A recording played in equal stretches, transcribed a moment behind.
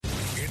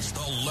It's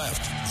the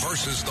left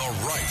versus the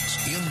right.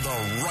 In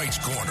the right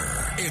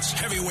corner, it's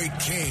heavyweight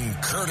king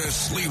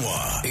Curtis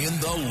Sliwa. In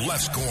the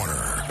left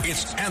corner,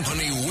 it's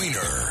Anthony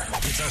Weiner.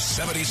 It's a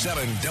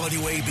 77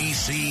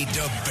 WABC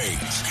debate.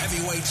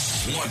 Heavyweight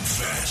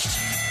slugfest.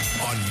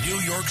 On New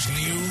York's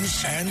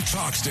news and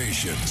talk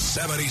station,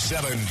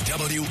 77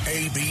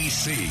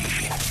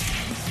 WABC.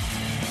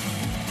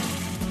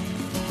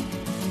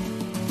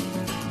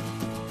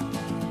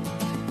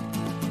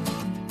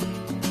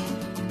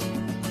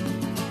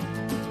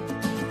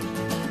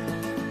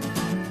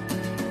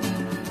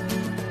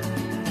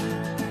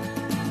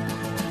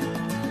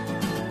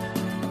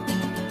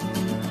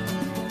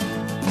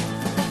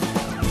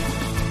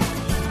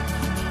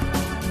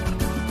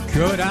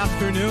 Good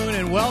afternoon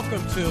and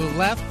welcome to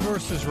Left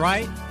versus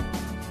Right.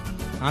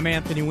 I'm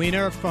Anthony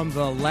Weiner from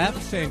the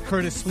left and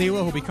Curtis Sliwa,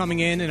 who will be coming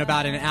in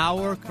about an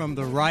hour from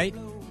the right.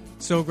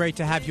 So great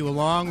to have you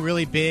along.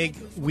 Really big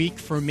week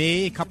for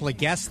me. A couple of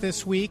guests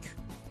this week.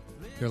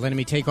 They're letting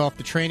me take off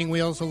the training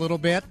wheels a little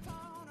bit.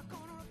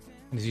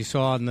 As you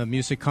saw in the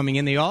music coming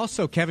in,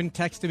 Kevin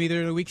texted me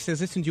the other week,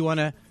 says, listen, do you want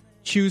to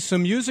choose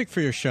some music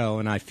for your show?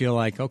 And I feel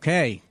like,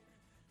 okay,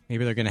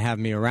 maybe they're going to have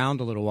me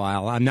around a little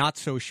while. I'm not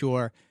so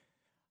sure.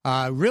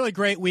 Really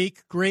great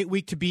week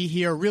to be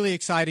here. Really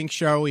exciting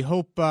show. We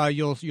hope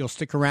you'll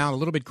stick around. A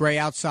little bit gray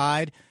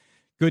outside.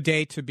 Good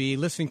day to be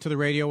listening to the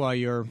radio while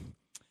you're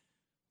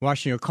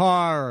washing your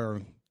car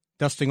or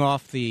dusting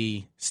off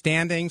the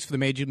standings for the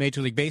Major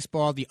League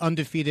Baseball. The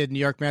undefeated New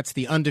York Mets,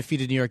 the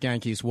undefeated New York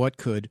Yankees. What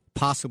could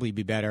possibly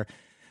be better?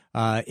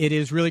 It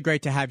is really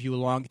great to have you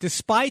along.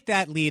 Despite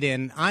that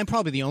lead-in, I'm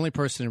probably the only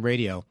person in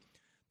radio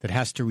that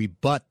has to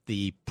rebut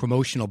the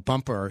promotional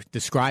bumper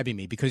describing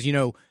me because, you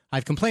know,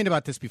 I've complained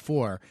about this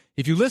before.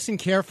 If you listen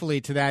carefully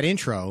to that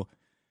intro,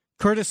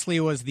 Curtis Lee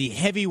was the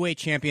heavyweight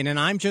champion, and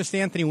I'm just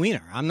Anthony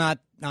Weiner. I'm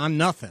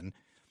nothing.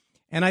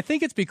 And I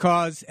think it's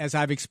because, as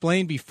I've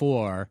explained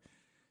before,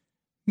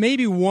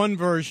 maybe one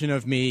version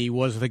of me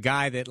was the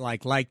guy that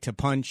liked to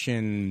punch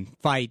and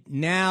fight.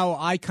 Now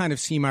I kind of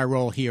see my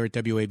role here at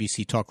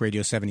WABC Talk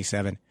Radio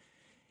 77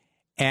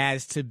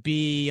 as to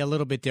be a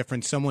little bit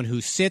different. Someone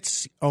who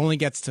only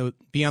gets to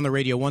be on the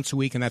radio once a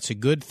week, and that's a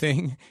good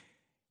thing.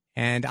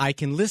 And I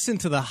can listen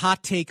to the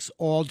hot takes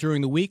all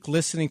during the week,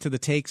 listening to the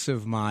takes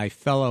of my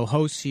fellow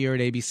hosts here at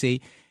ABC.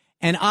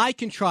 And I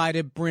can try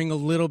to bring a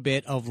little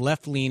bit of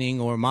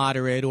left-leaning or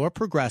moderate or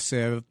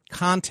progressive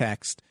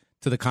context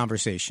to the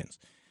conversations.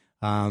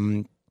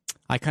 I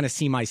kind of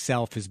see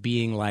myself as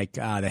being like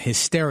the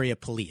hysteria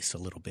police a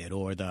little bit,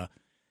 or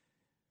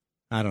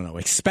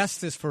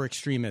asbestos for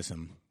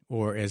extremism.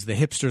 Or as the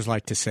hipsters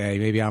like to say,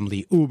 maybe I'm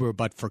the Uber,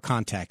 but for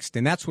context.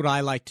 And that's what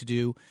I like to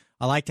do.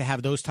 I like to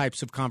have those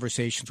types of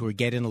conversations where we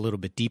get in a little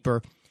bit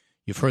deeper.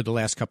 You've heard the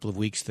last couple of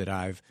weeks that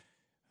I've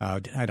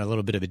had a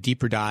little bit of a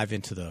deeper dive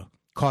into the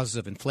causes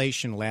of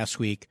inflation. Last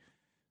week,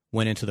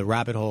 went into the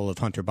rabbit hole of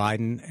Hunter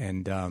Biden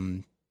and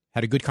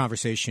had a good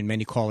conversation.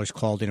 Many callers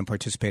called in and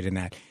participated in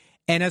that.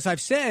 And as I've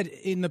said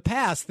in the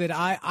past, that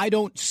I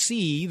don't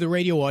see the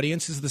radio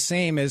audience as the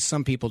same as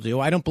some people do.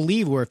 I don't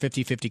believe we're a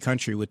 50-50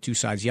 country with two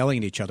sides yelling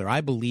at each other.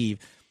 I believe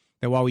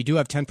that while we do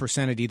have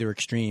 10% at either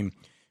extreme,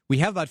 we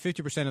have about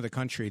 50% of the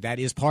country that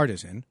is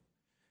partisan,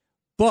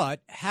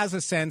 but has a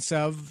sense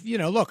of,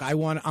 look,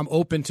 I'm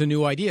open to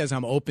new ideas,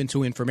 I'm open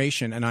to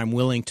information, and I'm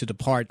willing to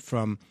depart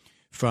from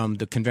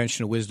the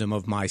conventional wisdom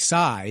of my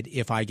side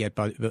if I get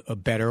a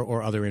better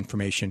or other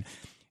information.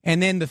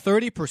 And then the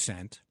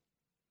 30%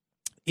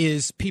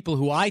 is people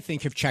who I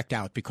think have checked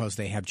out because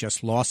they have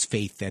just lost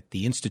faith at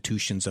the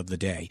institutions of the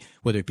day,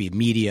 whether it be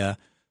media,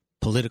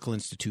 political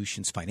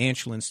institutions,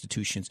 financial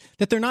institutions,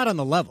 that they're not on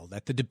the level,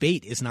 that the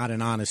debate is not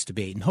an honest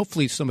debate. And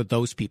hopefully some of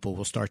those people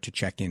will start to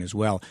check in as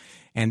well.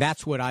 And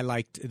that's what I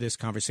liked this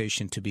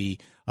conversation to be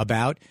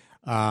about.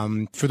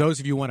 For those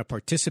of you who want to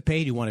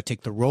participate, who want to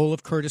take the role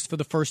of Curtis for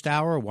the first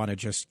hour, or want to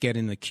just get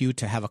in the queue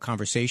to have a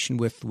conversation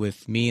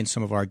with me and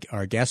some of our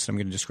guests, I'm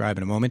going to describe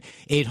in a moment,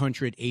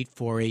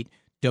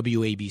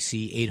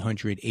 800-848-WABC,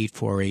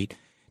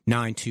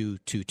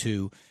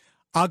 800-848-9222.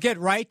 I'll get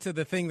right to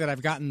the thing that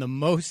I've gotten the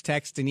most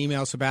text and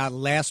emails about.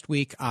 Last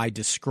week, I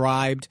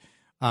described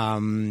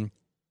that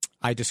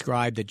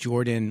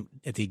Jordan,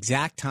 at the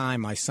exact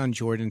time, my son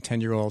Jordan,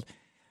 10-year-old,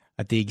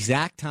 at the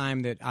exact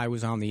time that I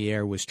was on the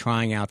air, was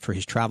trying out for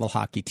his travel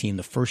hockey team,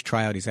 the first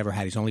tryout he's ever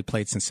had. He's only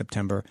played since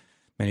September.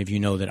 Many of you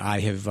know that I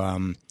have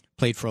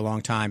played for a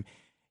long time.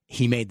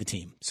 He made the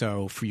team.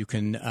 So if you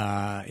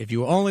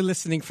were only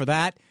listening for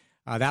that,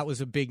 that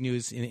was a big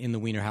news in the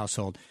Weiner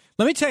household.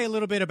 Let me tell you a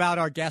little bit about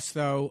our guests,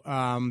 though,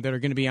 that are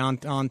going to be on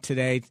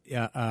today.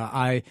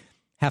 I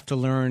have to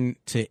learn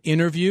to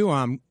interview.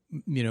 I'm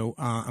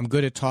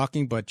good at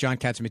talking, but John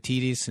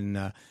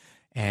Katsimatidis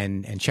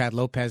and Chad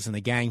Lopez and the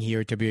gang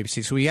here at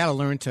WABC. So we got to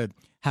learn to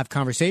have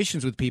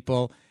conversations with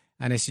people.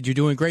 And I said, you're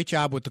doing a great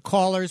job with the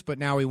callers, but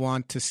now we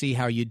want to see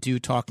how you do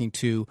talking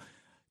to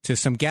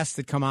some guests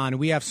that come on. And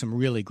we have some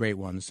really great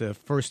ones.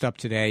 First up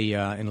today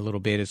in a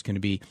little bit is going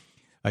to be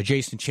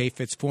Jason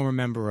Chaffetz, former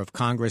member of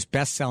Congress,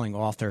 best-selling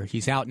author.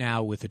 He's out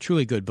now with a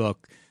truly good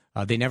book,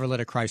 They never let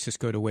a crisis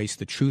go to waste.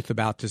 The truth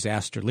about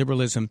disaster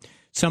liberalism.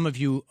 Some of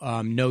you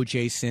know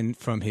Jason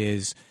from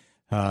his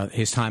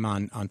time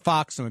on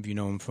Fox. Some of you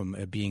know him from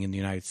being in the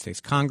United States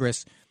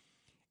Congress.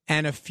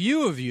 And a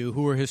few of you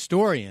who are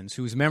historians,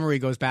 whose memory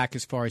goes back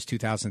as far as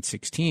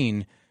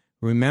 2016,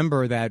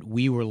 remember that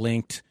we were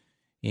linked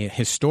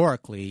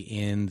historically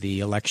in the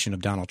election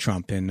of Donald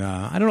Trump. And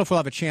I don't know if we'll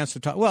have a chance to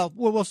talk. Well,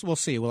 we'll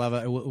see.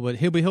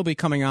 He'll be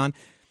coming on.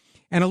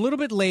 And a little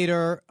bit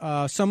later,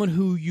 someone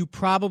who you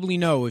probably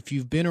know if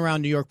you've been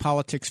around New York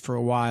politics for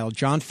a while,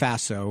 John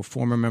Faso,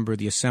 former member of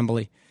the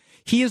Assembly.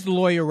 He is the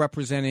lawyer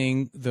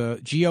representing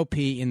the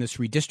GOP in this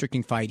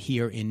redistricting fight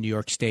here in New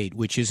York State,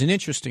 which is an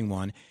interesting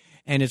one.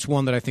 And it's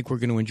one that I think we're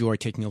going to enjoy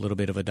taking a little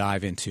bit of a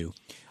dive into.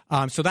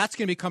 So that's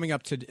going to be coming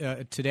up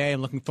today.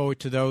 I'm looking forward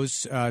to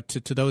those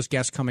to those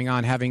guests coming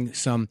on, having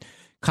some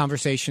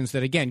conversations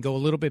that, again, go a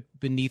little bit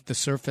beneath the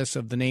surface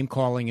of the name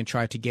calling and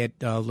try to get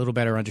a little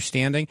better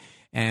understanding.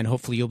 And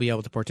hopefully you'll be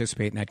able to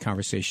participate in that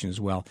conversation as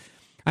well.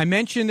 I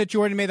mentioned that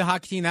Jordan made the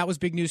hockey team. That was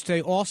big news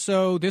today.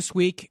 Also, this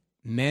week,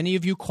 many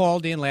of you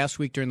called in last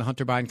week during the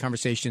Hunter Biden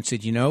conversation and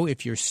said,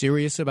 if you're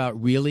serious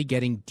about really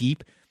getting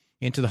deep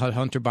into the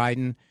Hunter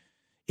Biden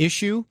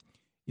issue,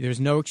 there's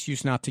no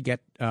excuse not to get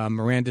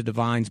Miranda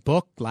Devine's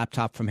book,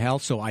 Laptop from Hell.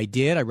 So I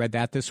did. I read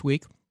that this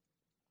week.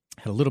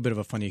 Had a little bit of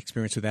a funny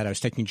experience with that. I was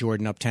taking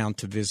Jordan uptown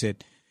to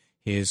visit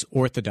his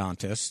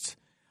orthodontist.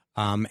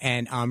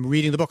 And I'm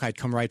reading the book. I'd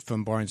come right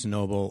from Barnes &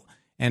 Noble,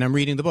 and I'm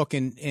reading the book.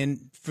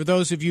 And for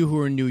those of you who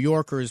are New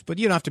Yorkers, but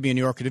you don't have to be a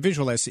New Yorker to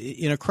visualize,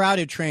 in a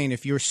crowded train,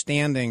 if you're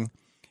standing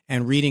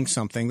and reading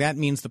something, that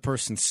means the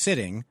person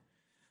sitting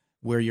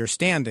where you're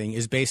standing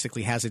is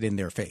basically has it in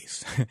their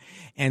face.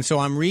 And so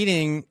I'm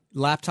reading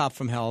Laptop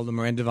from Hell, the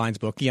Miranda Devine's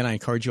book, and I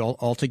encourage you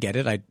all to get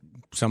it.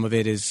 Some of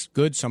it is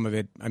good. Some of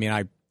it,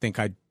 I think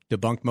I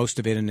debunked most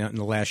of it in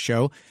the last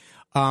show.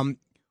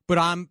 But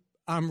I'm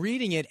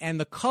reading it,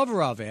 and the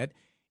cover of it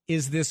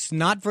is this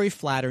not very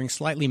flattering,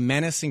 slightly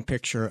menacing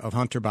picture of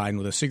Hunter Biden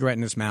with a cigarette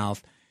in his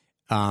mouth.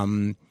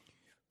 Probably,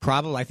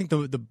 I think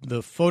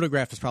the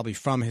photograph is probably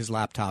from his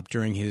laptop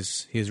during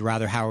his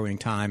rather harrowing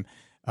time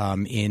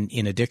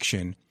in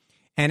addiction,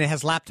 and it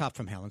has Laptop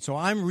from Hell. And so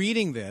I'm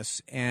reading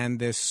this, and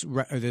this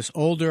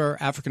older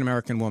African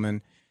American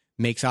woman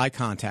makes eye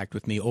contact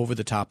with me over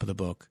the top of the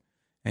book,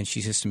 and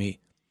she says to me,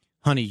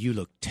 "Honey, you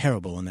look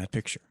terrible in that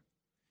picture."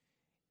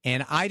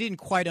 And I didn't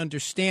quite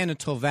understand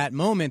until that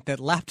moment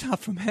that Laptop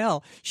from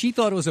Hell, she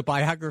thought it was a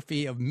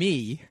biography of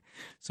me.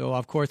 So,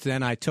 of course,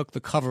 then I took the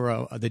cover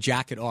of the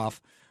jacket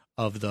off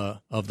of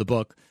the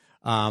book.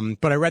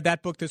 But I read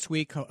that book this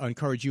week. I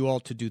encourage you all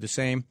to do the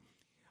same.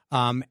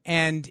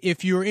 And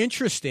if you're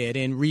interested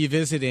in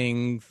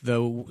revisiting the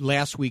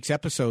last week's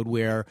episode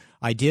where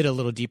I did a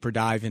little deeper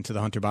dive into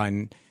the Hunter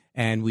Biden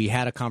and we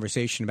had a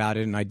conversation about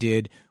it, and I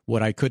did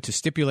what I could to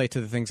stipulate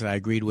to the things that I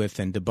agreed with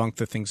and debunk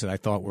the things that I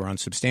thought were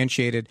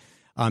unsubstantiated.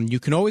 You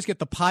can always get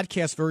the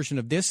podcast version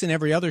of this and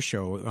every other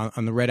show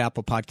on the Red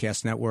Apple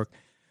Podcast Network.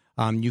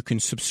 You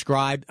can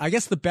subscribe. I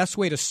guess the best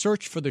way to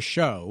search for the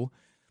show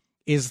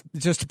is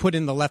just to put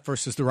in the left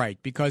versus the right,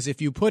 because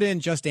if you put in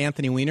just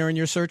Anthony Weiner in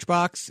your search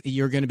box,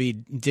 you're going to be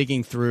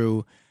digging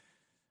through,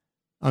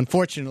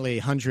 unfortunately,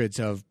 hundreds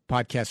of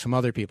podcasts from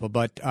other people.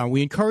 But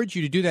we encourage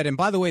you to do that. And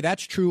by the way,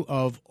 that's true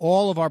of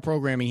all of our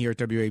programming here at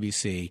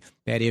WABC,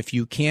 that if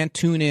you can't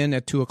tune in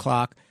at 2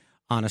 o'clock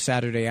on a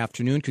Saturday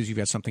afternoon because you've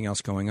got something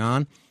else going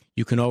on,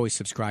 you can always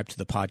subscribe to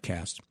the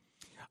podcast.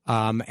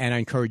 And I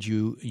encourage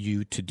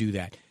you to do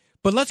that.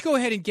 But let's go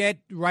ahead and get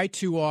right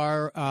to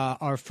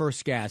our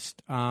first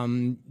guest.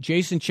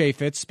 Jason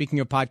Chaffetz,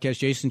 speaking of podcasts,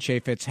 Jason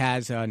Chaffetz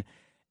has an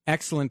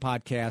excellent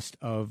podcast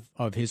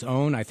of his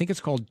own. I think it's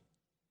called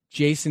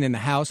Jason in the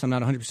House. I'm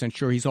not 100%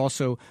 sure. He's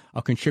also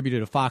a contributor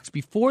to Fox.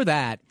 Before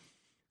that,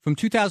 from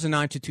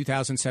 2009 to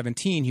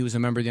 2017, he was a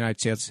member of the United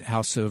States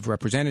House of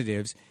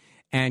Representatives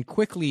and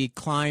quickly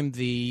climbed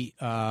the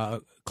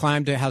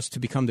House to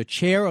become the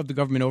chair of the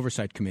Government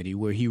Oversight Committee,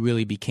 where he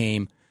really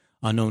became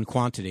a known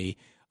quantity.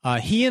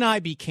 He and I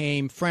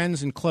became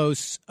friends and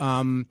close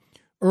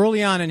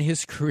early on in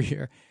his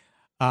career.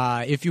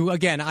 I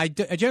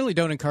generally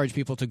don't encourage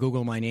people to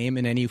Google my name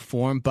in any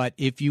form, but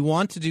if you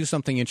want to do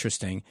something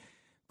interesting,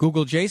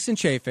 Google Jason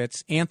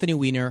Chaffetz, Anthony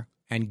Weiner,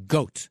 and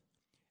GOAT.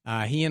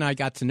 He and I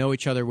got to know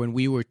each other when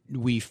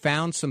we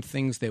found some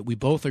things that we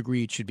both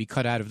agreed should be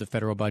cut out of the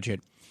federal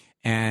budget,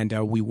 and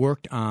we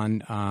worked on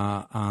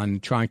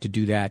trying to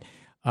do that.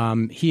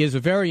 He is a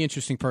very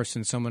interesting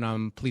person, someone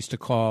I'm pleased to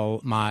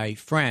call my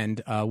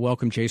friend.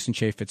 Welcome, Jason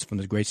Chaffetz from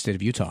the great state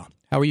of Utah.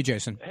 How are you,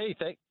 Jason? Hey,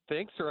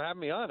 thanks for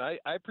having me on. I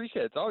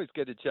appreciate it. It's always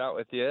good to chat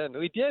with you. And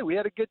we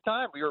had a good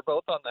time. We were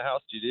both on the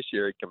House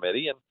Judiciary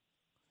Committee, and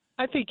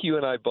I think you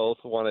and I both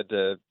wanted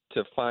to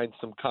find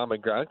some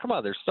common ground. Come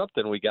on, there's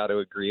something we got to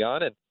agree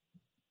on. And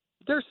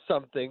there's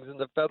some things in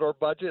the federal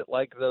budget,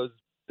 like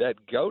that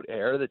GOAT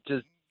heir, that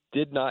just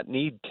did not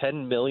need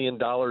 $10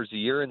 million a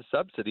year in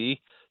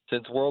subsidy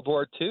since World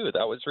War II.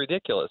 That was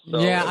ridiculous. So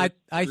yeah,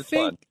 I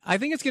think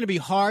it's going to be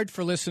hard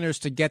for listeners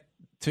to get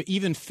to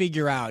even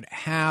figure out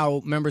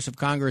how members of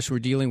Congress were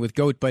dealing with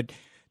GOAT. But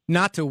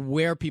not to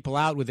wear people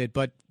out with it,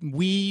 but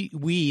we,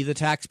 the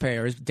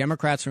taxpayers,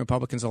 Democrats and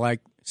Republicans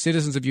alike,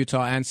 citizens of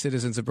Utah and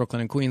citizens of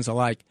Brooklyn and Queens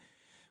alike,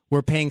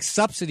 were paying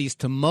subsidies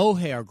to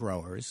mohair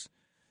growers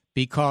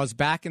because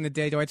back in the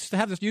day, do I just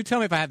have this? You tell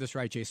me if I have this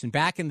right, Jason.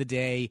 Back in the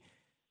day,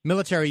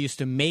 military used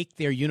to make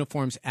their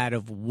uniforms out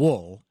of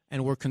wool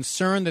and were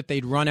concerned that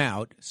they'd run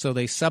out, so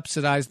they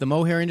subsidized the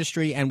mohair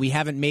industry, and we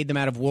haven't made them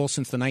out of wool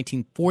since the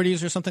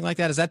 1940s or something like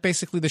that. Is that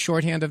basically the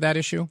shorthand of that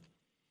issue?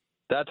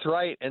 That's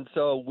right. And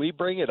so we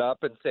bring it up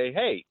and say,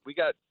 hey, we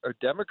got a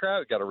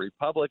Democrat, we got a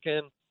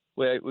Republican.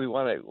 We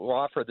want to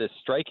offer this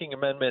striking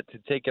amendment to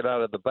take it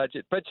out of the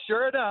budget. But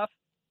sure enough,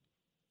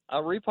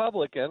 a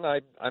Republican,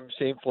 I'm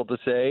shameful to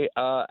say,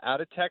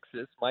 out of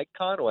Texas, Mike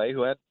Conway,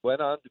 who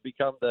went on to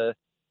become the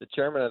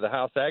chairman of the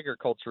House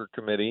Agriculture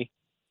Committee,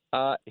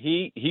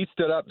 he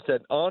stood up and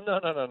said, oh,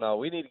 no,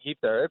 we need to keep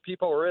there.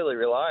 People really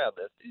rely on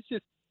this.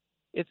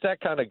 It's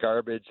that kind of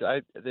garbage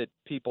that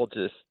people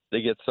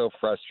they get so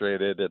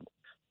frustrated.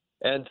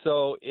 And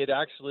so it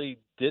actually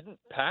didn't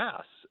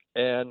pass.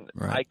 And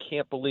right. I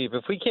can't believe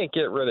if we can't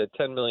get rid of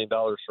 $10 million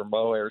from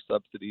mohair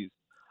subsidies,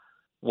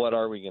 what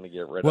are we going to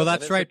get rid of? Well,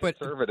 that's right, but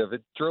conservative,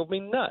 it drove me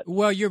nuts.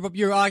 Well,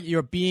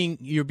 you're being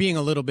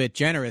a little bit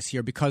generous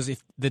here because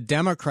if the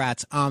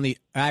Democrats on the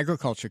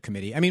Agriculture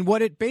Committee, I mean,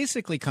 what it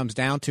basically comes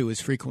down to is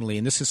frequently,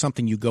 and this is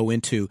something you go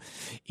into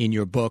in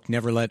your book,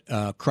 Never Let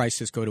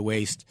Crisis Go to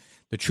Waste: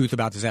 The Truth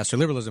About Disaster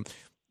Liberalism.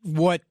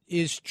 What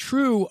is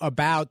true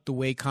about the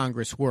way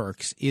Congress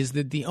works is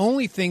that the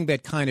only thing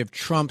that kind of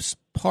trumps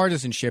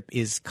partisanship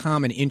is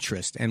common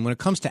interest. And when it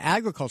comes to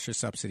agriculture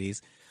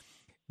subsidies,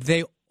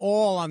 they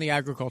all on the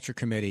Agriculture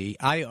Committee,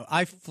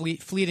 I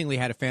fleetingly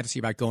had a fantasy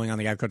about going on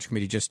the Agriculture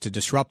Committee just to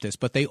disrupt this,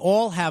 but they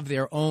all have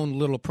their own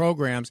little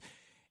programs,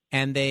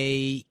 and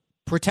they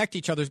protect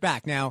each other's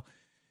back. Now,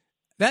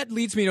 that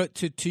leads me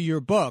to your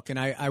book, and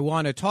I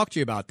want to talk to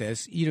you about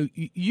this.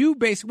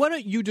 Why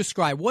don't you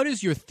describe, what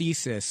is your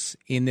thesis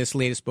in this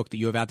latest book that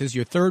you have out? This is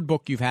your third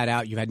book you've had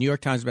out. You've had New York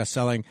Times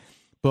bestselling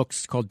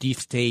books called Deep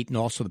State and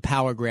also The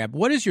Power Grab.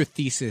 What is your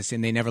thesis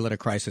in They Never Let a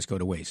Crisis Go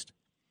to Waste?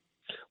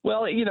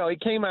 Well,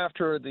 it came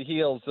after the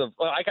heels of,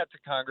 I got to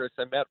Congress,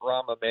 I met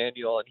Rahm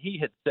Emanuel, and he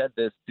had said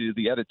this to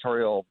the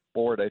editorial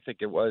board, I think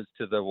it was,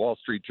 to the Wall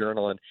Street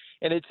Journal. And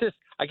it's just,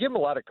 I give him a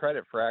lot of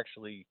credit for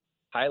actually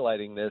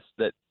highlighting this,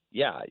 that,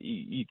 yeah,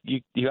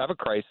 you have a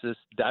crisis.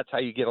 That's how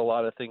you get a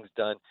lot of things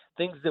done.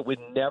 Things that would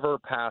never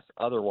pass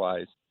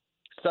otherwise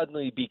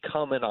suddenly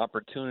become an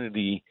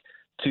opportunity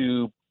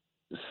to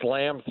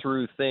slam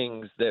through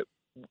things that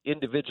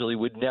individually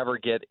would never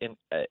get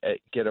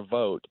a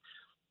vote.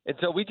 And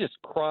so we just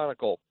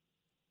chronicle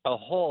a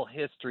whole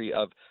history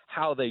of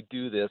how they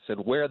do this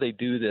and where they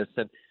do this.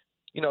 And,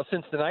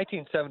 since the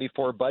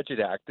 1974 Budget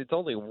Act, it's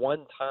only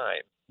one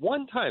time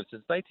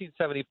since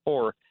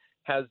 1974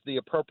 has the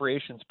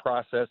appropriations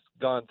process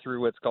gone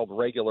through what's called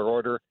regular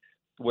order,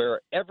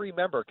 where every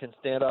member can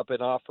stand up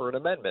and offer an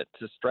amendment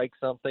to strike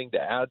something, to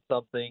add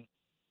something.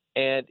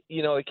 And,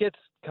 it gets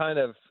kind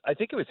of, I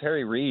think it was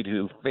Harry Reid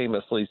who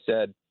famously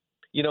said,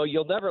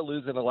 you'll never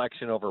lose an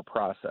election over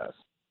process.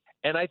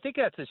 And I think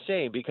that's a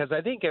shame, because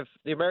I think if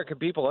the American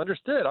people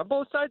understood on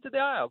both sides of the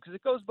aisle, because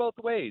it goes both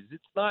ways,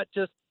 it's not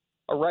just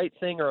a right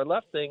thing or a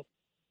left thing,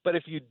 but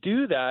if you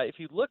do that, if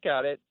you look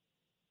at it,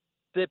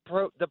 the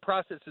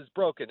process is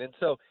broken. And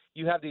so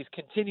you have these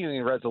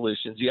continuing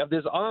resolutions, you have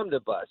this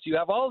omnibus, you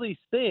have all these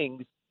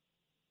things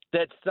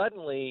that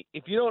suddenly,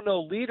 if you don't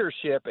know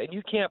leadership and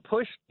you can't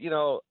push,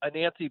 a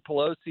Nancy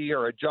Pelosi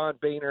or a John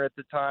Boehner at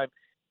the time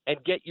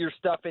and get your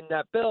stuff in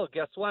that bill,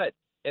 guess what?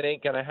 It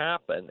ain't going to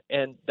happen.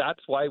 And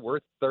that's why we're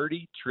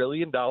 $30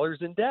 trillion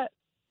in debt.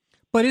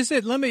 But is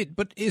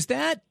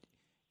that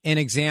an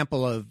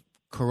example of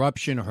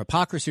corruption or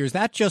hypocrisy, or is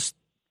that just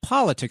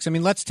politics? I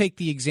mean, let's take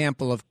the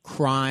example of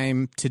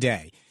crime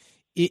today.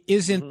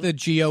 Isn't the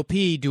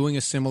GOP doing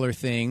a similar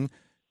thing?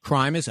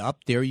 Crime is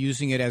up. They're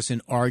using it as an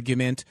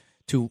argument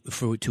to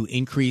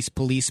increase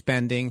police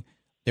spending.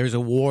 There's a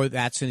war.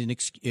 That's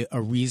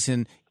a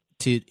reason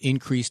to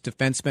increase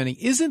defense spending.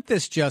 Isn't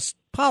this just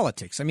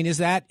politics? I mean,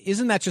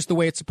 isn't that just the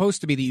way it's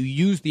supposed to be, that you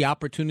use the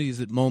opportunities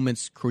that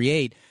moments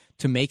create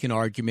to make an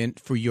argument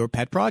for your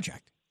pet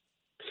project?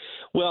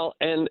 Well,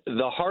 and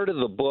the heart of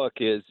the book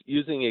is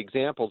using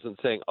examples and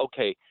saying,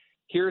 okay,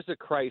 here's a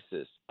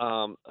crisis.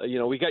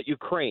 We got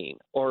Ukraine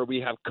or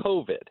we have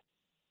COVID.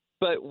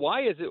 But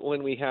why is it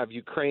when we have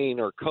Ukraine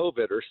or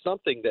COVID or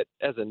something that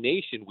as a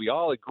nation we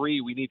all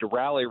agree we need to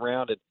rally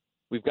around and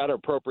we've got to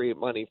appropriate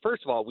money?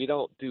 First of all, we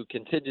don't do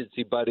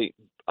contingency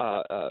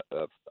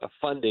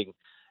funding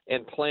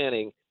and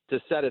planning to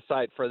set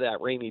aside for that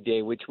rainy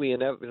day, which we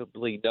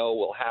inevitably know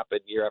will happen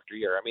year after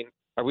year. I mean,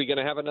 are we going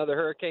to have another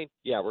hurricane?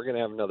 Yeah, we're going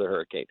to have another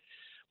hurricane.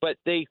 But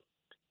the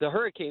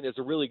hurricane is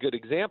a really good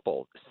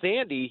example.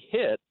 Sandy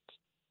hits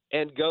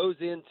and goes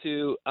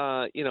into,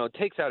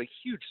 takes out a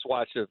huge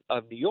swatch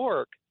of New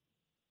York.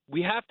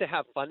 We have to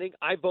have funding.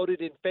 I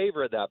voted in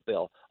favor of that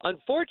bill.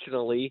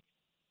 Unfortunately,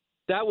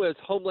 that was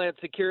Homeland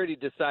Security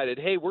decided,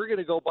 hey, we're going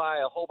to go buy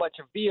a whole bunch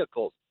of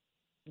vehicles.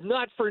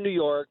 not for New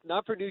York,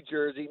 not for New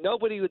Jersey,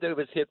 nobody that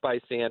was hit by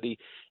Sandy.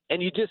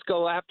 And you just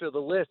go after the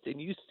list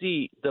and you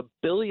see the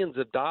billions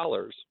of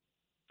dollars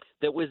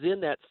that was in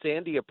that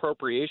Sandy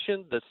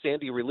appropriation, the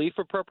Sandy relief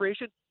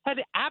appropriation, had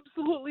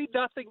absolutely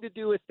nothing to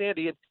do with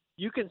Sandy. And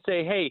you can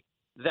say, hey,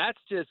 that's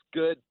just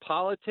good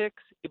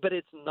politics, but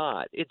it's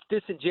not. It's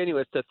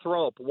disingenuous to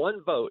throw up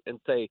one vote and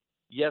say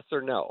yes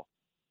or no.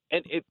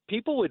 And if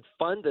people would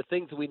fund the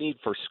things we need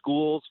for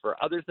schools, for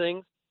other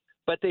things,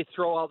 but they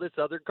throw all this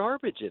other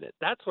garbage in it.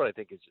 That's what I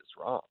think is just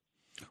wrong.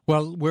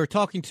 Well, we're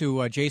talking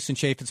to Jason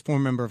Chaffetz,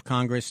 former member of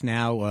Congress,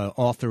 now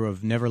author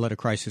of Never Let a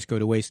Crisis Go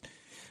to Waste.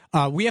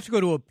 We have to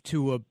go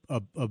to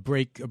a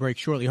break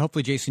shortly.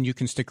 Hopefully, Jason, you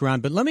can stick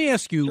around. But let me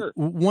ask you, Sure.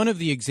 One of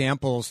the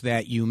examples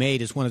that you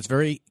made is one that's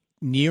very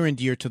near and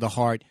dear to the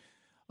heart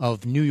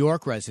of New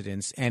York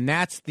residents, and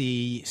that's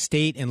the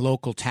state and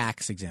local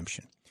tax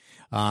exemption.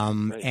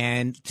 Right.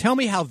 And tell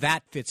me how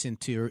that fits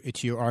into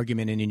your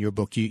argument and in your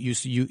book.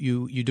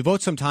 You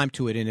devote some time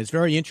to it, and it's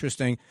very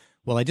interesting.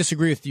 Well, I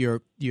disagree with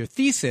your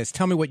thesis.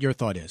 Tell me what your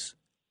thought is.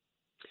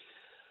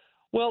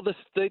 Well, the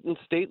state and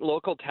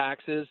local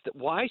taxes,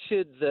 why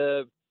should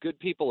the good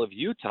people of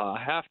Utah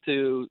have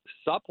to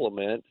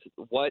supplement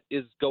what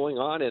is going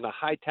on in a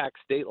high-tax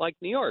state like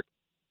New York?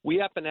 We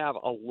happen to have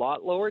a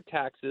lot lower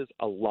taxes,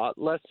 a lot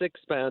less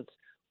expense.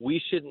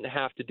 We shouldn't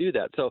have to do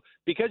that. So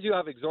because you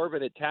have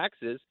exorbitant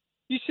taxes,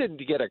 you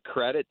shouldn't get a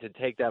credit to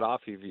take that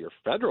off of your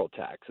federal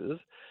taxes.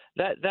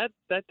 That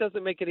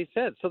doesn't make any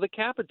sense. So the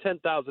cap at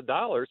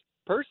 $10,000,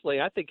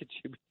 personally, I think it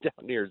should be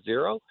down near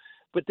zero.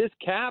 But this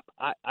cap,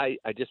 I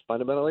just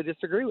fundamentally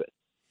disagree with.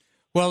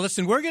 Well,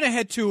 listen, we're going to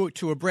head to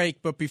a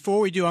break, but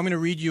before we do, I'm going to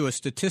read you a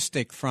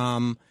statistic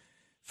from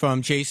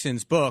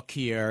Jason's book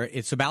here.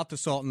 It's about the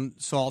salt.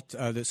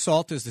 The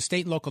salt is the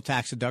state and local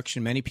tax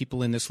deduction. Many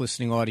people in this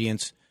listening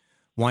audience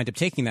wind up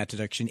taking that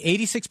deduction.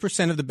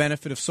 86% of the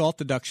benefit of salt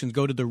deductions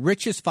go to the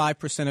richest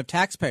 5% of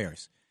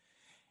taxpayers.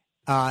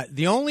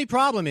 The only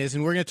problem is,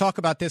 and we're going to talk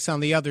about this on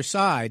the other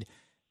side,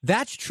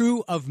 that's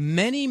true of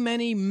many,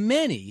 many,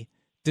 many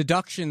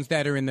deductions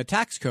that are in the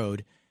tax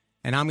code.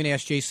 And I'm going to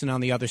ask Jason on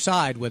the other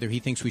side whether he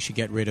thinks we should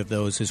get rid of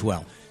those as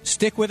well.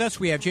 Stick with us.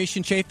 We have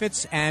Jason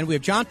Chaffetz, and we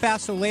have John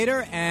Faso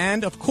later,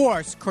 and, of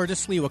course,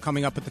 Curtis Sliwa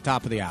coming up at the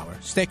top of the hour.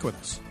 Stick with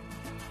us.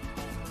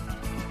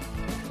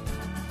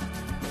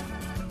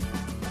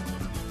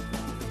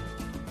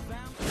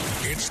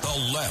 It's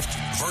the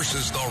left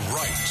versus the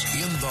right.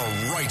 In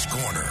the right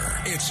corner,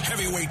 it's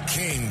heavyweight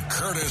king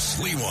Curtis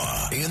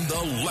Sliwa. In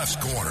the left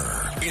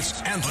corner,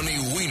 it's Anthony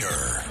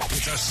Weiner.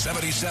 It's a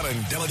 77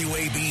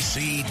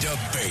 WABC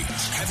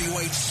debate.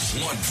 Heavyweight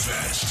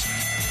slugfest.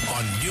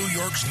 On New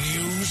York's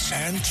news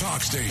and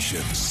talk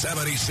station,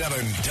 77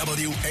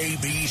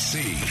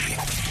 WABC.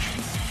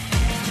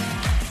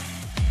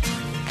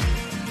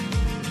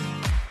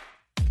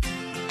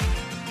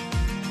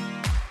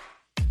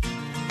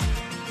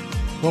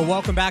 Well,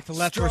 welcome back to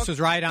Left versus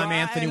Right. I'm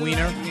Anthony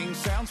Weiner.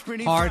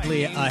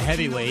 Hardly a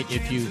heavyweight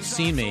if you've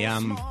seen me.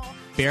 I'm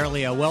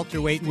barely a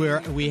welterweight.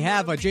 We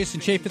have Jason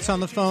Chaffetz on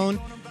the phone,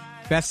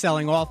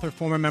 best-selling author,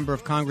 former member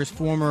of Congress,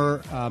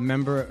 former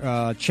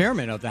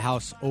chairman of the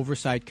House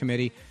Oversight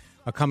Committee.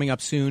 Coming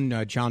up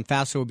soon, John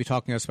Faso will be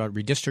talking to us about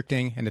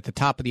redistricting. And at the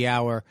top of the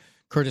hour,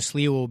 Curtis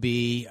Lee will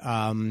be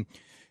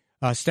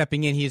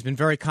stepping in. He has been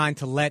very kind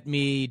to let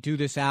me do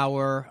this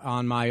hour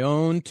on my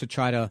own to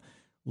try to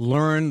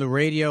learn the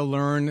radio,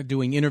 learn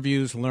doing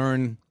interviews,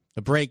 learn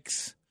the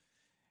breaks.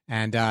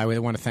 And I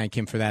want to thank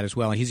him for that as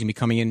well. And he's going to be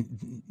coming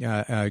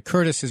in.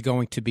 Curtis is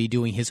going to be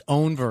doing his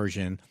own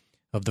version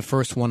of the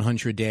first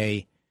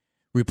 100-day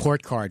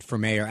report card for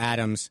Mayor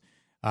Adams.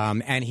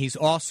 And he's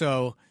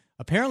also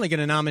apparently going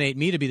to nominate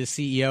me to be the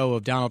CEO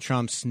of Donald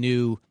Trump's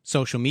new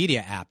social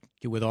media app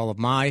with all of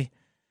my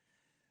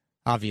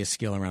obvious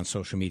skill around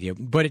social media.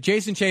 But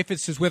Jason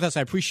Chaffetz is with us.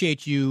 I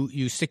appreciate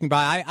you sticking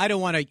by. I don't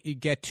want to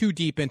get too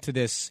deep into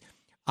this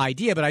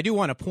idea, but I do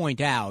want to point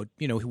out,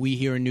 we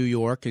here in New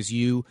York, as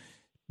you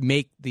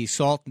make the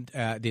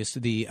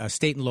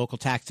state and local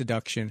tax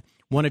deduction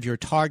one of your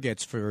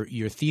targets for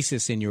your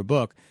thesis in your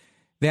book,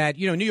 that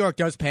New York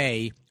does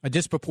pay a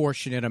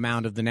disproportionate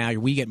amount of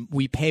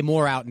we pay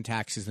more out in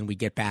taxes than we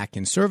get back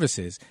in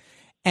services.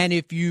 And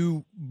if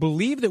you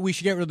believe that we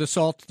should get rid of the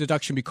SALT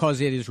deduction because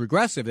it is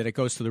regressive, that it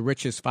goes to the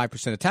richest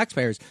 5% of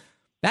taxpayers,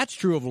 that's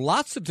true of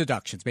lots of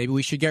deductions. Maybe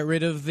we should get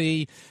rid of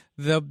the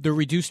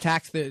reduced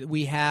tax that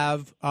we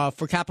have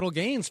for capital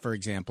gains, for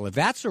example. If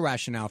that's the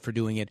rationale for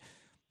doing it,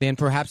 then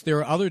perhaps there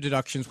are other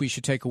deductions we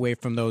should take away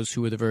from those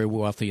who are the very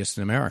wealthiest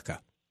in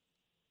America.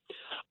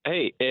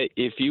 Hey,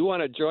 if you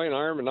want to join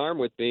arm in arm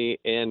with me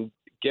and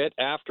get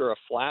after a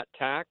flat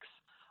tax,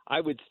 I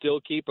would still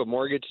keep a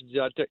mortgage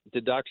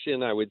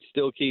deduction. I would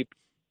still keep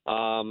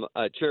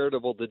a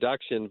charitable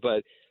deduction.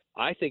 But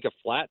I think a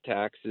flat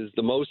tax is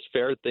the most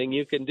fair thing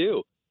you can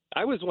do.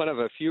 I was one of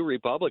a few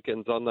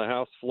Republicans on the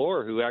House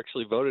floor who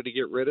actually voted to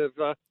get rid of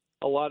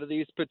a lot of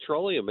these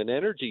petroleum and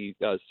energy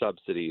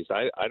subsidies.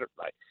 I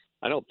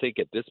don't think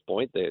at this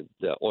point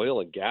the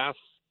oil and gas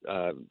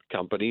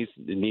companies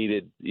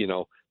needed,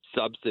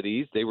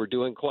 subsidies, they were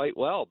doing quite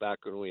well back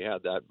when we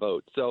had that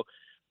vote. So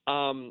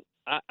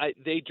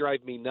they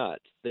drive me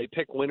nuts. They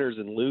pick winners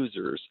and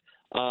losers.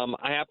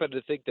 I happen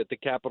to think that the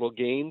capital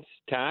gains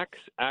tax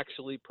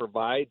actually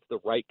provides the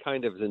right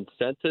kind of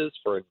incentives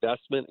for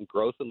investment and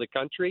growth in the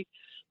country.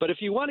 But if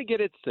you want to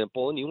get it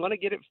simple and you want to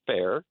get it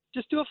fair,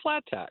 just do a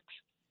flat tax.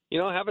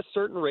 Have a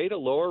certain rate, a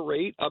lower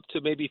rate up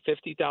to maybe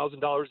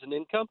 $50,000 in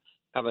income.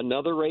 Have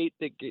another rate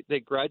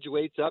that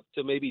graduates up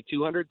to maybe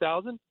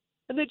 $200,000,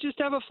 and then just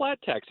have a flat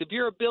tax. If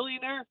you're a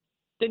billionaire,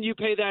 then you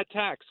pay that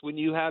tax when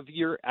you have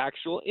your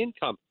actual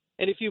income.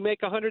 And if you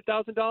make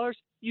 $100,000,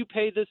 you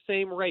pay the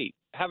same rate.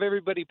 Have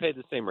everybody pay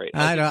the same rate.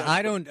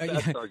 I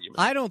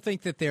don't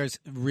think that there's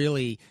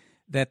really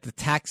that the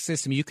tax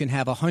system you can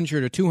have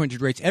 100 or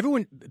 200 rates.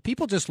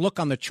 People just look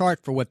on the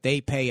chart for what they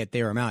pay at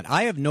their amount.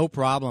 I have no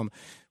problem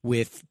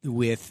with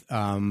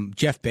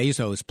Jeff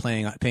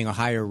Bezos paying a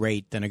higher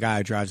rate than a guy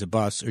who drives a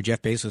bus, or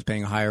Jeff Bezos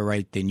paying a higher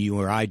rate than you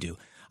or I do.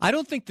 I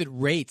don't think that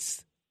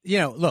rates.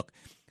 Look,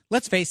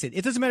 let's face it.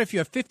 It doesn't matter if you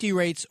have 50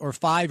 rates or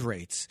 5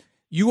 rates.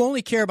 You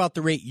only care about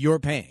the rate you're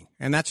paying,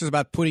 and that's just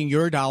about putting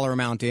your dollar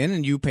amount in,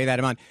 and you pay that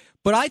amount.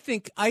 But I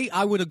think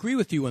I would agree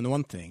with you on the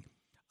one thing.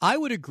 I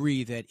would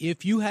agree that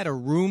if you had a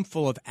room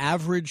full of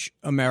average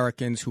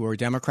Americans who are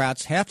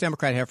Democrats, half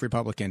Democrat, half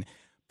Republican,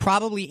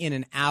 probably in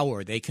an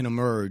hour they can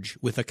emerge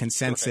with a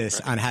consensus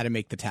on how to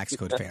make the tax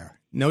code fair.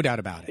 No doubt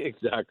about it.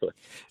 Exactly.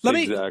 Let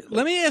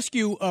me ask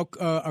you. I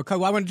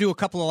want to do a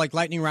couple of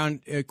lightning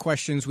round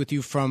questions with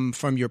you from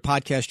your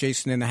podcast,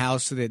 Jason in the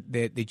House,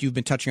 that you've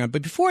been touching on.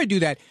 But before I do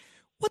that,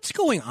 what's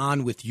going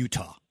on with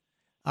Utah?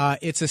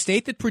 It's a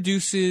state that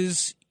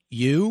produces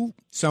you,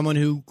 someone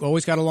who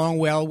always got along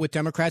well with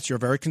Democrats. You're a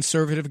very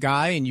conservative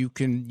guy, and you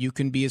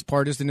can be as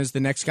partisan as the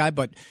next guy.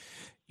 But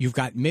you've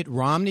got Mitt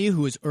Romney,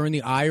 who has earned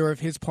the ire of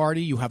his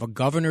party. You have a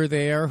governor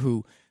there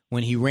who,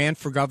 when he ran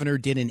for governor,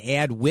 did an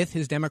ad with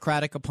his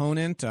Democratic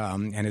opponent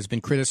and has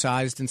been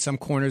criticized in some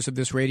corners of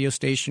this radio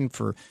station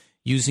for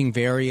using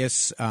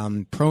various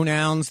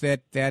pronouns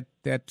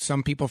that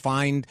some people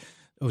find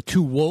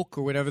too woke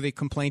or whatever the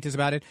complaint is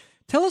about it.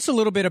 Tell us a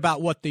little bit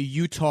about what the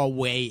Utah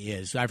way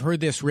is. I've heard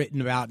this written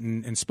about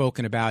and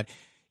spoken about.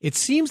 It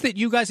seems that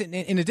you guys,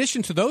 in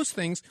addition to those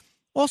things,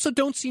 also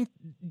don't seem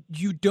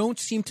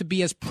to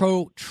be as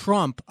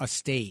pro-Trump a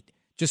state,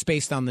 just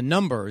based on the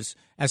numbers,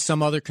 as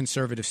some other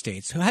conservative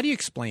states. So how do you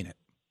explain it?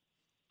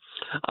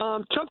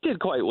 Trump did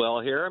quite well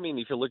here. I mean,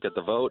 if you look at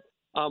the vote,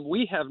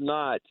 we have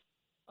not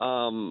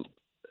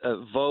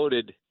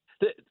voted.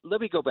 Let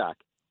me go back.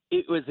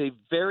 It was a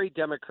very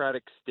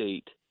Democratic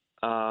state,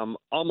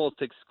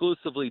 almost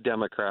exclusively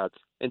Democrats,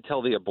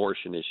 until the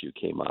abortion issue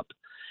came up.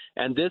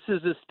 And this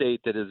is a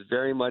state that is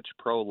very much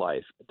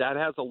pro-life. That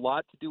has a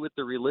lot to do with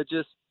the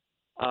religious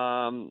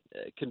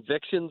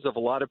convictions of a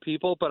lot of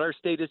people, but our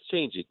state is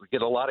changing. We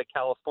get a lot of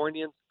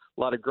Californians,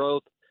 a lot of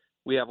growth.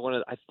 We have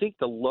I think,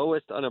 the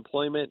lowest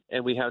unemployment,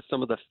 and we have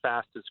some of the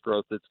fastest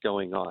growth that's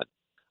going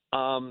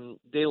on.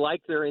 They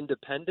like their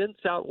independence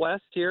out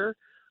west here.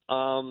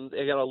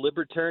 They got a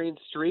libertarian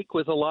streak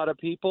with a lot of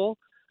people,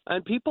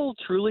 and people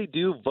truly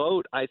do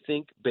vote, I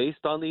think,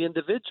 based on the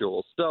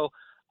individuals. So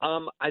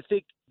I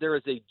think there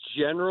is a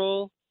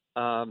general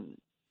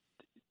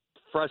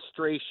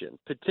frustration,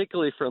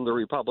 particularly from the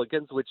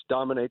Republicans, which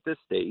dominate the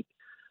state,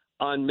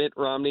 on Mitt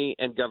Romney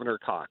and Governor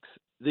Cox.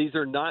 These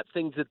are not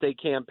things that they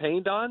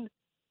campaigned on,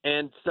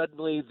 and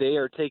suddenly they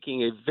are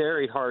taking a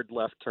very hard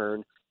left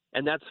turn,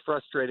 and that's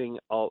frustrating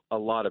a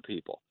lot of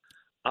people.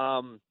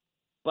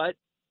 But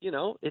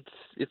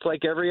it's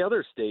like every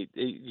other state.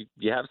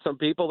 You have some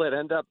people that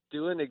end up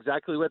doing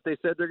exactly what they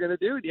said they're going to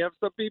do, and you have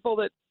some people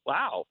that,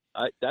 wow,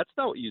 that's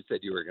not what you said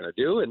you were going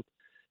to do,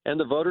 and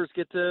the voters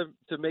get to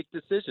make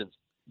decisions.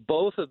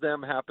 Both of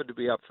them happen to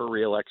be up for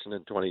re-election in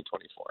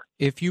 2024.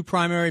 If you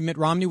primary Mitt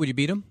Romney, would you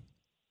beat him?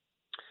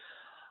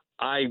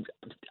 I'm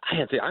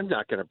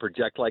not going to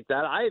project like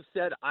that. I have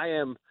said I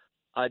am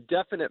a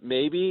definite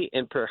maybe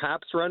and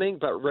perhaps running,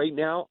 but right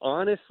now,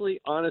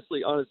 honestly,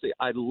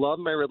 I love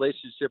my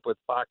relationship with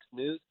Fox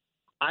News.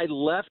 I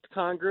left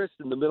Congress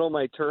in the middle of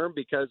my term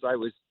because I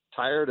was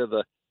tired of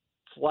the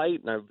flight,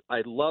 and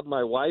I love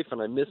my wife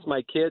and I miss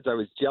my kids. I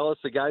was jealous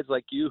of guys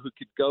like you who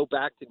could go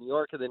back to New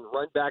York and then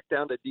run back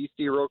down to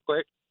D.C. real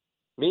quick.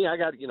 Me, I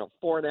got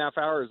 4.5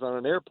 hours on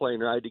an airplane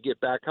ride to get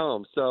back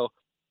home. So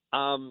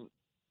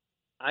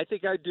I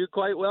think I do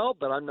quite well,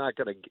 but I'm not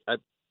going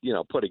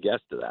to put a guess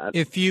to that.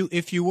 If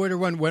you were to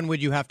run, when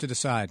would you have to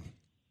decide?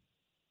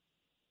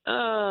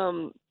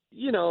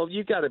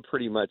 You got to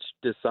pretty much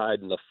decide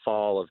in the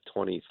fall of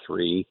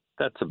 23.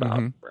 That's about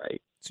right.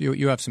 So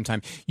you have some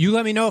time. You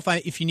let me know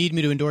if you need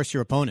me to endorse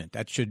your opponent.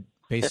 That should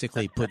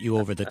basically put you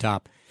over the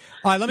top.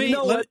 All right, let me. You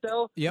know what,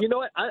 though? Yep. You know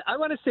what? I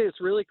want to say this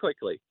really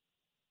quickly.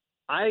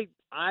 I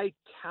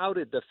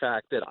touted the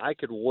fact that I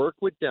could work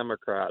with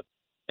Democrats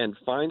and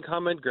find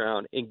common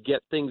ground and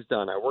get things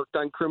done. I worked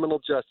on criminal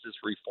justice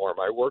reform.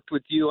 I worked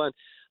with you on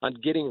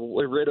getting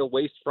rid of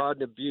waste, fraud,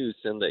 and abuse.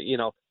 And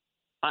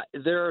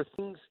there are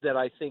things that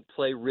I think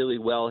play really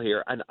well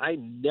here. And I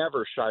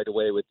never shied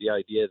away with the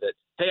idea that,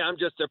 hey, I'm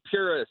just a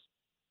purist.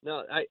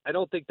 No, I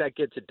don't think that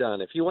gets it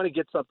done. If you want to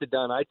get something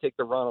done, I take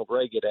the Ronald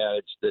Reagan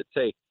adage that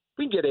say, if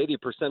we can get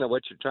 80% of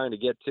what you're trying to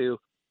get to,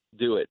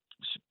 do it.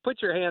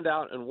 Put your hand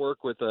out and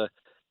work with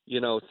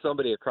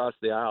somebody across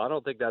the aisle. I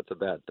don't think that's a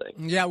bad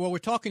thing. Yeah, well, we're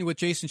talking with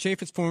Jason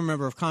Chaffetz, former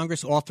member of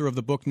Congress, author of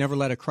the book Never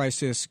Let a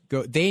Crisis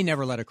Go. They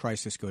never let a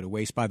crisis go to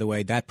waste, by the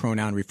way. That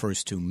pronoun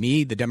refers to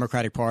me, the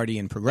Democratic Party,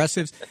 and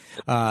progressives.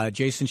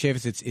 Jason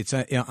Chaffetz, it's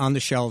on the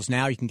shelves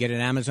now. You can get it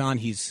at Amazon.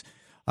 He's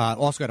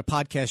also got a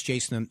podcast,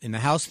 Jason in the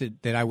House,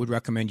 that I would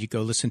recommend you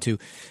go listen to.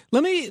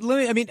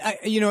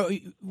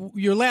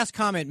 Your last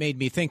comment made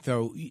me think,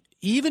 though,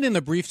 even in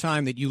the brief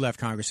time that you left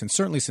Congress, and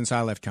certainly since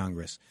I left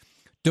Congress,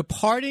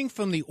 departing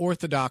from the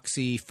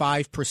orthodoxy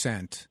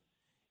 5%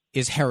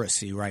 is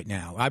heresy right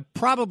now. And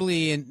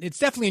it's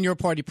definitely in your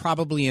party,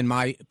 probably in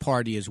my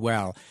party as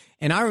well.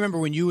 And I remember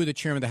when you were the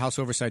chairman of the House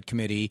Oversight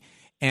Committee,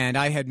 and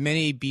I had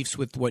many beefs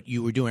with what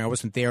you were doing. I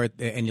wasn't there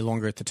any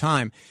longer at the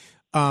time.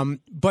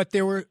 But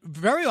there were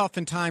very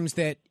often times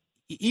that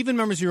even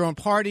members of your own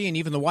party and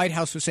even the White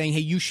House were saying, hey,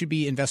 you should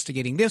be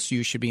investigating this,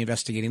 you should be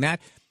investigating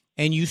that.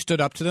 And you stood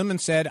up to them and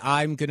said,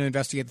 I'm going to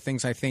investigate the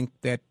things I think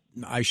that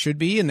I should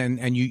be,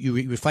 and you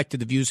reflected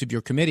the views of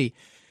your committee.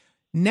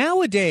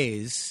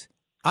 Nowadays,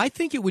 I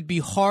think it would be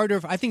harder.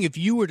 I think if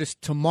you were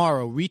to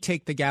tomorrow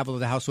retake the gavel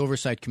of the House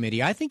Oversight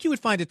Committee, I think you would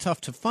find it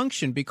tough to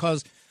function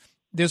because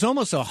there's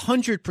almost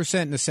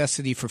 100%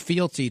 necessity for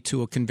fealty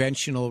to a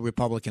conventional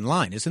Republican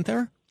line, isn't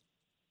there?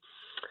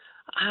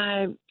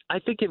 I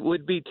think it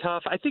would be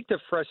tough. I think the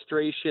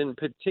frustration,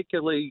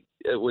 particularly,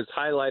 was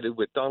highlighted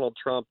with Donald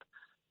Trump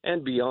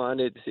and beyond.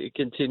 It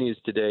continues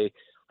today.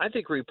 I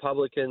think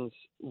Republicans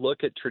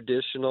look at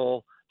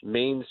traditional,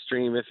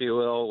 mainstream, if you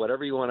will,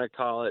 whatever you want to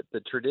call it, the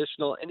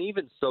traditional and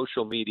even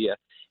social media,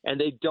 and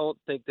they don't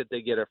think that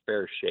they get a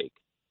fair shake.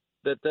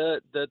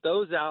 That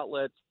those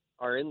outlets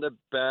are in the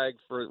bag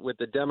with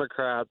the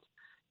Democrats,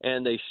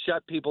 and they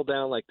shut people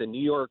down like the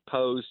New York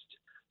Post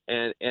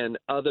and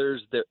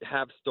others that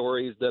have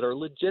stories that are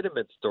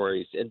legitimate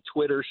stories, and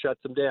Twitter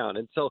shuts them down.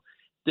 And so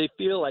they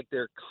feel like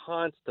they're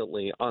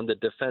constantly on the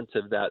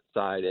defensive that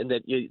side, and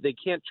that they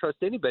can't trust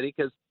anybody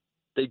because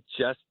they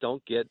just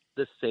don't get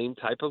the same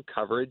type of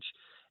coverage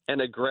and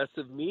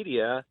aggressive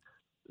media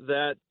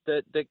that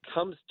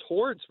comes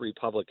towards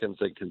Republicans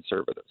and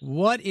conservatives.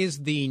 What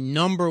is the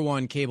number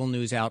one cable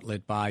news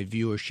outlet by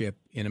viewership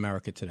in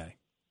America today?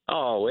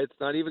 Oh, it's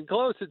not even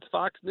close. It's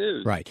Fox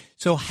News. Right.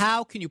 So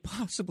how can you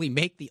possibly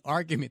make the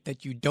argument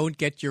that you don't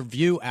get your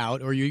view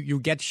out or you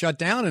get shut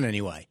down in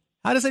any way?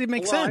 How does that even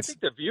make sense? I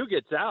think the view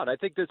gets out. I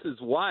think this is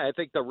why. I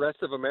think the rest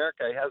of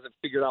America hasn't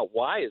figured out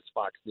why is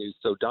Fox News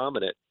so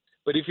dominant.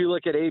 But if you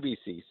look at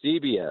ABC,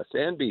 CBS,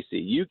 NBC,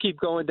 you keep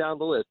going down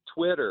the list,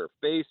 Twitter,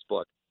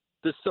 Facebook,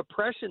 the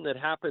suppression that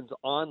happens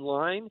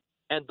online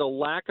and the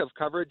lack of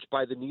coverage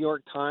by the New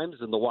York Times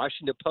and the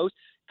Washington Post.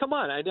 Come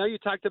on, I know you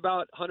talked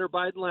about Hunter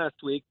Biden last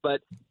week,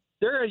 but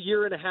they're a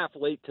year and a half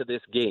late to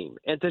this game.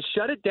 And to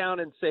shut it down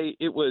and say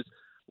it was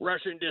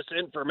Russian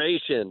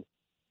disinformation,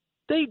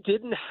 they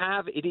didn't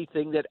have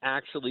anything that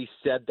actually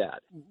said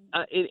that.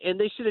 And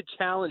they should have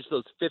challenged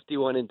those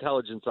 51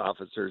 intelligence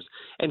officers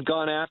and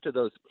gone after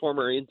those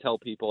former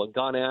intel people and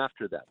gone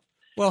after them.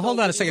 Well, hold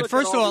on a second.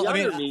 First of all,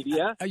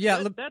 media,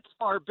 that's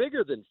far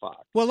bigger than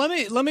Fox. Well,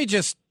 let me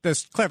just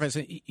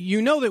clarify.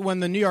 You know that when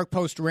the New York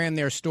Post ran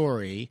their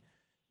story,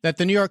 that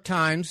the New York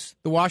Times,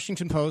 the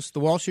Washington Post, the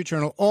Wall Street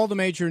Journal, all the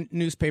major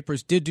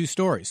newspapers did do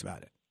stories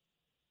about it.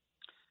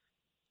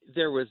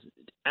 There was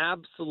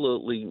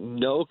absolutely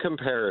no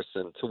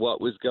comparison to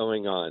what was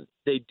going on.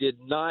 They did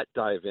not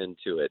dive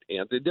into it.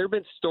 And there have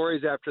been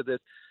stories after this,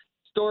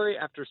 story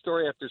after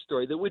story after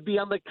story, that would be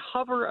on the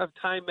cover of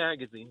Time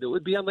magazine, that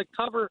would be on the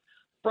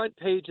front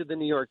page of the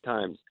New York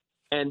Times,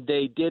 and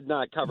they did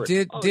not cover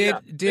it.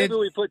 Maybe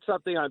we put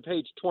something on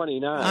page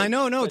 29. I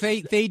know, no,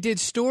 they did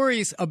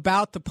stories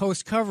about the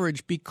Post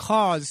coverage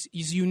because,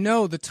 as you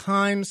know, the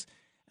Times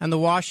and the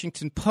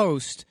Washington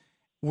Post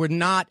were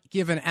not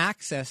given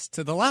access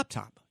to the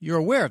laptop. You're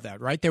aware of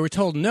that, right? They were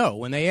told no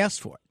when they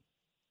asked for it.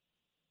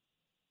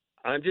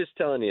 I'm just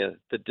telling you,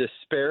 the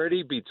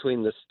disparity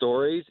between the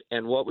stories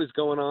and what was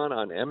going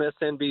on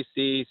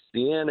MSNBC,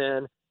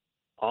 CNN,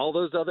 all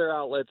those other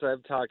outlets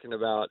I'm talking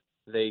about,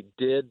 they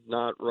did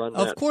not run that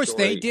story. Of course,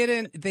 they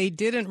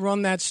didn't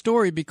run that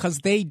story because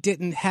they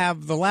didn't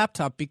have the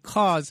laptop,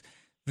 because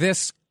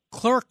this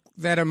clerk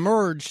that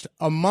emerged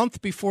a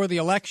month before the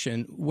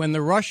election, when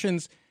the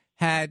Russians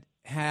had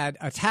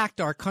attacked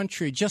our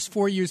country just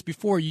 4 years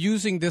before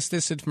using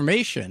this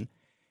information.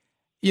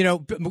 You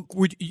know,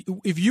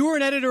 if you were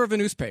an editor of a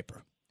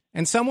newspaper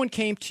and someone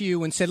came to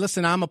you and said,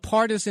 listen, I'm a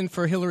partisan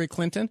for Hillary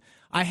Clinton.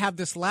 I have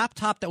this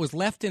laptop that was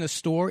left in a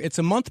store. It's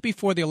a month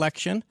before the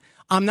election.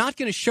 I'm not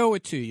going to show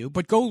it to you,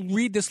 but go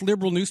read this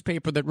liberal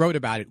newspaper that wrote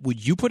about it.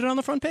 Would you put it on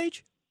the front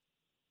page?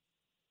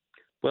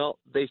 Well,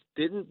 they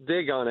didn't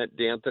dig on it,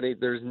 D'Anthony.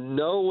 There's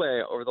no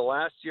way over the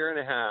last year and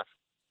a half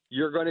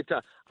you're going to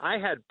tell. I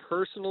had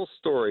personal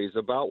stories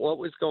about what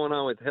was going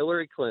on with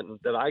Hillary Clinton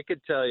that I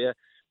could tell you,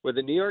 where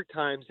the New York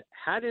Times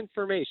had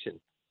information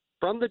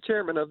from the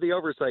chairman of the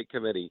Oversight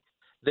Committee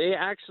They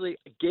actually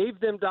gave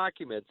them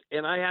documents,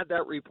 and I had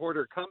that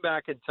reporter come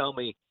back and tell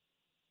me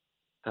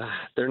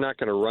they're not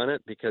going to run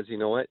it because you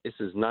know what? This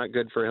is not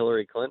good for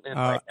Hillary Clinton, and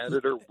my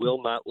editor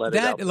will not let it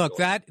out. Look,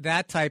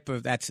 that type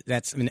of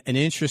that's an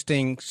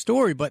interesting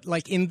story, but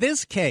like in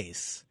this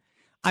case,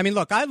 I mean,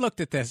 look, I looked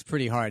at this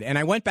pretty hard, and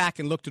I went back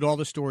and looked at all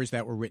the stories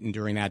that were written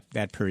during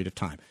that period of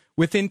time.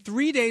 Within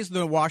 3 days,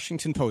 the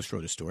Washington Post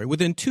wrote a story.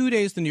 Within 2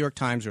 days, the New York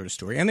Times wrote a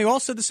story, and they all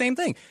said the same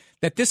thing,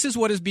 that this is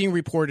what is being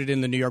reported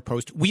in the New York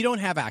Post. We don't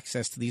have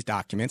access to these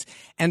documents.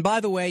 And by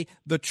the way,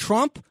 the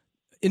Trump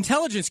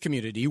intelligence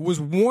community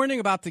was warning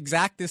about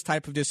this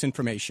type of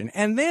disinformation.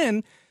 And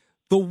then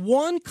the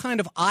one kind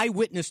of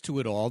eyewitness to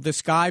it all,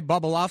 this guy,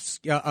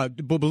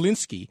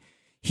 Bobulinski,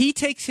 he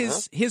takes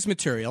his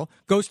material,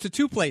 goes to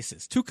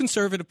two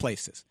conservative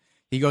places.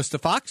 He goes to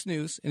Fox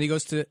News and he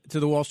goes to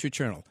the Wall Street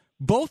Journal.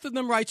 Both of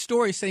them write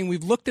stories saying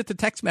we've looked at the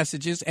text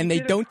messages and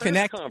they don't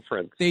connect.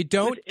 They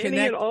don't connect. Any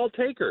and all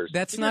takers.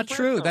 That's not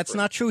true. That's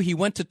not true. He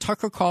went to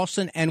Tucker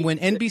Carlson, and when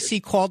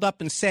NBC called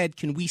up and said,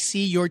 "Can we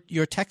see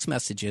your text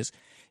messages?"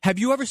 Have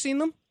you ever seen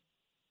them?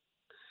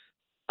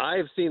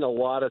 I've seen a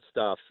lot of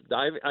stuff.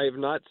 I have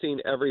not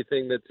seen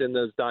everything that's in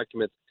those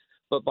documents.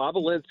 But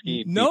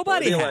Bobulinski,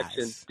 nobody before the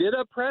election, did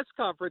a press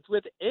conference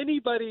with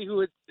anybody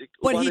who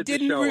wanted to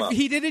show up.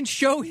 He didn't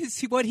show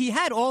what he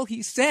had. All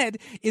he said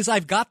is,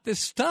 "I've got this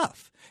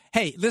stuff."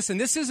 Hey, listen,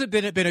 this has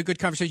been a good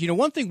conversation. You know,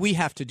 one thing we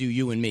have to do,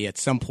 you and me, at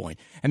some point,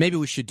 and maybe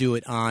we should do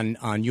it on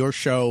your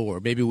show, or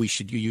maybe you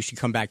should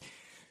come back.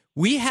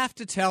 We have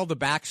to tell the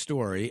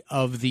backstory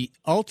of the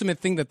ultimate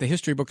thing that the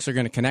history books are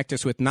going to connect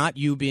us with, not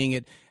you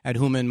being at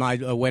home in my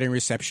wedding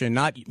reception,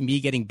 not me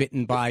getting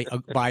bitten by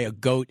a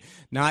goat,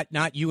 not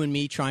you and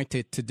me trying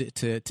to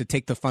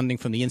take the funding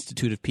from the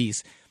Institute of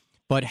Peace,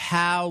 but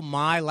how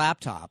my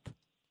laptop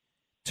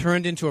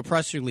turned into a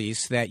press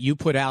release that you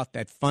put out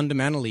that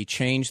fundamentally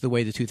changed the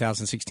way the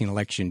 2016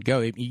 election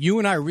go. You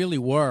and I really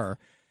were,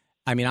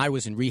 I mean, I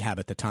was in rehab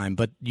at the time,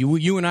 but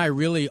you and I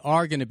really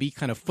are going to be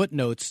kind of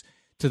footnotes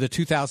to the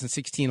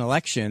 2016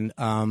 election,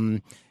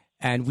 and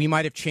we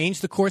might have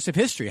changed the course of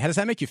history. How does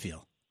that make you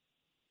feel?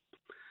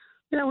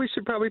 Yeah, we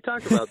should probably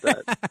talk about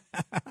that.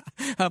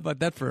 How about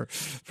that for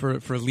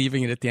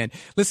leaving it at the end?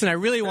 Listen, I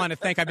really want to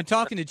thank. I've been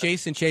talking to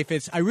Jason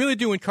Chaffetz. I really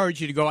do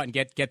encourage you to go out and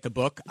get the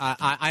book.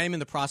 I am in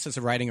the process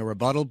of writing a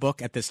rebuttal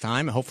book at this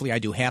time. Hopefully, I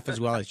do half as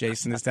well as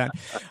Jason has done.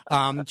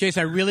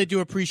 Jason, I really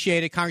do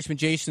appreciate it. Congressman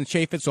Jason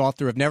Chaffetz,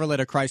 author of "Never Let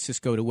a Crisis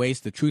Go to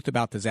Waste: The Truth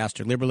About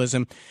Disaster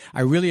Liberalism."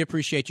 I really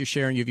appreciate you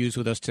sharing your views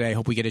with us today. I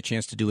hope we get a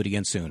chance to do it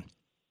again soon.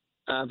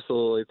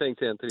 Absolutely.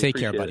 Thanks, Anthony. Take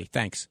care, buddy.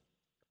 Thanks.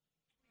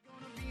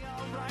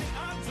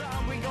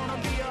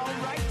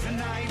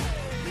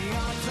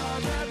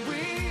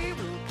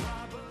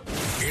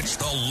 It's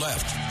the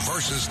left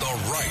versus the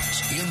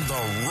right in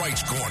the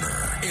right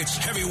corner. It's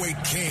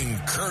heavyweight king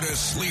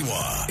Curtis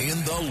Sliwa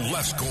in the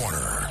left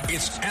corner.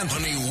 It's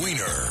Anthony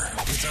Weiner.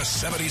 It's a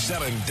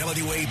 77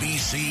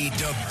 WABC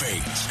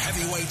debate.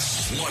 Heavyweight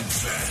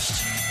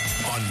slugfest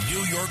on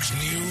New York's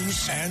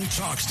news and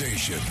talk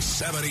station,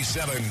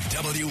 77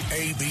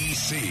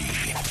 WABC.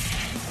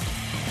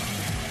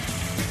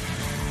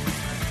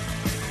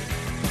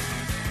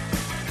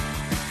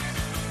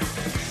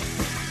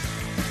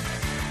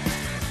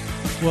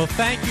 Well,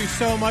 thank you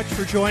so much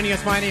for joining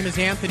us. My name is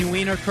Anthony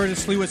Weiner.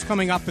 Curtis Sliwa is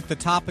coming up at the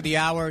top of the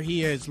hour.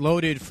 He is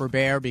loaded for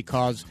bear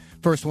because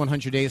first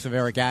 100 days of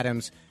Eric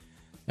Adams,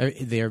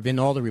 there have been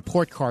all the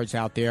report cards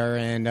out there,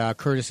 and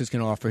Curtis is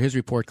going to offer his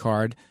report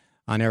card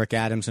on Eric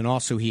Adams. And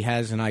also he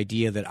has an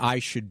idea that I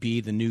should be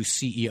the new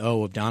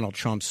CEO of Donald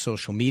Trump's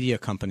social media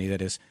company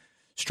that is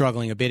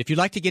struggling a bit. If you'd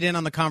like to get in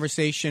on the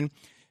conversation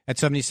at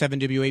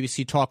 77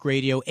 WABC Talk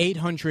Radio,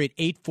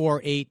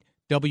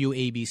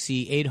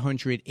 800-848-WABC,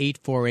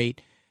 800-848-9222.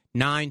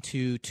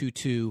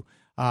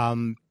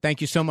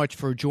 Thank you so much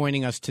for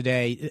joining us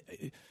today.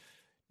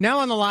 Now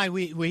on the line,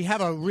 we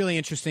have a really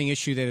interesting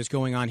issue that is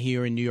going on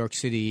here in New York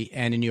City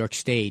and in New York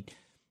State.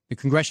 The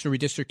congressional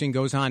redistricting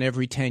goes on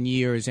every 10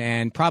 years,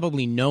 and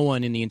probably no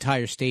one in the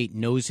entire state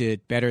knows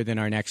it better than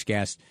our next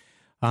guest.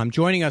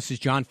 Joining us is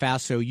John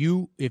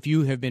Faso. If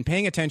you have been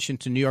paying attention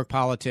to New York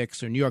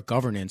politics or New York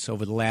governance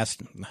over the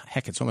last,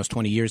 it's almost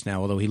 20 years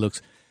now, although he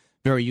looks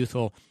very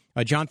youthful.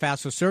 John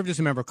Faso served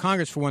as a member of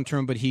Congress for one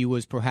term, but he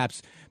was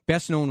perhaps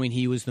best known when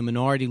he was the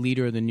minority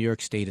leader of the New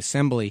York State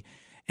Assembly.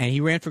 And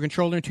he ran for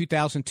controller in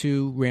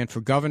 2002, ran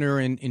for governor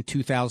in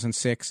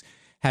 2006,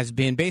 has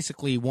been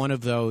basically one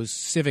of those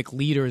civic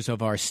leaders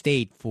of our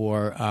state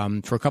for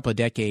a couple of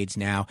decades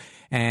now.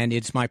 And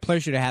it's my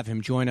pleasure to have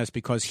him join us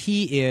because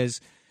he is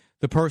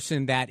the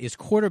person that is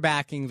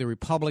quarterbacking the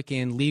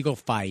Republican legal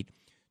fight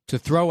to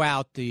throw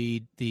out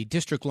the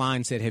district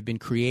lines that have been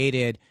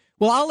created.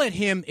 Well, I'll let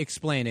him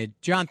explain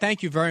it. John,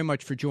 thank you very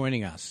much for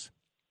joining us.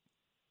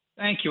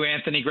 Thank you,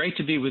 Anthony. Great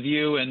to be with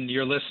you and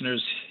your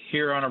listeners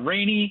here on a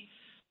rainy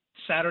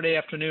Saturday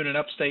afternoon in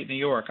upstate New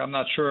York. I'm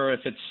not sure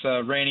if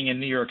it's raining in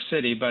New York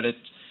City, but it's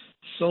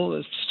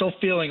still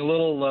feeling a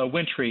little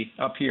wintry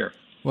up here.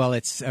 Well,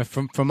 it's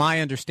from my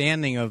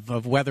understanding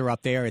of weather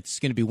up there, it's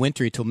going to be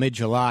wintry till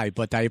mid-July.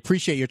 But I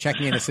appreciate your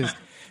checking in.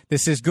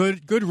 This is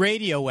good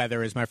radio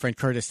weather, as my friend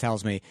Curtis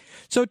tells me.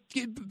 So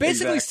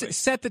basically, Exactly.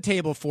 set the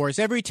table for us.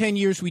 Every 10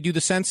 years, we do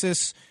the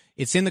census.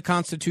 It's in the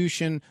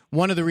Constitution.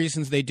 One of the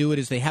reasons they do it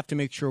is they have to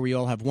make sure we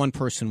all have one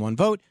person, one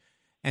vote.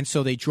 And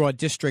so they draw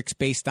districts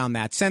based on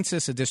that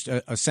census.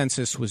 A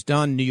census was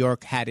done. New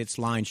York had its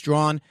lines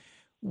drawn.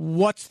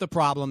 What's the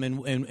problem,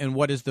 and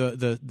what is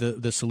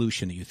the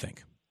solution, do you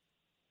think?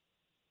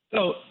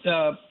 So,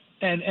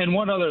 and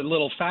one other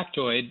little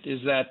factoid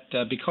is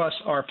that because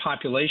our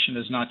population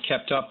is not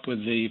kept up with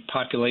the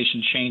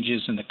population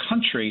changes in the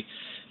country,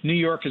 New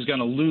York is going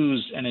to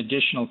lose an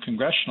additional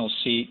congressional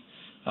seat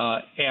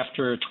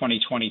after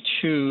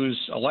 2022's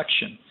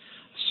election.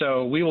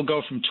 So we will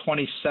go from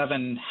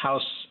 27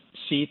 House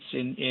seats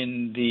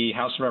in the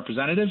House of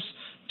Representatives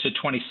to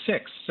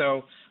 26.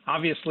 So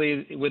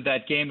obviously, with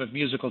that game of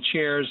musical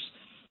chairs,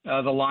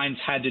 the lines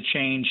had to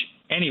change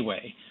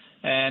anyway,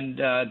 and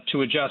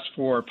to adjust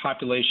for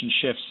population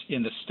shifts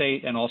in the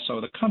state and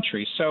also the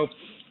country. So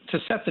to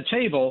set the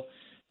table,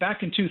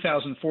 back in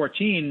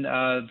 2014,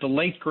 the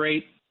late,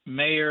 great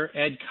Mayor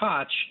Ed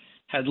Koch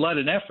had led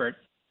an effort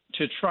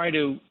to try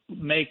to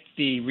make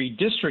the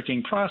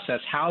redistricting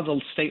process, how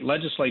the state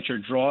legislature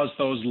draws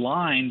those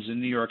lines in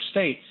New York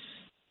State,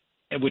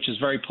 which is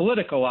very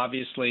political,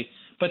 obviously,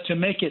 but to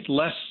make it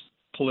less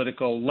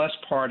political, less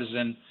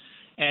partisan,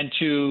 and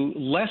to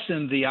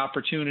lessen the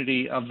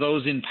opportunity of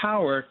those in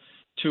power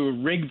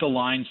to rig the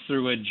lines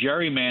through a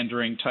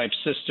gerrymandering type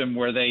system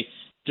where they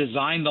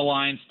design the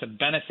lines to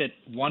benefit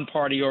one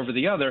party over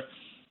the other.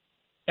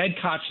 Ed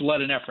Koch led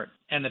an effort,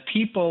 and the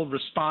people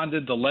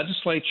responded. The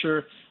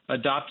legislature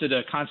adopted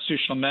a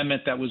constitutional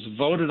amendment that was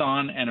voted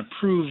on and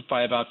approved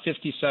by about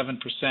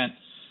 57%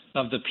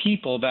 of the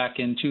people back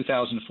in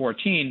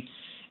 2014.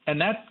 And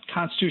that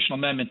constitutional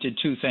amendment did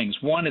two things.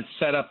 One, it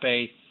set up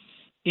a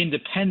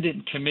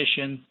independent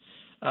commission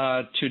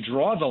to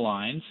draw the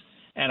lines,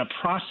 and a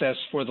process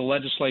for the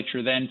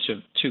legislature then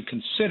to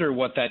consider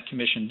what that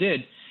commission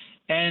did.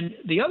 And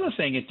the other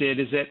thing it did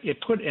is that it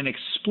put an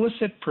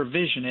explicit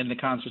provision in the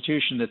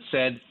Constitution that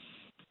said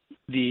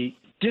the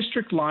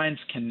district lines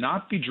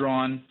cannot be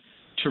drawn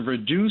to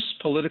reduce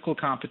political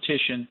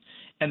competition,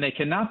 and they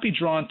cannot be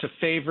drawn to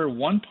favor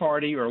one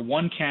party or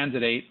one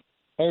candidate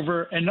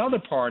over another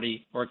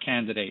party or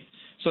candidate.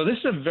 So this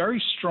is a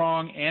very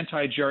strong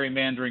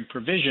anti-gerrymandering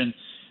provision.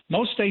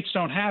 Most states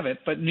don't have it,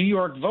 but New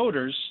York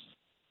voters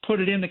put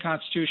it in the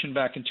Constitution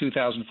back in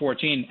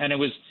 2014, and it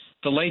was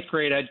the late,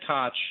 great Ed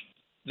Koch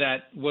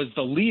that was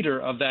the leader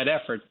of that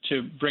effort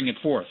to bring it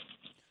forth.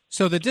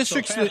 So the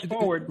districts... So fast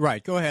forward,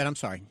 right, go ahead, I'm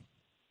sorry.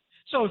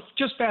 So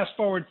just fast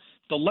forward,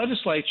 the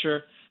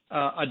legislature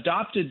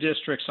adopted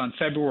districts on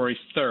February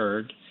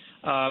 3rd.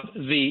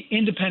 The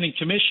independent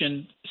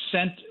commission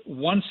sent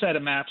one set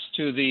of maps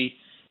to the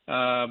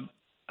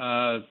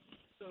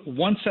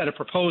one set of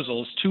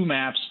proposals, two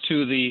maps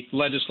to the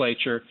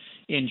legislature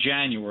in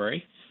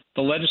January.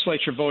 The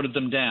legislature voted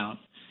them down.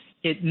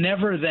 It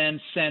never then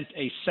sent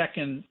a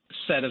second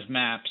set of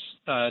maps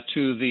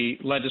to the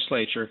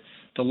legislature.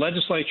 The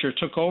legislature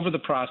took over the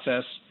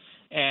process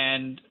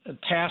and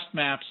passed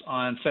maps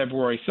on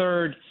February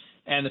 3rd,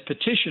 and the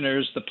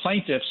petitioners, the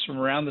plaintiffs from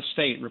around the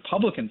state,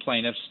 Republican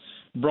plaintiffs,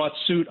 brought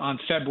suit on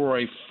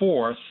February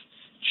 4th,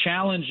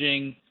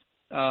 challenging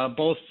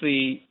both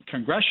the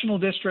congressional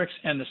districts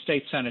and the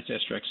state Senate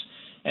districts.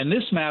 And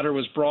this matter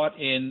was brought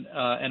in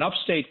an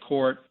upstate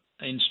court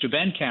in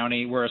Steuben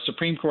County, where a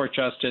Supreme Court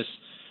justice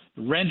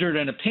rendered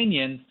an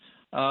opinion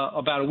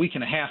about a week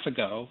and a half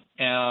ago.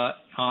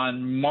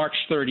 On March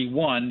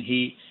 31,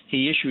 he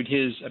issued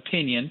his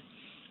opinion,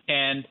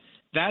 and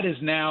that is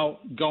now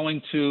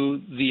going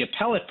to the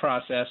appellate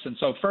process. And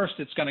so first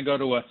it's going to go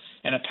to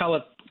an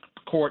appellate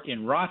court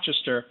in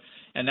Rochester,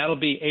 and that'll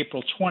be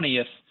April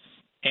 20th.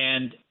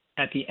 And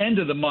at the end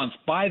of the month,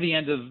 by the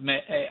end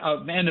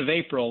of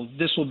April,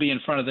 this will be in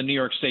front of the New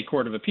York State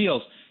Court of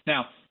Appeals.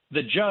 Now,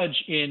 the judge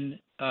in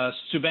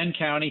Steuben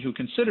County who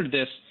considered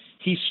this,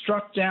 he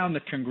struck down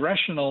the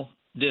congressional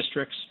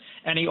districts,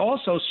 and he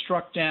also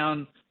struck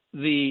down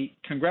the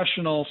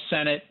congressional,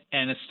 Senate,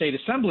 and state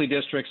assembly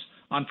districts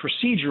on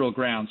procedural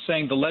grounds,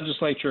 saying the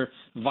legislature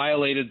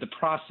violated the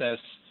process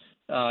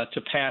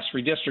to pass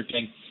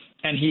redistricting.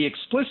 And he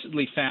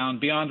explicitly found,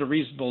 beyond a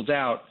reasonable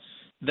doubt,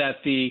 that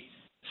the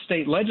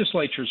state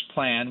legislature's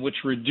plan, which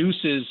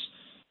reduces,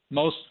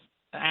 most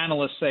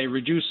analysts say,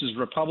 reduces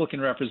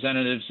Republican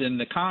representatives in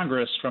the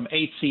Congress from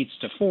 8 seats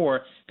to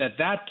 4,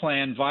 that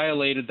plan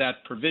violated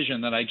that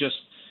provision that I just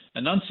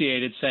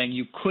enunciated, saying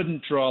you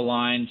couldn't draw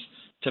lines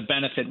to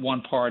benefit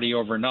one party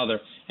over another.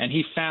 And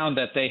he found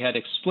that they had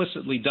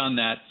explicitly done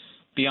that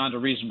beyond a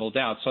reasonable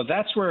doubt. So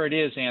that's where it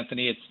is,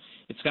 Anthony.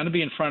 It's going to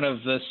be in front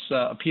of this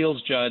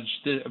appeals judge,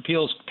 the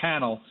appeals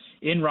panel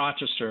in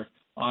Rochester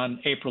on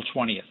April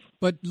 20th.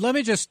 But let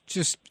me just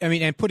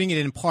and putting it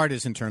in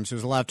partisan terms,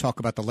 there's a lot of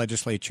talk about the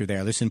legislature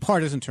there. This in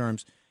partisan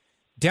terms,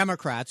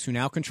 Democrats who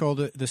now control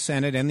the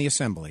Senate and the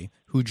Assembly,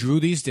 who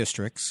drew these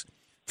districts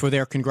for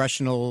their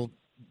congressional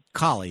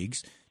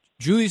colleagues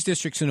drew these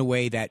districts in a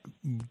way that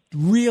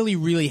really,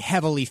 really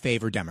heavily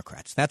favor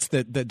Democrats. That's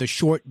the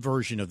short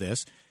version of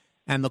this.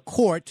 And the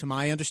court, to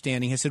my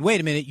understanding, has said,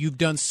 wait a minute, you've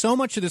done so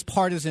much of this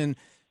partisan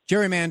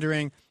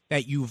gerrymandering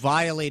that you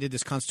violated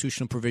this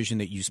constitutional provision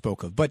that you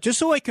spoke of. But just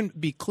so I can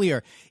be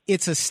clear,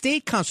 it's a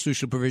state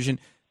constitutional provision.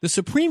 The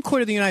Supreme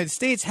Court of the United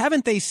States,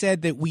 haven't they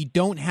said that we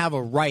don't have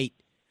a right?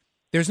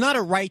 There's not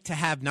a right to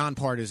have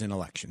nonpartisan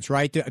elections,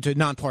 right? To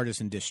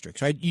nonpartisan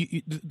districts, right?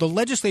 The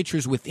legislature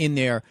is within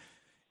their.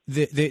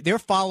 They're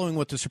following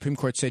what the Supreme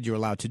Court said you're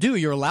allowed to do.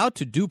 You're allowed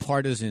to do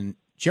partisan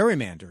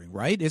gerrymandering,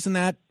 right? Isn't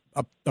that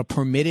a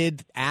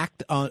permitted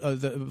act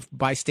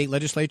by state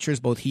legislatures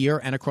both here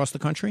and across the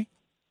country?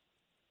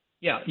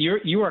 Yeah,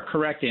 you are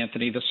correct,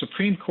 Anthony. The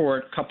Supreme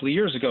Court a couple of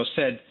years ago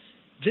said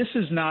this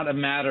is not a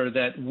matter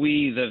that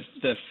we,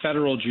 the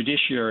federal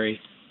judiciary,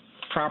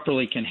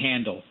 properly can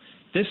handle.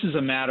 This is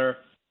a matter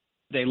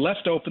they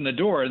left open the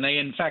door, and they,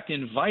 in fact,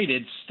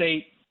 invited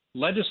state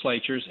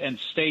legislatures and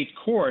state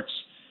courts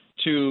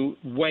to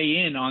weigh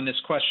in on this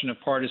question of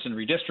partisan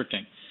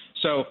redistricting.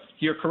 So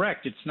you're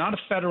correct. It's not a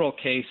federal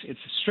case. It's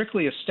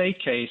strictly a state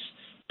case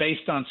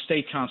based on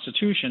state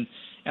constitution.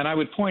 And I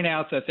would point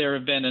out that there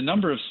have been a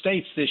number of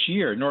states this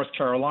year, North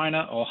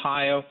Carolina,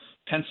 Ohio,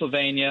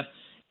 Pennsylvania,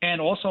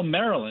 and also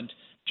Maryland.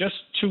 Just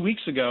 2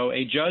 weeks ago,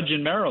 a judge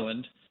in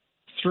Maryland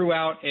threw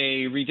out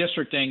a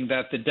redistricting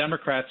that the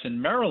Democrats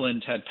in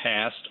Maryland had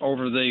passed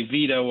over the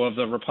veto of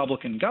the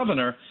Republican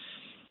governor,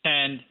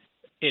 and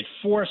it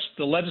forced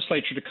the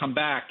legislature to come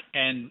back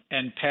and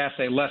pass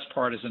a less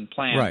partisan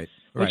plan, right.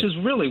 Which is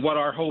really what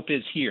our hope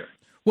is here.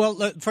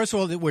 Well, first of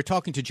all, we're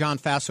talking to John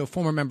Faso,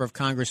 former member of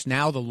Congress,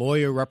 now the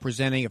lawyer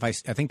representing, I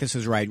think this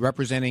is right,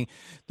 representing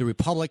the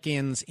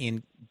Republicans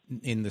in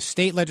the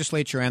state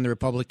legislature and the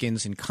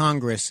Republicans in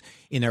Congress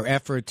in their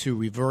effort to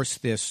reverse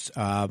the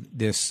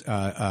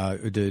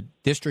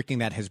districting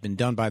that has been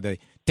done by the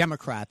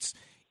Democrats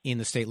in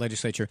the state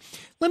legislature.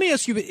 Let me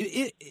ask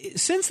you,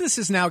 since this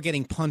is now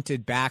getting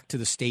punted back to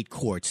the state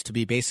courts to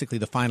be basically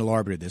the final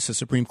arbiter of this, the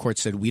Supreme Court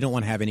said we don't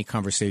want to have any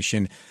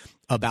conversation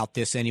about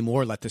this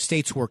anymore, let the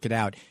states work it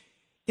out.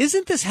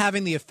 Isn't this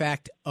having the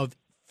effect of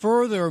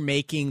further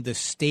making the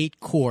state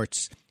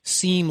courts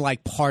seem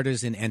like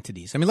partisan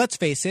entities? I mean, let's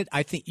face it,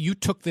 I think you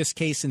took this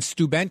case in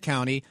Steuben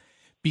County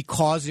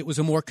because it was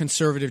a more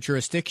conservative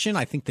jurisdiction.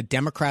 I think the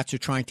Democrats are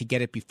trying to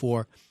get it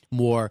before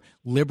more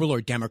liberal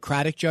or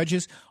Democratic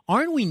judges.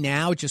 Aren't we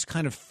now just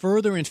kind of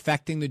further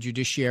infecting the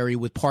judiciary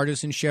with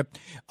partisanship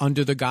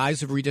under the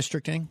guise of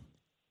redistricting?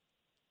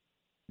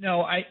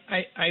 No,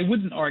 I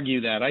wouldn't argue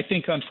that. I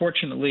think,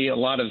 unfortunately,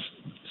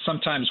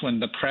 sometimes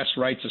when the press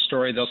writes a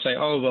story, they'll say,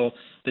 oh, well,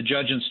 the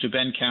judge in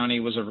Steuben County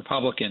was a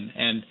Republican,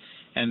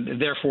 and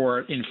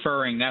therefore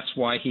inferring that's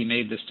why he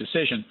made this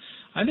decision.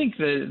 I think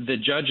the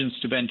judge in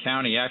Steuben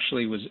County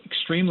actually was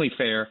extremely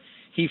fair.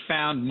 He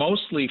found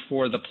mostly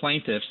for the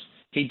plaintiffs.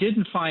 He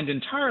didn't find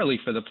entirely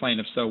for the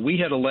plaintiffs, though. We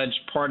had alleged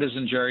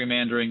partisan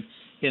gerrymandering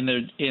in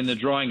the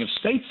drawing of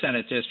state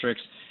Senate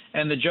districts,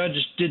 and the judge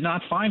did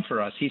not find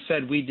for us. He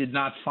said we did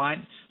not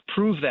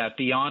prove that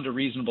beyond a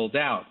reasonable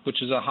doubt,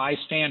 which is a high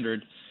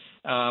standard.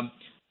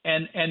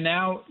 And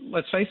now,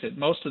 let's face it,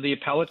 most of the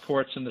appellate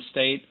courts in the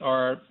state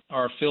are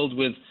filled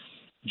with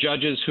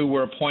judges who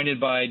were appointed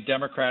by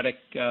Democratic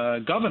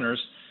governors.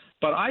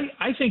 But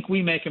I think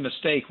we make a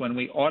mistake when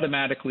we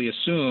automatically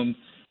assume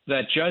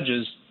that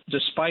judges,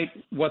 despite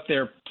what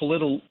their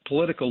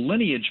political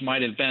lineage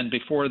might have been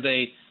before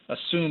they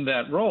assume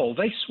that role,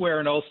 they swear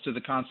an oath to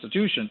the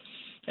Constitution.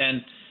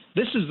 And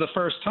this is the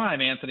first time,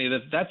 Anthony,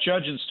 that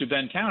judge in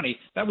Steuben County,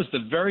 that was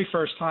the very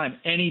first time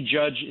any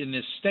judge in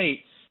this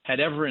state had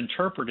ever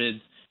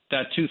interpreted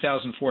that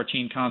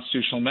 2014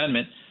 constitutional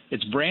amendment.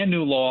 It's brand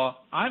new law.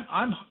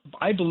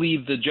 I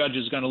believe the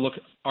judges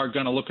are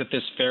going to look at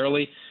this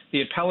fairly.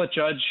 The appellate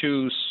judge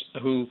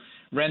who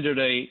rendered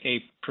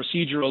a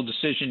procedural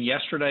decision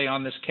yesterday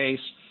on this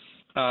case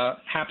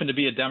happened to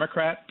be a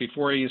Democrat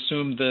before he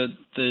assumed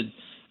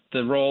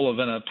the role of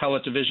an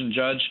appellate division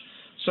judge.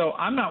 So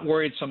I'm not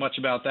worried so much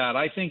about that.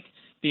 I think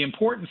the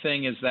important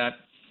thing is that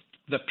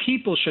the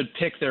people should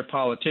pick their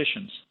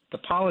politicians. The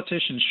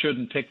politicians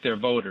shouldn't pick their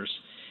voters.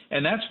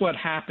 And that's what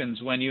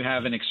happens when you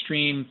have an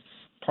extreme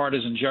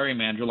partisan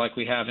gerrymander like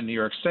we have in New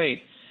York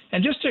State.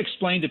 And just to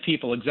explain to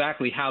people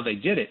exactly how they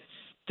did it,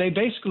 they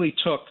basically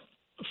took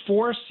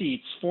four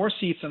seats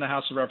in the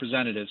House of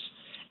Representatives,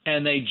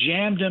 and they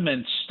jammed them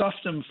and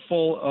stuffed them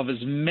full of as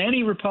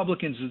many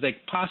Republicans as they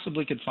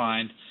possibly could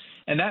find.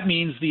 And that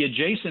means the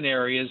adjacent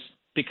areas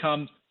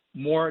become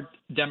more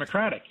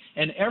Democratic.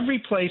 And every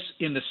place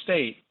in the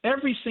state,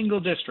 every single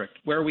district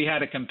where we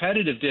had a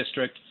competitive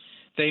district,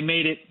 they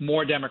made it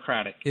more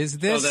Democratic. Is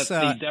this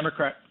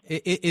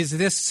is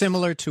this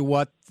similar to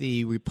what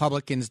the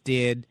Republicans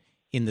did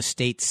in the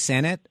state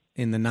Senate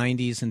in the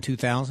 90s and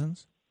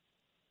 2000s?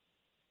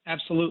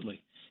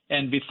 Absolutely.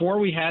 And before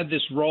we had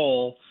this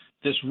rule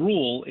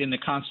in the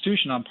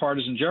Constitution on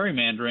partisan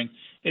gerrymandering,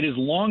 it has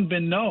long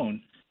been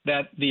known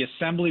that the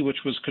Assembly,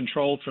 which was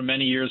controlled for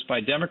many years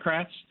by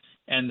Democrats,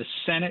 and the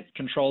Senate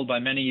controlled by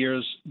many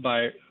years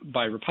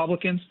by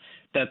Republicans,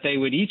 that they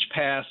would each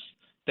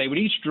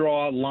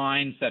draw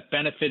lines that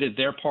benefited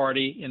their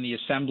party in the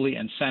Assembly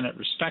and Senate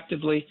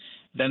respectively.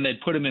 Then they'd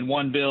put them in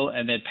one bill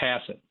and they'd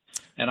pass it.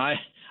 And I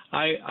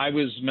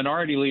was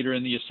minority leader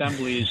in the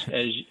Assembly,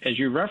 as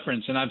you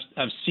referenced, and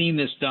I've seen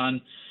this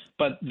done.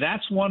 But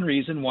that's one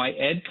reason why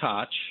Ed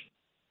Koch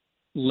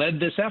led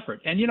this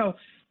effort. And,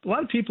 a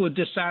lot of people are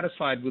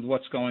dissatisfied with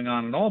what's going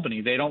on in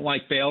Albany. They don't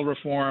like bail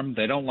reform.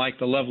 They don't like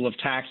the level of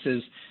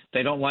taxes.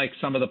 They don't like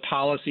some of the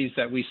policies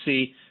that we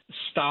see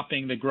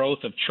stopping the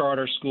growth of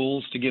charter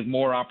schools to give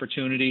more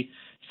opportunity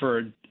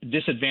for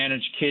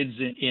disadvantaged kids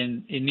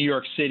in New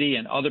York City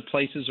and other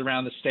places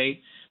around the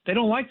state. They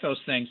don't like those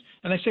things.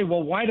 And they say,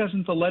 well, why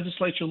doesn't the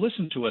legislature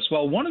listen to us?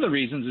 Well, one of the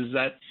reasons is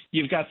that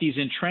you've got these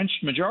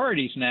entrenched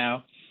majorities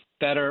now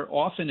that are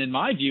often, in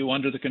my view,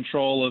 under the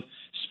control of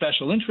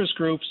special interest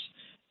groups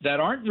that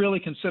aren't really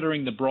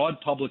considering the broad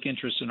public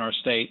interest in our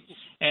state.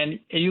 And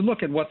you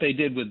look at what they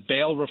did with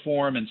bail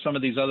reform and some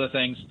of these other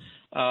things.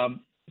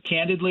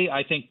 Candidly,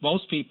 I think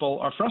most people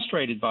are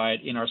frustrated by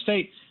it in our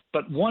state.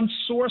 But one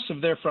source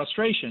of their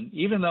frustration,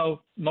 even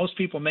though most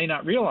people may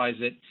not realize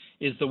it,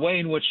 is the way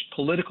in which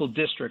political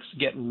districts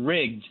get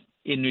rigged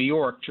in New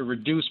York to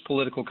reduce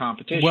political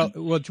competition. Well,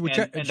 and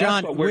John,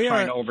 that's what we're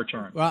trying to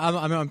overturn.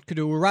 Well,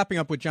 we're wrapping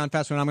up with John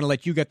Fassler, and I'm going to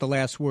let you get the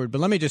last word.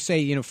 But let me just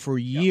say, for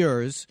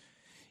years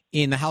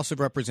in the House of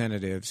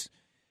Representatives,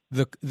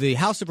 the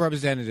House of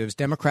Representatives,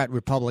 Democrat,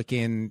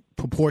 Republican,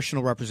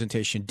 proportional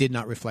representation did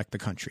not reflect the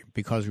country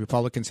because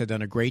Republicans had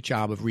done a great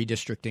job of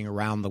redistricting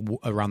around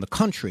the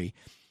country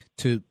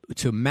to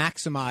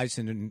maximize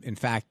and, in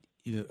fact,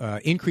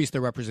 increase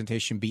their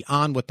representation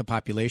beyond what the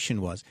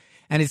population was.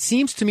 And it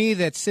seems to me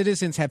that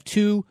citizens have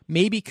two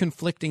maybe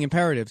conflicting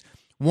imperatives.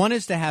 One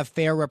is to have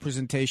fair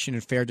representation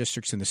and fair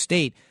districts in the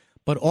state,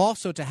 but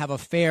also to have a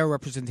fair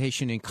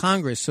representation in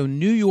Congress. So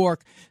New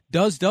York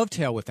does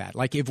dovetail with that.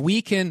 Like if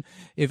we can,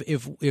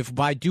 if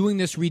by doing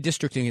this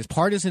redistricting, as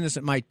partisan as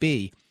it might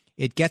be,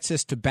 it gets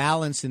us to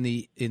balance in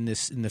the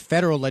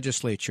federal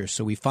legislature.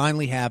 So we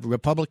finally have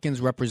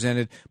Republicans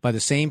represented by the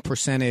same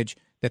percentage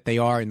that they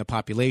are in the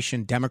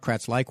population,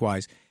 Democrats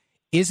likewise.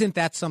 Isn't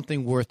that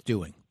something worth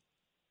doing?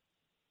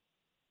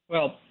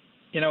 Well,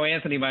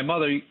 Anthony, my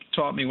mother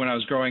taught me when I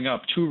was growing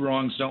up, two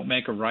wrongs don't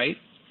make a right.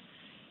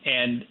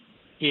 And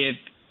if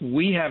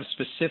we have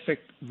specific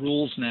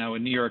rules now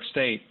in New York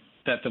State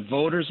that the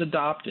voters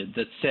adopted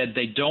that said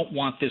they don't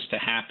want this to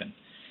happen,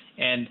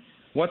 and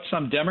what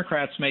some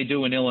Democrats may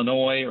do in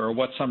Illinois or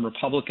what some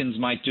Republicans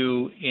might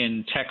do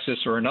in Texas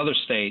or another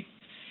state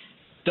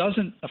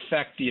doesn't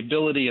affect the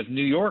ability of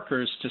New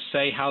Yorkers to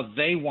say how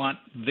they want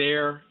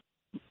their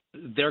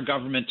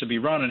government to be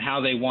run and how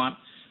they want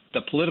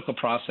the political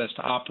process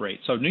to operate.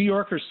 So New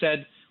Yorkers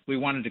said we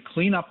wanted to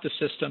clean up the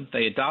system.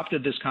 They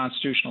adopted this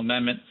constitutional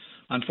amendment.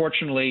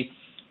 Unfortunately,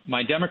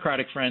 my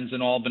Democratic friends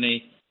in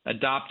Albany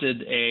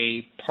adopted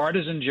a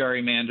partisan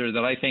gerrymander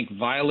that I think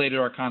violated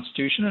our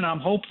Constitution, and I'm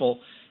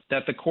hopeful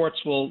that the courts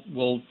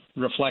will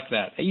reflect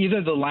that.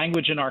 Either the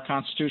language in our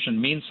Constitution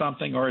means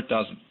something or it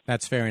doesn't.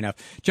 That's fair enough.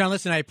 John,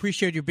 listen, I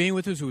appreciate you being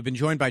with us. We've been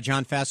joined by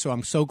John Fassler.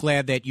 I'm so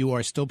glad that you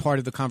are still part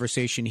of the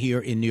conversation here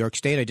in New York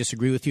State. I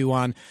disagree with you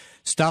on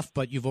stuff,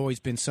 but you've always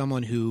been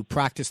someone who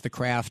practiced the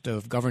craft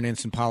of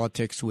governance and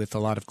politics with a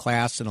lot of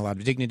class and a lot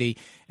of dignity,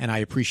 and I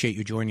appreciate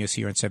you joining us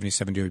here on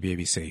 77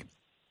 WABC.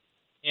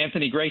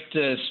 Anthony, great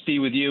to be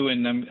with you,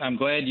 and I'm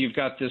glad you've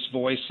got this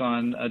voice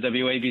on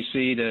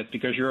WABC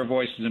because your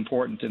voice is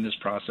important in this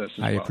process as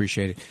well. I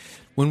appreciate it.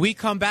 When we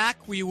come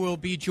back, we will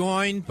be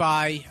joined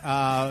by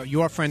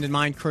your friend and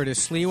mine,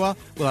 Curtis Sliwa.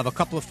 We'll have a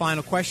couple of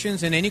final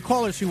questions, and any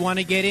callers who want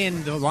to get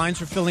in, the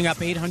lines are filling up,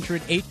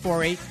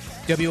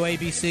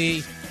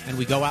 800-848-WABC, and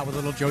we go out with a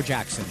little Joe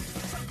Jackson.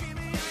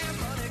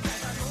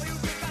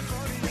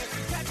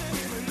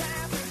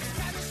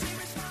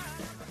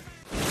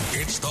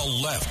 It's the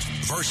left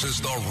versus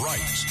the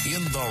right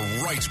in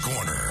the right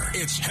corner.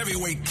 It's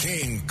heavyweight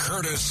king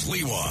Curtis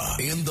Sliwa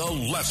in the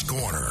left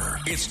corner.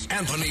 It's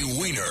Anthony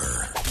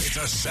Weiner. It's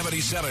a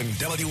 77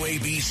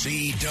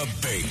 WABC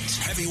debate.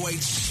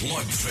 Heavyweight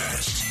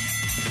slugfest.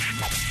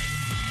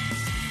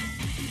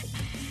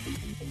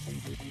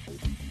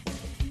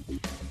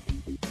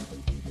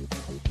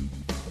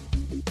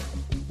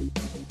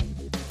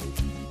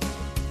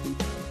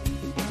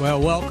 Well,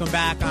 welcome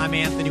back. I'm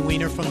Anthony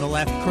Weiner from the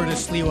left,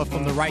 Curtis Sliwa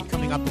from the right,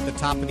 coming up at the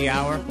top of the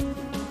hour.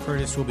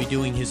 Curtis will be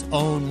doing his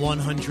own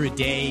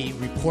 100-day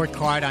report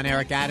card on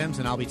Eric Adams,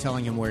 and I'll be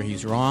telling him where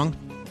he's wrong.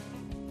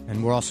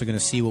 And we're also going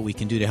to see what we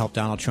can do to help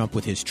Donald Trump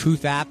with his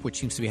Truth app, which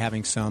seems to be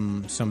having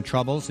some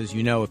troubles. As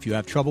you know, if you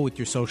have trouble with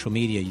your social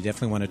media, you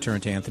definitely want to turn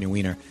to Anthony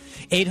Weiner.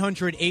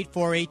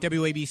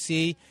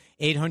 800-848-WABC.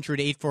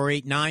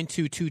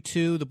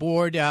 800-848-9222. The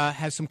board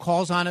has some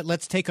calls on it.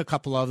 Let's take a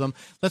couple of them.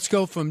 Let's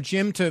go from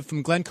Jim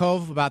from Glen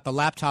Cove about the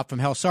laptop from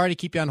hell. Sorry to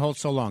keep you on hold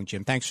so long,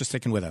 Jim. Thanks for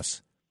sticking with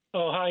us.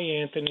 Oh, hi,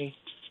 Anthony.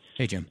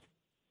 Hey, Jim.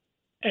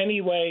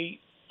 Anyway,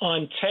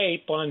 on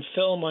tape, on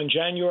film, on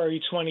January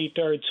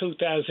 23rd,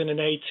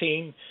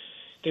 2018,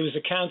 There was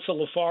a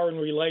Council of Foreign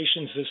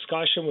Relations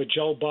discussion with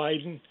Joe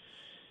Biden.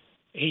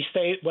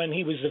 When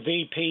he was the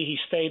VP, he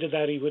stated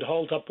that he would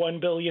hold up $1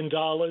 billion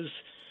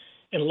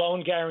in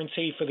loan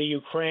guarantee for the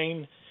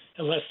Ukraine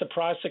unless the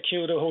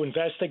prosecutor who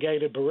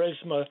investigated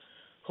Burisma,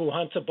 who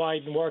Hunter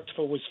Biden worked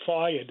for, was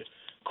fired.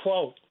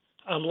 Quote,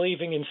 I'm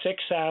leaving in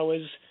 6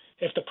 hours.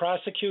 If the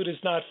prosecutor's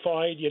not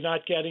fired, you're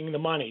not getting the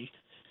money.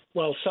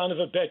 Well, son of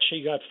a bitch,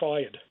 he got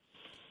fired.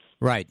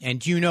 Right. And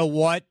do you know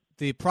what?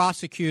 The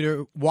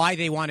prosecutor, why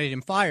they wanted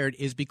him fired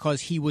is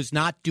because he was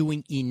not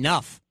doing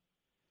enough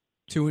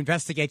to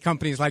investigate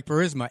companies like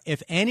Burisma.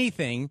 If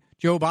anything,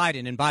 Joe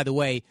Biden, and by the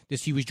way,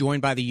 he was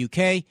joined by the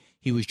UK,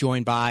 he was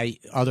joined by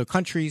other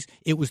countries.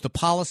 It was the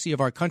policy of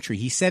our country.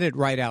 He said it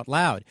right out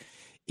loud.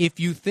 If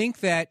you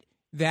think that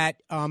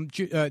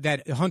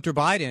Hunter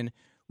Biden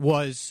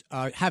was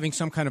having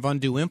some kind of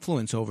undue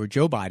influence over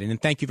Joe Biden,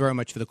 and thank you very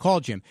much for the call,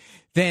 Jim,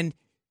 then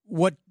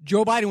what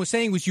Joe Biden was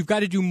saying was you've got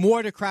to do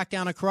more to crack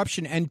down on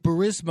corruption, and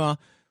Burisma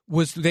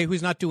was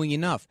not doing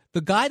enough. The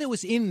guy that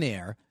was in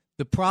there,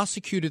 the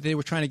prosecutor they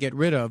were trying to get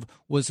rid of,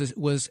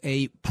 was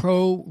a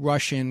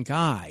pro-Russian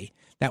guy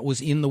that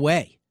was in the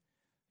way.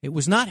 It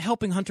was not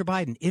helping Hunter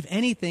Biden. If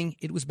anything,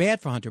 it was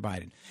bad for Hunter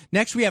Biden.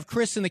 Next, we have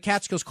Chris in the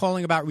Catskills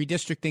calling about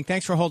redistricting.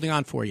 Thanks for holding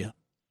on for you.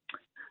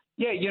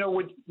 Yeah,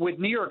 with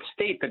New York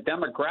State, the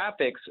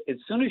demographics, as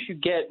soon as you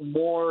get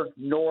more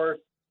north,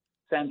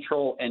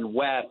 central, and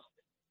west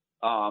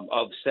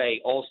of,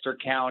 say, Ulster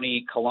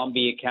County,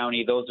 Columbia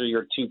County, those are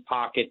your two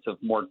pockets of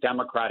more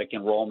Democratic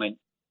enrollment.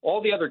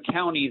 All the other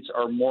counties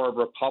are more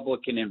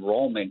Republican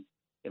enrollment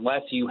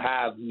unless you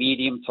have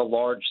medium to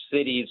large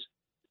cities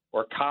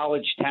or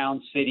college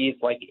town cities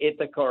like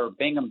Ithaca or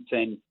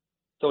Binghamton.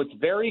 So it's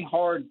very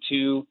hard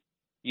to,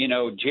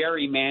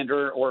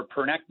 gerrymander or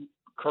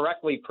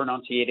correctly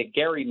pronunciate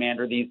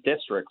gerrymander these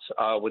districts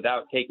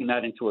without taking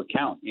that into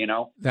account,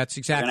 That's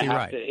exactly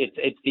right.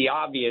 It's the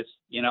obvious,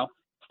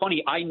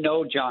 Funny, I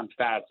know John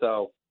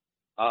Fatso.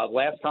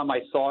 Last time I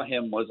saw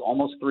him was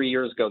almost 3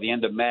 years ago, the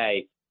end of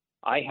May.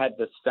 I had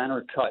the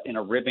center cut in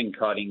a ribbon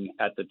cutting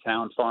at the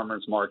town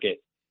farmers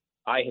market.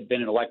 I had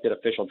been an elected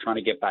official trying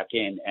to get back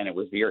in, and it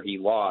was the year he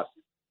lost.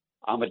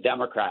 I'm a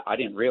Democrat. I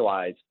didn't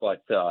realize,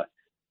 but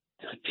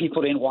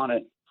people didn't want to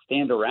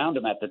stand around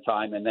him at the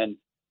time. And then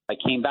I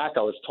came back.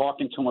 I was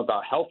talking to him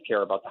about health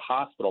care, about the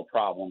hospital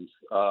problems.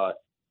 The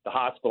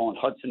hospital in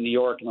Hudson, New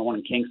York, and the one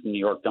in Kingston, New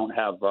York don't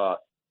have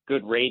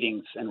good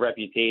ratings and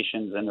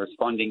reputations, and there's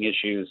funding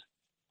issues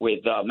with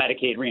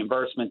Medicaid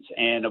reimbursements.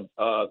 And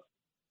a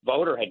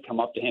voter had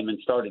come up to him and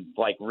started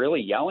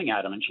really yelling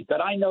at him. And she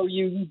said, I know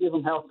you give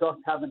him health care.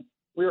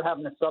 We were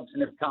having a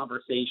substantive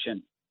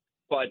conversation.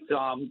 But,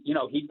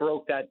 he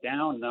broke that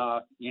down,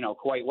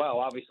 quite well.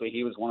 Obviously,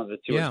 he was one of the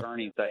two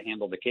attorneys that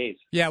handled the case.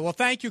 Yeah, well,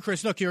 thank you,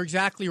 Chris. Look, you're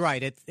exactly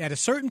right. At a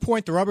certain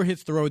point, the rubber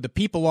hits the road. The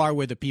people are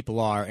where the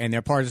people are, and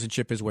their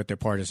partisanship is what their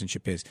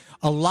partisanship is.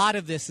 A lot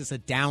of this is a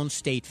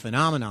downstate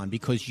phenomenon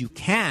because you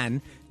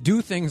can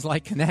do things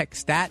like connect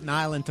Staten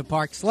Island to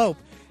Park Slope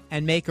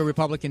and make a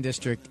Republican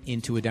district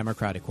into a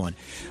Democratic one.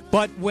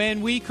 But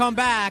when we come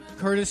back,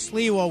 Curtis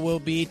Sliwa will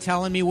be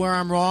telling me where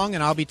I'm wrong,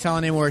 and I'll be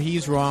telling him where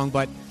he's wrong.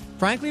 But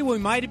frankly, we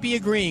might be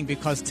agreeing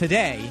because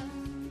today,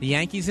 the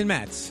Yankees and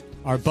Mets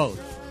are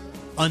both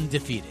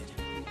undefeated.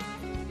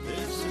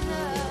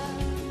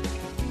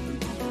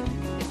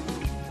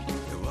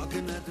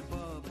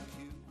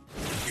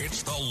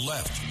 It's the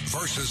left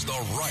versus the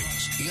right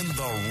in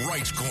the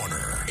right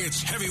corner.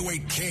 It's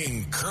heavyweight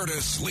king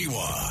Curtis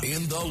Sliwa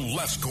in the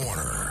left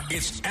corner.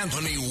 It's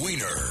Anthony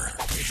Weiner.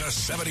 It's a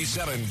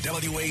 77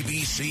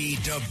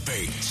 WABC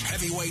debate.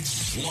 Heavyweight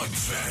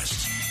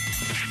slugfest.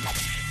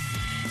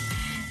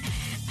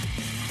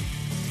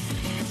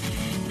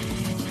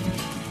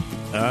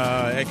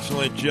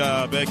 Excellent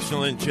job,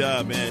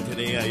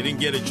 Anthony. I didn't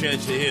get a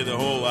chance to hear the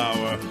whole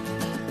hour.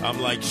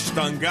 I'm like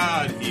stung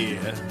God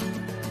here.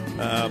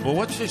 But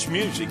what's this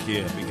music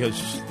here?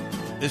 Because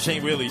this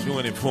ain't really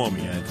doing it for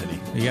me, Anthony.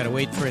 You got to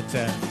wait for it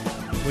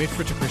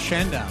to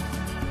crescendo.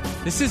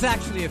 This is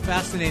actually a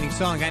fascinating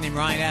song. A guy named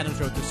Ryan Adams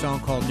wrote the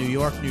song called New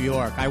York, New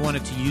York. I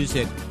wanted to use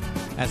it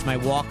as my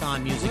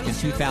walk-on music in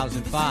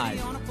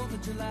 2005.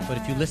 But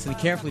if you listen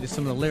carefully to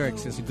some of the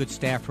lyrics, as a good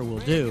staffer will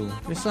do,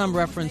 there's some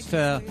reference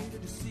to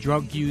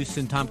drug use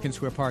in Tompkins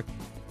Square Park.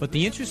 But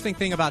the interesting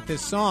thing about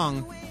this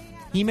song,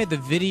 he made the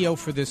video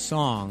for this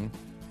song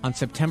on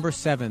September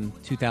 7,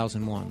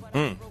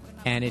 2001.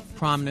 And it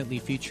prominently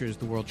features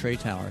the World Trade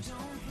Towers.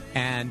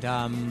 And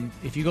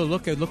if you go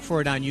look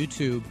for it on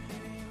YouTube,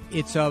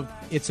 it's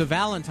a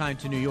Valentine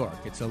to New York.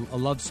 It's a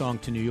love song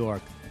to New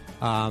York.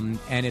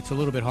 And it's a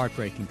little bit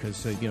heartbreaking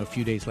because, a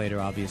few days later,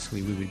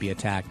 obviously, we would be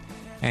attacked.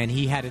 And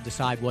he had to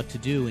decide what to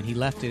do, and he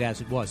left it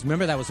as it was.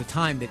 Remember, that was a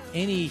time that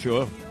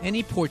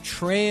any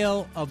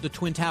portrayal of the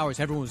Twin Towers,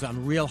 everyone was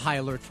on real high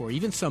alert for.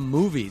 Even some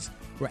movies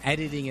were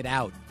editing it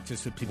out to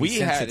be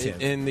sensitive. Had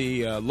it in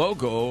the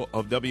logo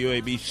of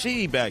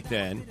WABC back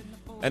then,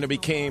 and it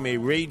became a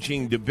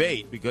raging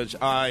debate because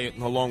I,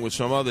 along with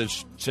some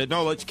others, said,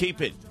 no, let's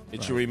keep it.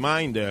 It's a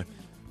reminder.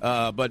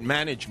 But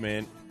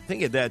management I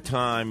think at that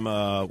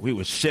time we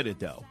were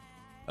Citadel,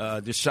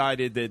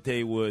 decided that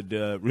they would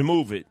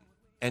remove it.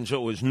 And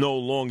so it was no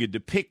longer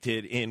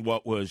depicted in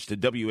what was the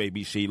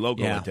WABC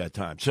logo at that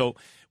time. So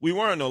we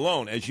weren't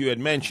alone, as you had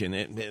mentioned.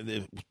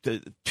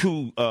 The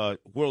two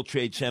World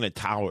Trade Center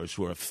towers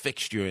were a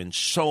fixture in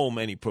so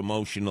many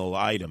promotional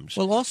items.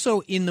 Well,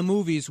 also in the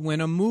movies,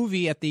 when a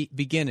movie at the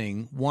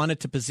beginning wanted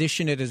to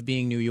position it as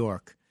being New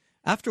York,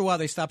 after a while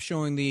they stopped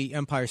showing the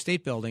Empire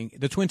State Building.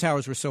 The Twin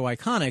Towers were so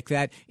iconic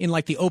that in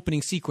like the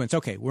opening sequence,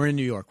 okay, we're in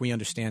New York, we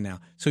understand now.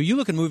 So you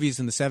look at movies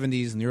in the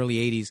 70s and the early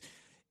 80s,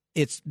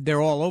 they're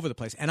all over the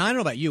place. And I don't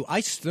know about you,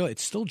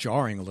 it's still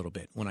jarring a little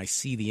bit when I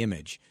see the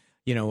image.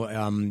 You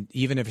know,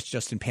 even if it's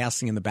just in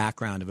passing in the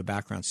background of a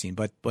background scene.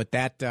 But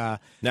the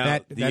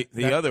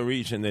other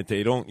reason that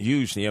they don't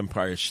use the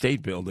Empire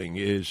State Building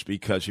is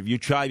because if you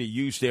try to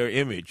use their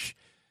image,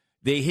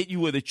 they hit you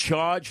with a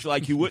charge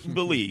like you wouldn't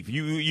believe.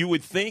 You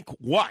would think,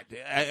 what?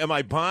 Am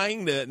I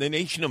buying the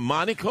nation of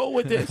Monaco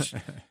with this?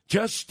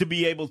 Just to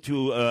be able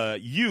to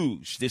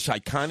use this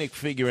iconic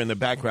figure in the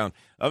background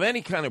of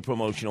any kind of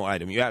promotional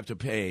item, you have to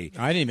pay.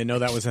 I didn't even know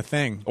that was a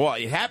thing. Well,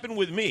 it happened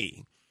with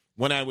me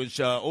when I was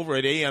over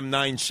at AM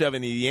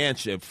 970, The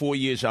Answer. 4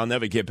 years I'll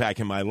never get back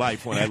in my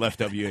life when I left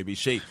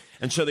WABC.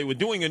 And so they were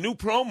doing a new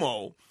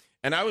promo,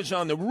 and I was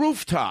on the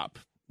rooftop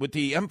with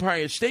the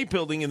Empire State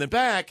Building in the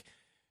back.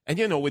 And,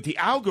 you know, with the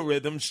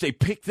algorithms, they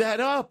pick that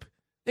up.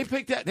 They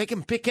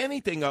can pick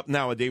anything up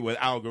nowadays with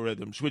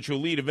algorithms, which will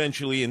lead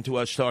eventually into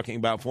us talking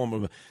about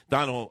former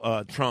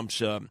Donald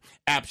Trump's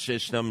app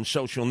system,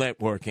 social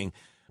networking.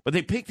 But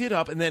they picked it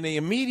up, and then they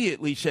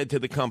immediately said to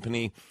the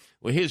company,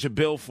 well, here's a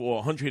bill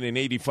for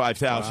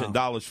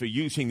 $185,000 for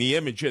using the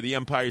image of the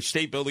Empire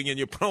State Building in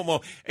your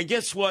promo. And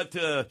guess what?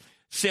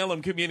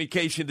 Salem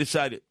Communication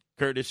decided,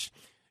 Curtis,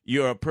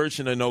 you're a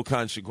person of no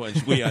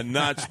consequence. We are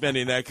not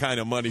spending that kind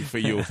of money for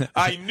you.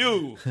 I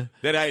knew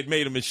that I had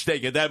made a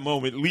mistake at that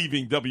moment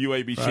leaving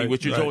WABC,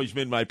 which has always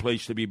been my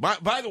place to be.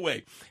 By the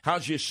way,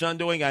 how's your son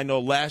doing? I know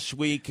last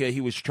week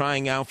he was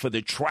trying out for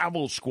the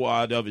travel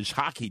squad of his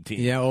hockey team.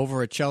 Yeah,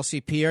 over at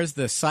Chelsea Piers,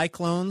 the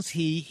Cyclones.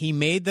 He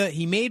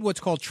made what's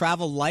called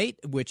Travel Light,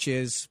 which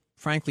is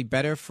frankly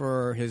better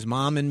for his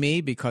mom and me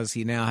because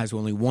he now has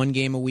only one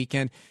game a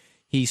weekend.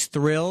 He's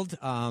thrilled.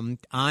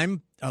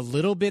 I'm a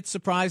little bit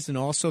surprised and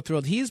also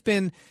thrilled.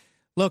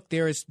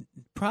 There is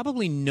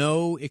probably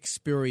no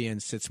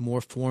experience that's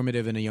more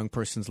formative in a young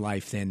person's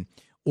life than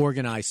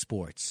organized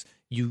sports.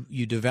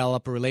 You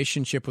develop a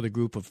relationship with a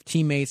group of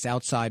teammates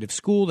outside of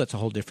school. That's a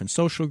whole different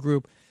social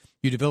group.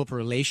 You develop a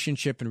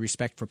relationship and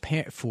respect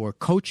for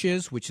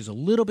coaches, which is a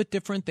little bit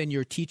different than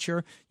your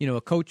teacher. You know,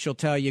 a coach will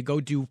tell you,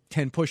 go do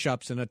 10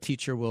 push-ups, and a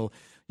teacher will,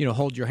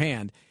 hold your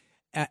hand.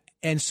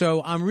 And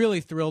so I'm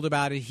really thrilled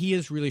about it. He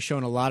has really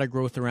shown a lot of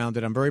growth around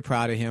it. I'm very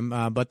proud of him.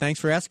 But thanks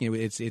for asking.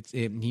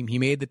 He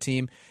made the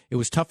team. It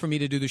was tough for me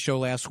to do the show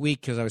last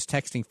week because I was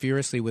texting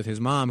furiously with his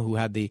mom, who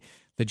had the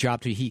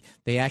job to.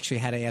 They actually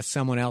had to ask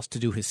someone else to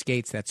do his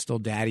skates. That's still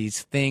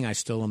Daddy's thing. I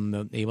still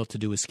am able to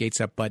do his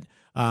skates up. But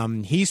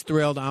he's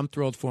thrilled. I'm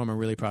thrilled for him. I'm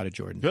really proud of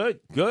Jordan.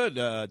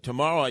 Good.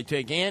 Tomorrow I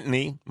take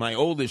Anthony, my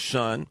oldest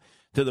son,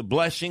 to the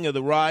Blessing of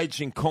the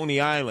Rides in Coney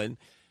Island,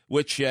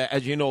 which,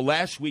 as you know,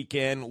 last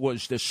weekend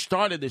was the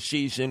start of the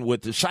season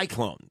with the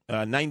Cyclone,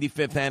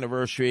 95th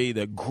anniversary,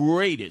 the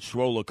greatest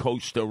roller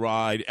coaster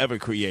ride ever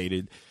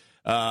created.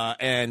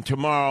 And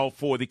tomorrow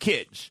for the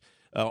kids,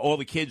 all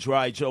the kids'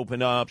 rides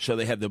open up, so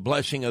they have the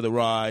Blessing of the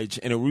Rides,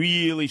 and it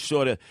really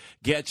sort of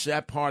gets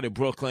that part of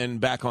Brooklyn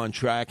back on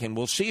track. And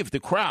we'll see if the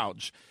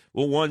crowds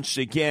will once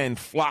again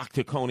flock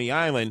to Coney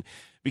Island,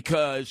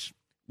 because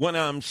when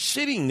I'm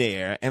sitting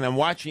there and I'm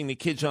watching the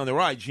kids on the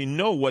rides, you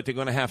know what they're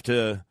going to have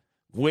to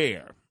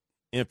wear,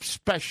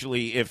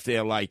 especially if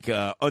they're like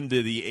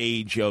under the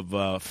age of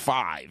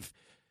 5.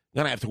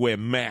 They're going to have to wear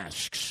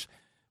masks,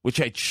 which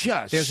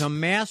There's a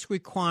mask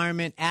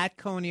requirement at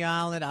Coney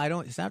Island.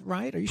 Is that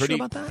right? Are you sure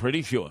about that?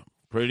 Pretty sure.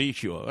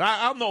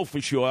 I'll know for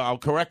sure. I'll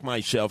correct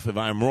myself if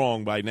I'm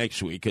wrong by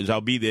next week, because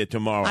I'll be there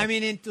tomorrow. I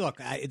mean,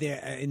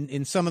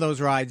 in some of those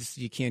rides,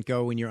 you can't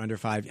go when you're under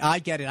 5. I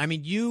get it. I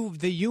mean,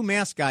 the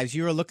UMass guys,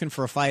 you're looking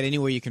for a fight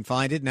anywhere you can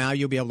find it. Now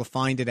you'll be able to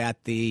find it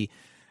at the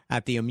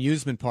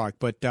amusement park.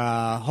 But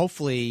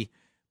hopefully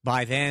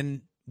by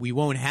then we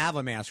won't have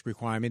a mask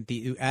requirement.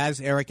 As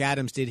Eric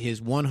Adams did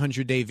his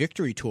 100-day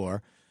victory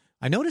tour,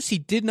 I noticed he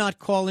did not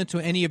call into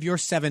any of your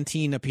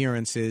 17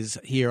 appearances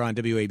here on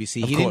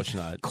WABC. Of course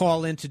not.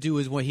 Call in to do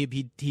his one. He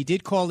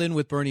did call in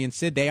with Bernie and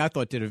Sid. They, I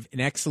thought, did an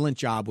excellent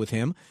job with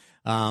him.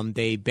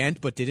 They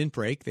bent but didn't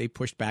break. They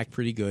pushed back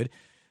pretty good.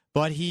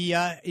 But he,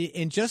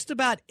 in just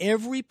about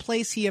every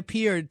place he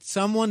appeared,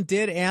 someone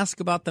did ask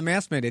about the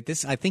mask mandate.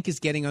 This, I think, is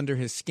getting under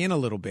his skin a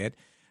little bit.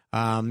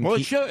 Well,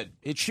 it should.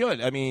 It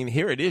should. I mean,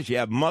 here it is. You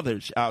have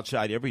mothers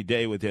outside every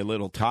day with their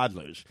little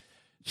toddlers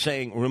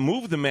saying,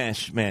 remove the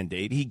mask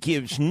mandate. He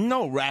gives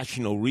no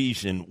rational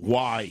reason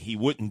why he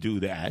wouldn't do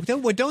that.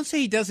 Don't say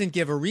he doesn't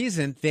give a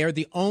reason. They're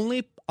the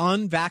only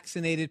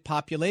unvaccinated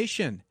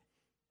population.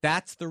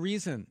 That's the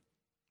reason.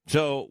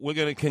 So we're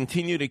going to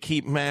continue to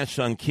keep masks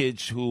on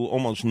kids who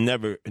almost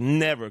never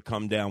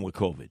come down with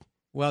COVID.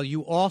 Well,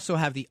 you also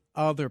have the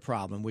other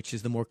problem, which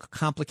is the more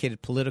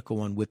complicated political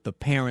one with the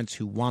parents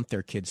who want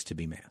their kids to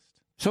be masked.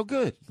 So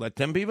good. Let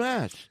them be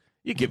masked.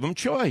 You give them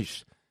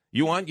choice.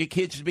 You want your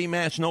kids to be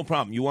masked? No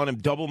problem. You want them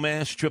double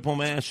masked, triple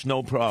masked?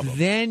 No problem.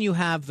 Then you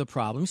have the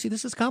problem. See,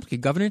 this is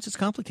complicated. Governance is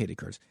complicated,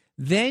 Curtis.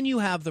 Then you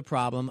have the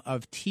problem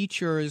of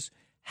teachers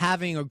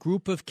having a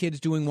group of kids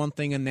doing one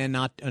thing and then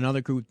not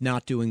another group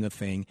not doing a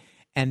thing.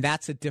 And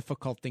that's a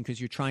difficult thing because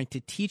you're trying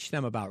to teach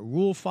them about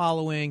rule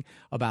following,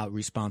 about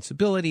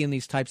responsibility, and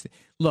these types of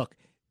things. Look,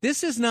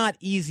 this is not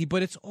easy,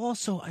 but it's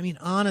also, I mean,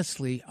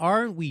 honestly,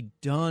 aren't we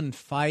done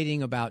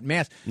fighting about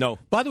masks? No.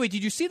 By the way,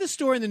 did you see the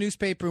story in the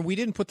newspaper? And we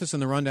didn't put this in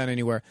the rundown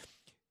anywhere.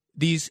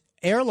 These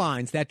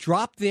airlines that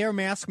dropped their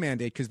mask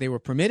mandate because they were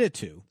permitted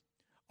to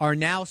are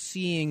now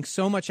seeing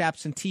so much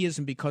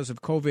absenteeism because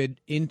of COVID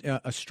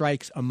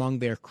strikes among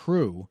their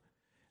crew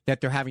that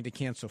they're having to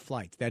cancel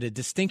flights, that a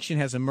distinction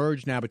has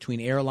emerged now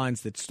between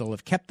airlines that still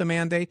have kept the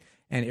mandate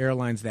and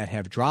airlines that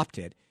have dropped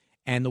it.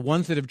 And the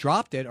ones that have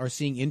dropped it are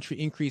seeing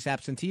increased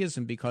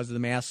absenteeism because the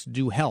masks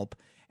do help,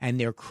 and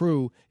their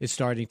crew is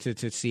starting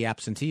to see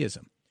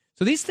absenteeism.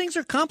 So these things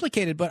are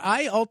complicated, but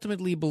I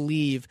ultimately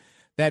believe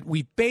that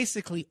we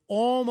basically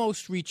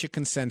almost reach a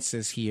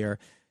consensus here.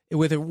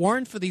 If it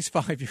weren't for these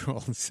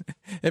 5-year-olds,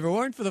 if it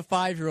weren't for the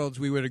 5-year-olds,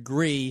 we would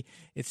agree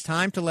it's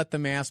time to let the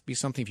mask be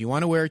something. If you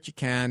want to wear it, you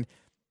can.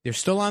 They're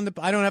still on the –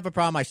 I don't have a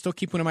problem. I still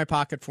keep one in my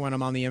pocket for when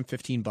I'm on the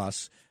M15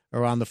 bus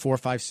or on the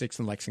 456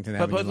 in Lexington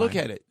Avenue. But look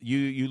at it.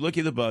 You look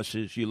at the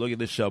buses. You look at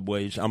the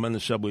subways. I'm on the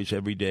subways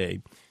every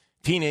day.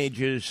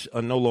 Teenagers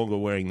are no longer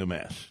wearing the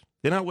mask.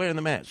 They're not wearing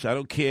the mask. I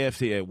don't care if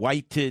they're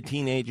white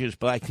teenagers,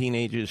 black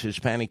teenagers,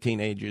 Hispanic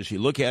teenagers. You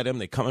look at them.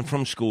 They're coming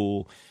from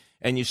school,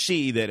 and you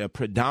see that a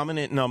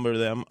predominant number of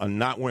them are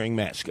not wearing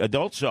masks.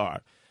 Adults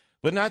are,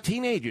 but not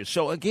teenagers.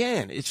 So,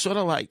 again, it's sort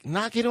of like,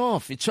 knock it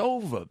off. It's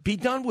over. Be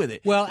done with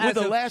it. Well, we're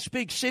the last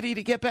big city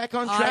to get back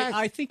on track.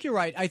 I think you're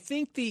right. I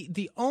think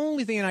the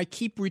only thing, and I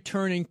keep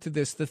returning to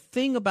this, the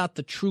thing about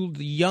the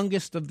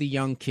youngest of the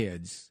young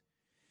kids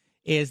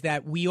is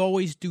that we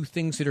always do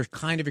things that are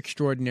kind of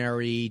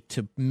extraordinary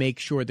to make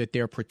sure that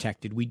they're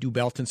protected. We do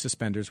belt and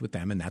suspenders with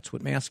them, and that's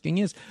what masking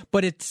is.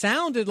 But it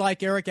sounded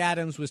like Eric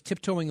Adams was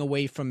tiptoeing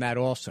away from that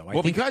also.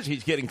 Well, because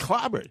he's getting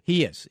clobbered.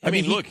 He is. I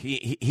mean, look,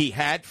 he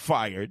had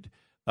fired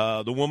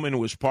the woman who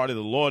was part of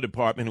the law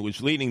department who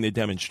was leading the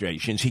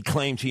demonstrations. He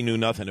claims he knew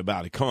nothing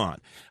about it. Come on.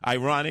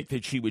 Ironic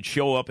that she would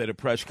show up at a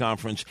press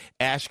conference,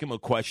 ask him a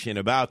question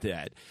about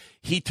that.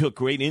 He took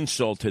great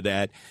insult to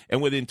that,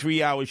 and within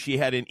 3 hours she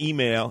had an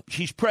email.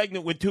 She's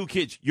pregnant with 2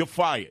 kids. You're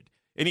fired.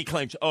 And he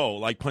claims,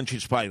 like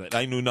Pontius Pilate,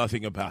 I knew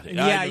nothing about it.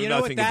 Yeah, you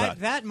know what,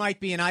 that might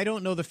be, and I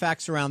don't know the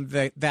facts around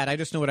that. I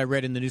just know what I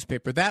read in the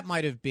newspaper. That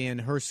might have been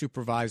her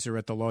supervisor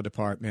at the law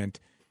department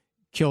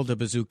killed a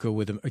mosquito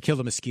with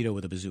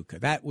a bazooka.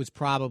 That was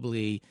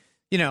probably,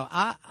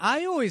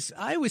 I always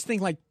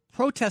think like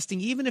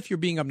protesting, even if you're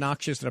being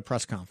obnoxious at a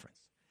press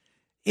conference,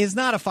 is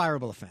not a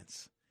fireable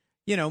offense.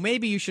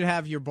 Maybe you should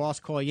have your boss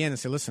call you in and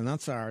say, listen,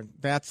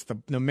 that's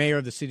the mayor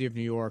of the city of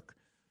New York.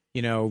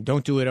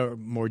 Don't do it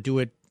or do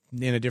it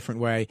in a different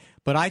way.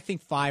 But I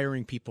think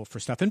firing people for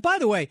stuff. And by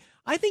the way,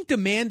 I think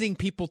demanding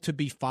people to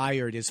be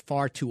fired is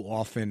far too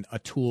often a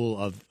tool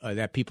of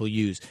that people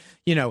use.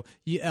 A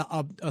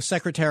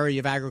secretary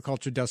of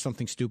agriculture does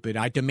something stupid.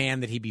 I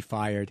demand that he be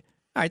fired.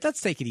 All right,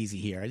 let's take it easy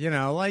here.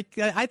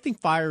 I think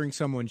firing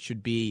someone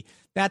should be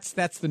that's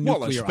the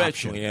nuclear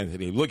especially option.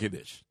 Anthony. Look at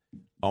this.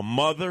 A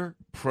mother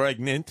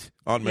pregnant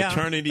on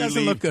maternity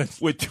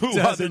leave with 2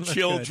 other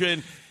children.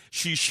 Good.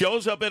 She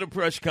shows up at a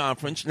press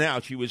conference. Now,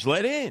 she was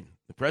let in.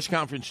 The press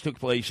conference took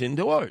place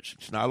indoors.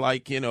 It's not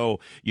like, you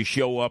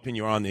show up and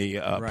you're on the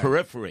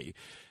periphery.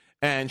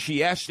 And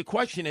she asked the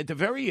question at the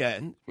very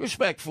end,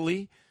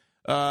 respectfully.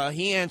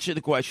 He answered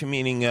the question,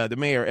 meaning the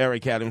mayor,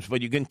 Eric Adams,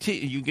 but you can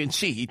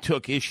see he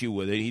took issue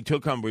with it. He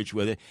took umbrage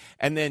with it.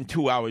 And then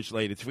 2 hours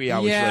later, 3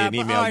 hours later, an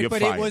email, you're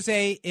fired.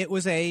 It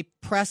was a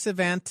press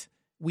event.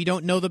 We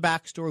don't know the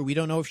backstory. We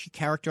don't know if she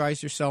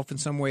characterized herself in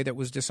some way that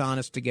was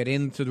dishonest to get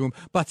into the room.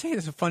 But I'll tell you,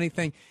 there's a funny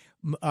thing.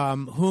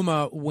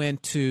 Huma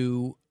went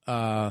to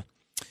a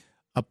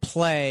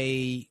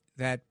play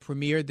that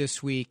premiered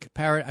this week.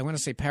 I want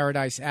to say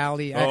Paradise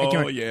Alley.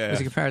 Yeah.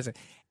 Paradise.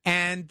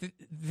 And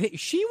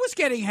she was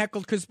getting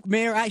heckled because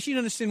Mayor, she didn't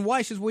understand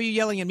why. She says, what are you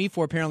yelling at me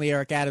for? Apparently,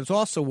 Eric Adams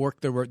also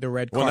worked the red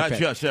carpet. Well, not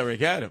just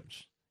Eric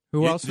Adams.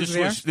 Who else was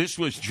there? This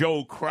was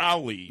Joe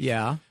Crowley.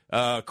 Yeah.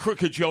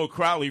 Crooked Joe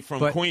Crowley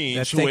from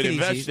Queens, who had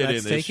invested in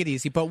this. Let's take it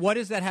easy. But what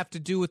does that have to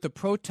do with the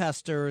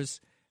protesters?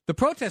 The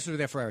protesters were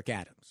there for Eric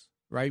Adams,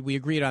 right? We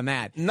agreed on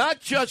that.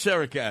 Not just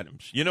Eric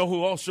Adams. You know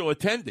who also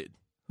attended?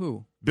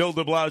 Who? Bill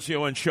de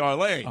Blasio and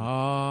Charlene.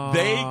 Oh,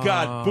 they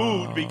got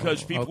booed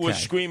because people were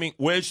screaming,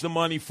 where's the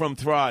money from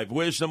Thrive?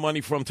 Where's the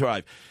money from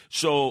Thrive?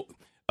 So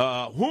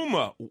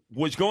Huma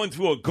was going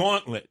through a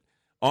gauntlet.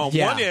 On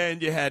one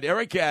end, you had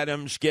Eric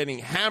Adams getting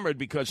hammered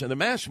because of the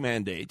mask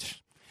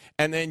mandates.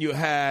 And then you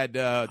had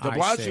de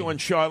Blasio and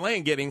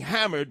Charlene getting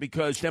hammered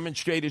because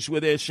demonstrators were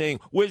there saying,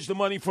 where's the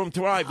money from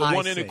Thrive, the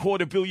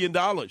 $1.25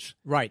 billion?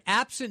 Right.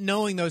 Absent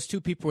knowing those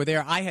two people were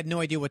there, I had no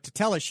idea what to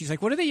tell her. She's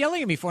like, what are they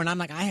yelling at me for? And I'm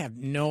like, I have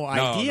no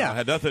idea. No, it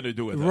had nothing to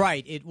do with that.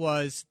 Right. It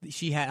was,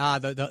 she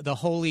had the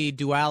holy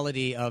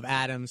duality of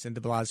Adams and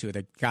de Blasio.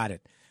 That got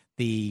it.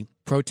 The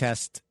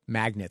protest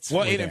magnets.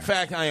 Well, and in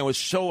fact, I was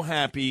so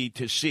happy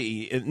to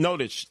see.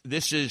 Notice,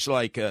 this is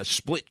like a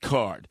split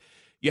card.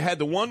 You had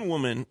the one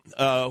woman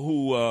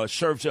who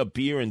serves up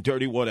beer and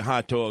dirty water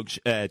hot dogs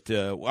at,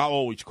 I'll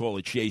always call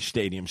it Shea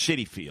Stadium,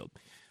 Citi Field,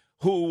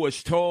 who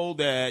was told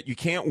that you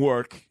can't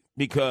work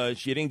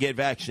because you didn't get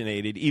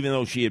vaccinated, even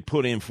though she had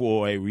put in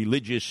for a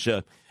religious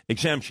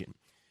exemption.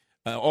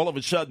 All of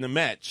a sudden, the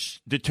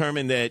Mets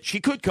determined that she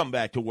could come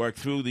back to work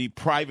through the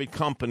private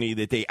company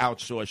that they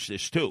outsourced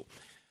this to.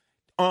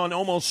 On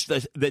almost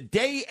the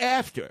day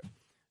after,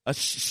 a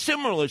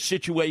similar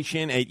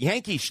situation at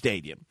Yankee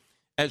Stadium,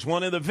 as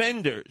one of the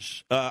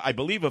vendors, I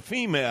believe a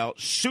female,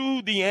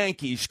 sued the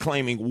Yankees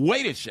claiming,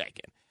 wait a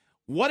second,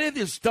 what is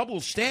this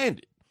double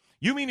standard?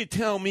 You mean to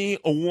tell me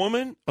a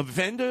woman, a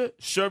vendor,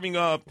 serving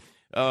up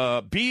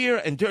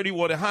beer and dirty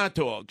water hot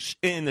dogs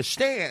in the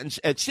stands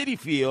at Citi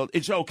Field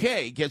is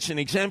okay, gets an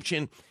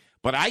exemption,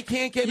 but I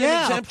can't get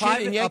an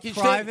exemption in Yankee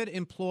Stadium? A private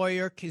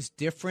employer is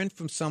different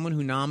from someone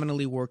who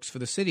nominally works for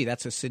the city.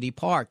 That's a city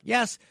park.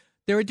 Yes,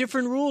 there are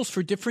different rules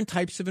for different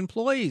types of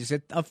employees.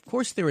 Of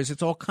course there is.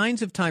 It's all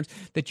kinds of times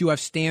that you have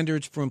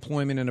standards for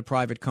employment in a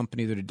private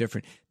company that are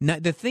different. Now,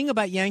 the thing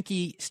about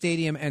Yankee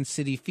Stadium and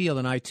Citi Field,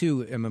 and I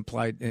too am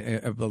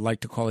like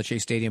to call it Shea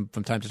Stadium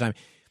from time to time,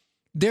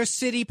 they're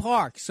city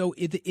parks, so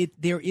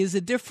there is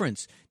a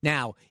difference.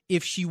 Now,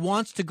 if she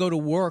wants to go to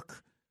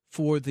work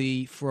for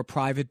a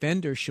private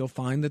vendor, she'll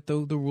find that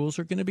the rules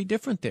are going to be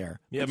different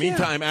there. Yeah,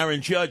 meantime,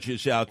 Aaron Judge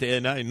is out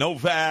there, no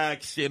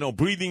vax,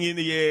 breathing in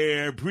the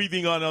air,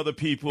 breathing on other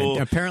people.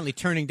 And apparently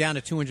turning down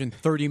a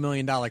 $230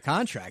 million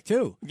contract,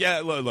 too.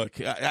 Yeah, look,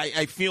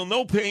 I feel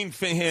no pain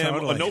for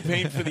him or no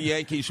pain for the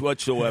Yankees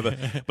whatsoever.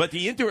 But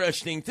the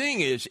interesting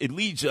thing is it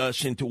leads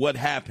us into what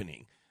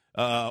happening.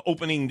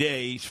 Opening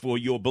days for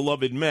your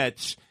beloved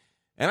Mets.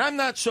 And I'm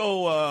not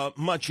so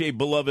much a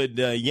beloved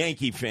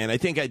Yankee fan. I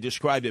think I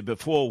described it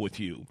before with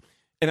you.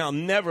 And I'll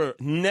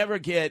never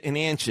get an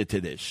answer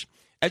to this.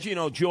 As you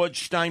know,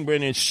 George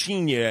Steinbrenner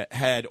Sr.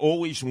 had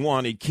always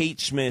wanted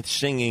Kate Smith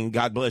singing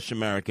God Bless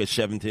America,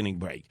 Seventh Inning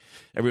Break.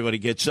 Everybody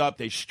gets up,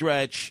 they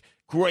stretch.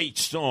 Great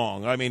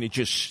song. I mean, it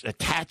just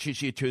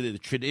attaches you to the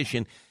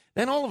tradition.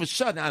 Then all of a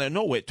sudden, out of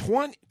nowhere,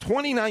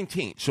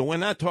 2019, so we're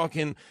not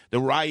talking the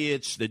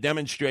riots, the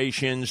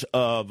demonstrations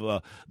of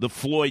the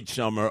Floyd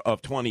summer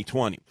of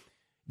 2020.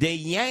 They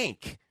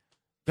yank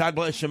God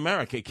Bless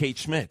America, Kate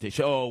Smith. They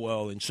say, oh,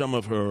 well, in some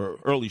of her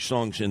early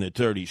songs in the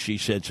 30s, she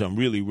said some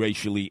really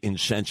racially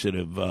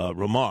insensitive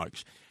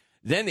remarks.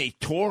 Then they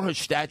tore her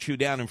statue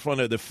down in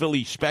front of the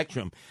Philly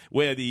Spectrum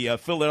where the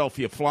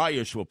Philadelphia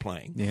Flyers were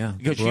playing. Yeah,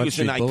 because she was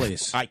an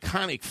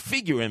iconic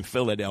figure in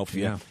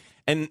Philadelphia. Yeah.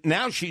 And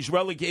now she's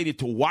relegated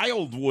to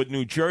Wildwood,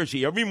 New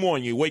Jersey. Every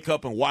morning you wake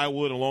up in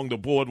Wildwood along the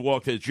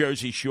boardwalk to the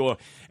Jersey Shore,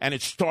 and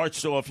it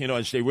starts off,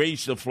 as they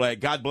raise the flag,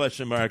 God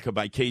Bless America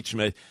by Kate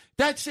Smith.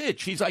 That's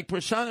it. She's like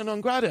persona non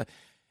grata.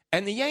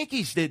 And the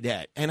Yankees did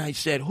that. And I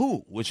said,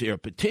 who? Was there a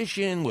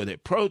petition? Were there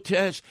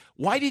protests?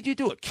 Why did you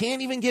do it?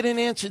 Can't even get an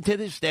answer to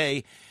this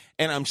day.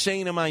 And I'm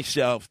saying to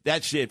myself,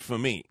 that's it for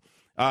me.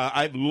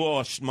 I've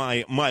lost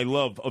my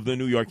love of the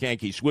New York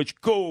Yankees, which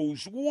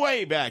goes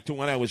way back to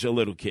when I was a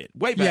little kid.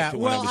 Way back to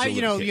when I was a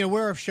little kid.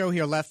 We're a show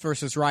here, left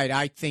versus right.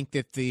 I think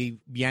that the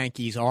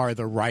Yankees are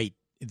the right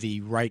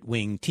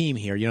wing team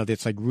here.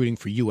 It's like rooting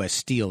for U.S.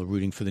 Steel,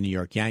 rooting for the New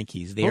York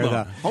Yankees.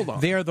 Hold on.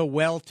 They're the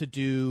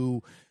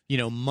well-to-do,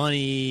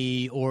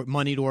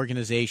 moneyed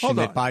organization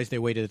that buys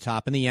their way to the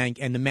top, and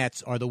the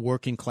Mets are the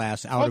working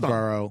class outer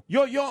borough.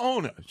 Your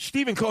owner,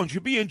 Stephen Cohen,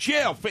 should be in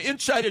jail for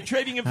insider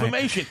trading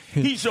information.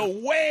 He's a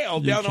whale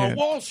down on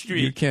Wall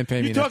Street. You can't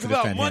pay me enough to defend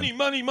him. You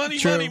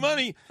talk about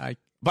money.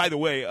 By the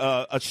way,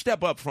 a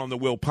step up from the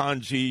Will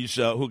Ponzi's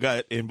who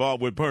got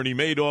involved with Bernie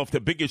Madoff,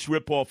 the biggest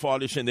ripoff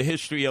artist in the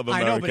history of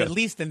America. I know, but at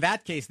least in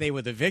that case, they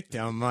were the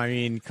victim. I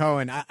mean,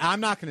 Cohen,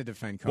 I'm not going to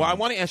defend Cohen. Well, I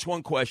want to ask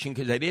one question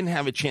because I didn't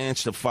have a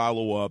chance to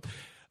follow up.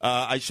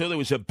 I saw there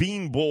was a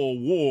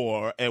beanball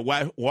war at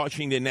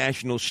Washington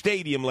National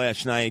Stadium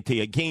last night,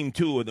 Game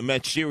 2 of the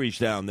Mets series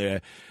down there.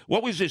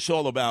 What was this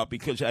all about?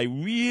 Because I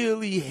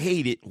really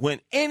hate it when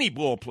any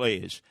ball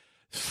players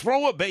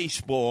throw a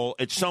baseball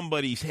at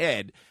somebody's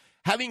head,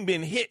 having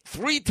been hit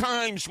 3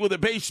 times with a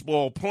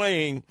baseball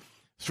playing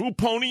through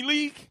Pony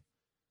League,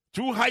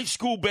 through high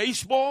school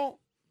baseball,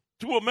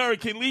 through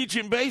American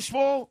Legion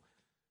baseball.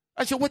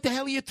 I said, what the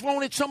hell are you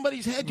throwing at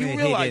somebody's head? You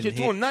realize you're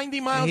throwing 90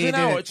 miles an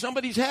hour at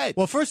somebody's head.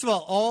 Well, first of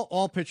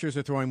all pitchers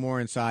are throwing more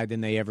inside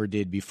than they ever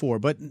did before,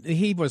 but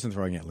he wasn't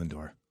throwing at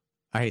Lindor.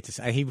 I hate to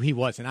say he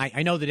wasn't.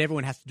 I know that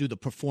everyone has to do the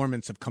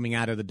performance of coming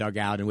out of the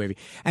dugout and waving.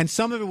 And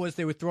some of it was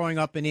they were throwing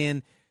up and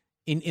in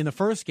the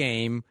first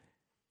game.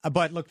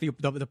 But look,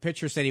 the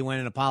pitcher said he went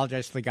and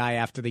apologized to the guy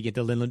after they get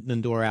to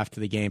Lindor after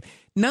the game.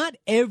 Not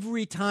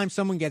every time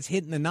someone gets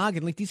hit in the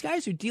noggin. Like, these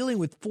guys are dealing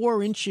with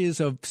 4 inches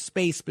of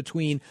space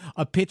between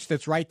a pitch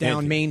that's right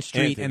down Main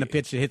Street and a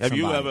pitch that hits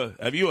somebody.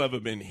 Have you ever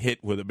been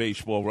hit with a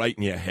baseball right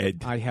in your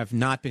head? I have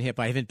not been hit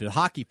by. I haven't been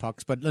hockey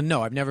pucks, but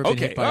no, I've never been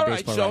hit by a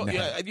baseball right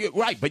in the head.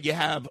 Right, but you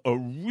have a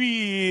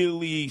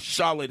really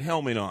solid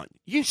helmet on.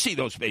 You see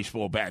those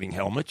baseball batting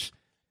helmets.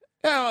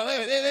 No,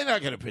 they're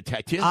not going to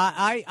protect you.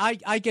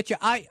 I get you.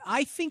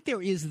 I think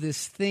there is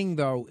this thing,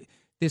 though,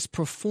 this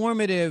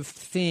performative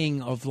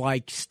thing of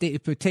like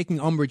taking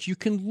umbrage. You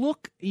can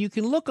look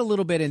a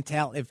little bit and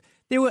tell if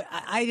there were.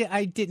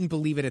 I didn't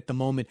believe it at the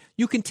moment.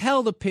 You can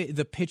tell the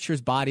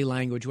pitcher's body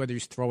language, whether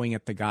he's throwing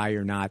at the guy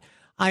or not.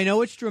 I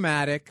know it's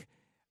dramatic.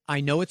 I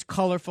know it's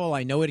colorful.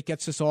 I know it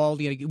gets us all.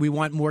 We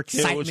want more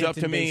excitement. It was up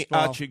to me. Baseball.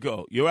 Out you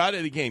go. You're out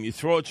of the game. You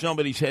throw at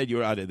somebody's head,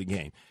 you're out of the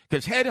game.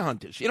 Because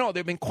headhunters, there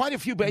have been quite a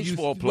few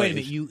baseball players.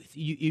 Wait a minute.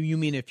 You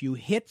mean if you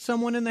hit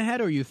someone in the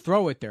head or you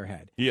throw at their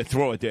head? You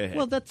throw at their head.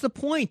 Well, that's the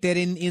point. That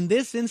in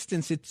this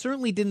instance, it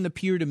certainly didn't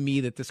appear to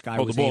me that this guy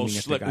was the ball aiming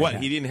at slipped. the guy's What?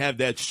 head. He didn't have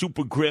that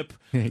super grip.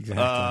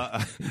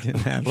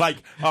 Exactly. Like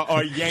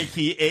our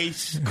Yankee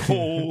ace,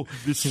 Cole,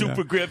 the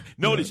super grip.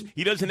 Notice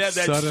he doesn't have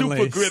that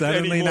super grip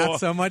suddenly anymore. Not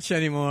so much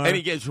anymore. And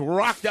he gets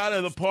rocked out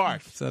of the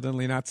park.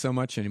 Suddenly not so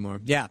much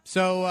anymore. Yeah.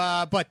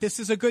 So, but this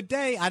is a good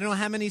day. I don't know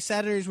how many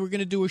Saturdays we're going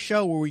to do a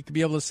show where we could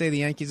be able to say the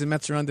Yankees and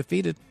Mets are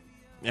undefeated.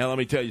 Now, let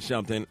me tell you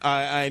something.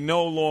 I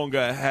no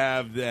longer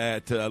have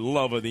that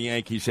love of the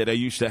Yankees that I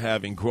used to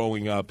have in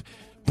growing up.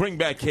 Bring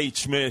back Kate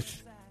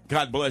Smith.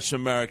 God bless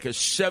America.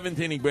 7th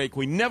inning break.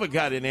 We never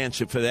got an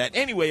answer for that.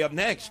 Anyway, up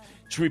next,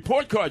 it's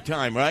report card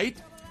time, right?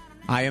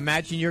 I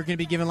imagine you're going to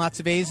be giving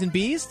lots of A's and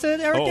B's to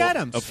Eric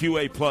Adams. A few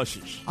A+.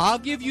 I'll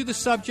give you the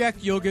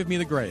subject. You'll give me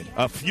the grade.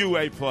 A few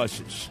A+.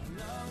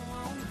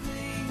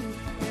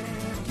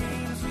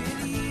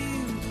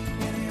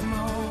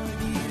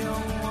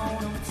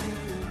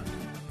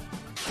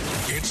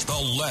 It's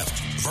the left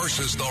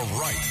versus the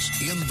right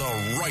in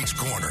the right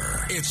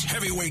corner. It's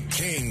heavyweight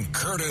king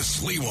Curtis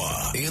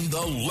Sliwa in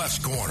the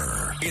left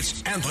corner.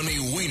 It's Anthony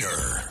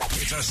Weiner.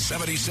 It's a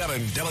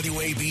 77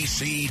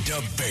 WABC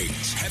debate.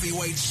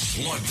 Heavyweight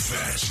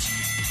slugfest.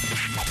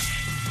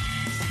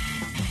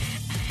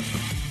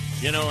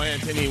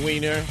 Anthony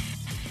Weiner,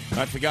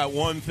 I forgot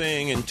one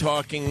thing in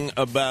talking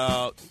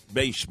about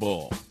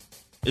baseball.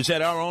 Is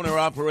that our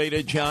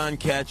owner-operator, John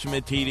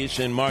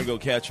Katzimatidis and Margot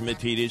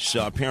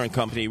Katzimatidis, our parent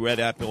company, Red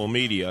Apple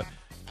Media,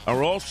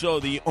 are also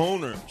the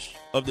owners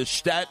of the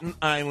Staten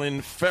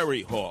Island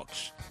Ferry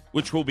Hawks,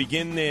 which will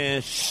begin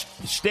their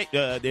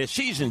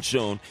season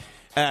soon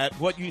at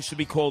what used to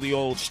be called the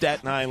old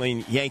Staten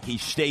Island Yankee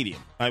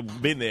Stadium.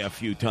 I've been there a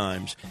few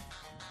times.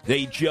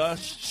 They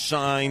just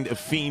signed a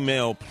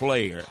female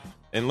player.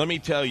 And let me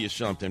tell you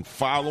something.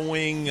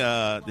 Following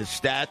the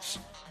stats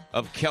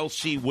of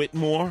Kelsey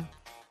Whitmore,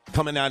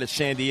 coming out of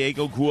San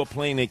Diego, grew up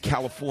playing in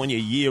California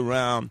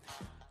year-round.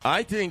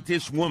 I think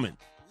this woman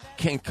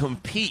can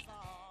compete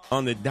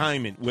on the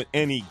diamond with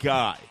any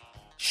guy.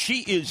 She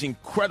is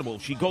incredible.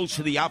 She goes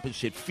to the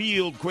opposite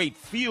field, great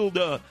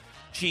fielder.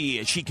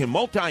 She can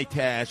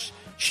multitask.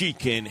 She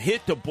can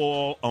hit the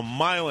ball a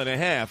mile and a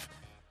half.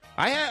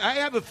 I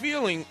have a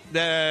feeling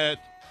that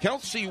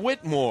Kelsey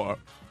Whitmore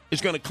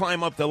is going to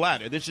climb up the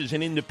ladder. This is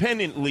an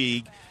independent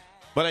league,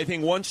 but I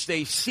think once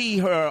they see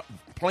her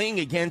playing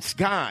against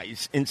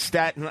guys in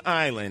Staten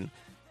Island,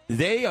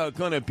 they are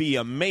going to be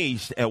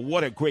amazed at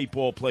what a great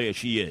ball player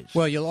she is.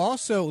 Well, you'll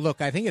also,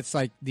 look, I think it's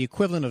like the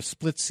equivalent of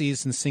split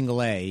season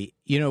single A.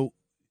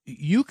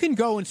 You can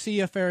go and see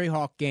a Ferry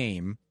Hawk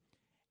game,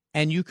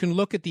 and you can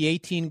look at the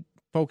 18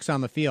 folks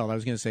on the field. I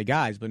was going to say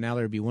guys, but now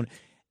there would be one.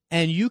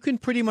 And you can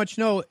pretty much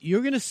know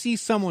you're going to see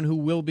someone who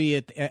will be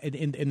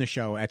in the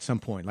show at some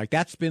point. Like,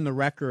 that's been the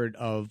record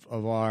of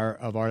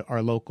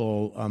our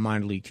local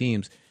minor league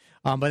teams.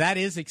 But that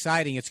is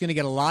exciting. It's going to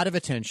get a lot of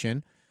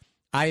attention.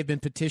 I have been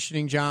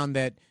petitioning, John,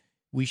 that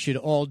we should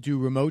all do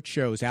remote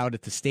shows out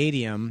at the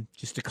stadium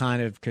just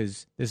to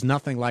because there's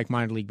nothing like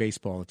minor league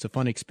baseball. It's a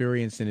fun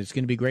experience, and it's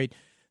going to be great.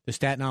 The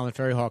Staten Island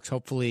Ferry Hawks,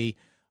 hopefully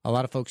a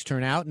lot of folks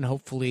turn out, and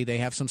hopefully they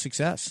have some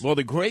success. Well,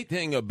 the great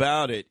thing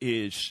about it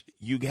is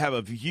you have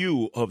a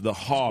view of the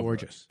harbor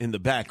in the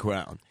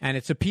background. And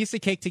it's a piece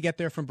of cake to get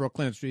there from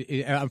Brooklyn.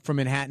 I'm from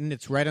Manhattan.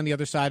 It's right on the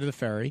other side of the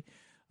ferry.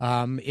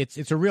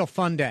 It's a real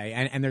fun day,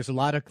 and there's a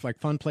lot of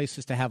fun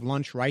places to have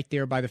lunch right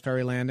there by the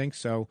ferry landing.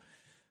 So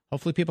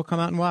hopefully people come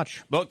out and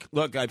watch. Look,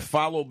 I've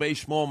followed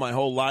baseball my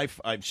whole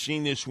life. I've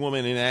seen this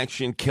woman in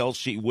action,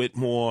 Kelsey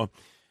Whitmore.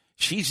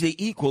 She's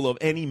the equal of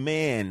any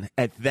man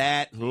at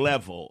that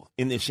level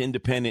in this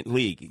independent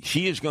league.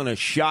 She is going to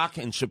shock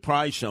and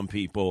surprise some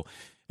people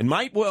and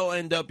might well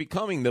end up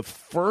becoming the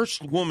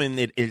first woman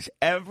that is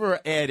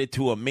ever added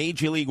to a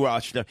major league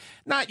roster.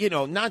 Not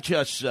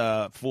just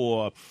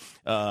for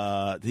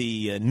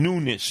the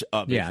newness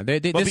of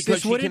it, but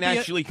because she can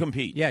actually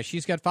compete. Yeah,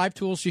 she's got 5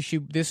 tools.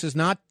 This is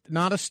not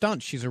a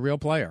stunt. She's a real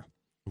player.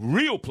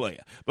 Real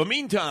player. But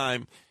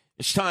meantime,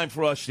 It's time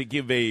for us to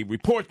give a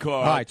report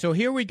card. All right, so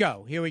here we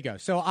go.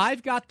 So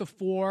I've got the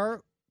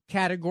 4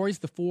 categories,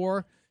 the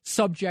 4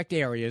 subject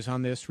areas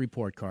on this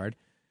report card,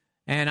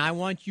 and I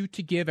want you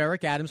to give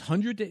Eric Adams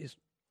 100 days.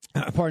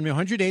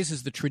 100 days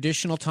is the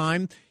traditional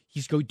time.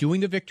 He's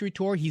doing the victory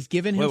tour. He's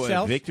given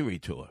himself victory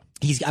tour.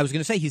 I was going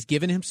to say he's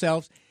given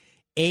himself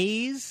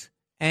A's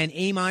and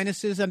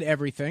A-minuses on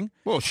everything.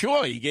 Well,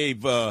 sure, he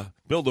gave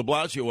Bill de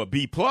Blasio a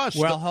B+.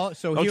 Well,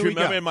 so don't here you we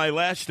remember go. in my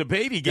last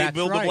debate, he gave That's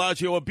Bill right. de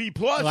Blasio a B+.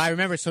 Well, I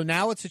remember. So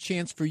now it's a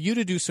chance for you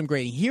to do some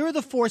grading. Here are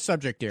the 4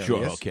 subject areas.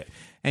 Sure, okay.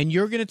 And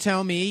you're going to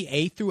tell me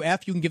A through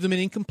F. You can give them an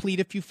incomplete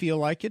if you feel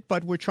like it,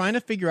 but we're trying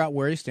to figure out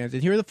where he stands.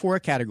 And here are the 4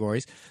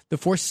 categories, the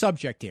 4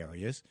 subject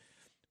areas.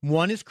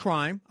 One is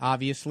crime,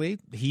 obviously.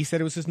 He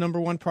said it was his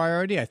number 1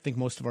 priority. I think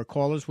most of our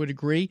callers would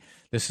agree.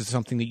 This is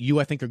something that you,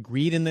 I think,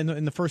 agreed in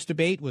the first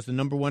debate was the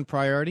number 1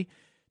 priority.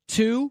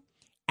 2,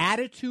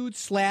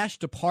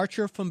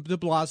 attitude/departure from de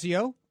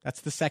Blasio. That's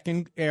the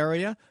second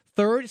area.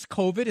 Third is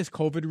COVID, his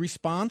COVID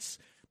response.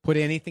 Put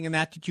anything in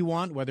that you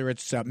want, whether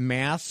it's a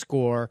mask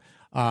or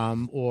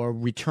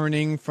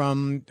returning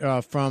from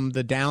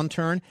the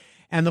downturn.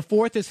 And the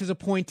 4th is his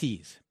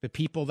appointees, the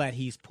people that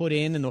he's put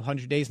in the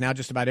 100 days. Now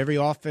just about every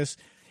office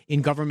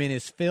in government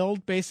is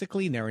filled,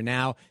 basically. And there are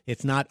now,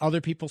 it's not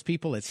other people's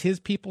people, it's his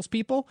people's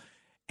people.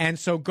 And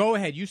so go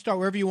ahead. You start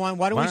wherever you want.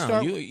 Why don't we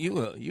start?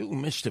 You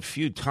missed a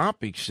few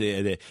topics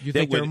there. You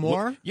think there are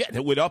more?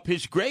 That would up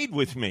his grade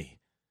with me.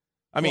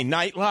 I mean,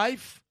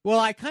 nightlife. Well,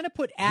 I kind of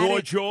put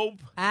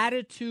wardrobe.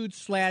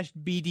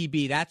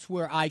 Attitude/BDB. That's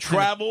where I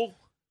travel.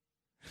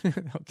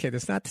 Okay,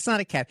 that's not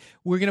a cat.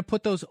 We're going to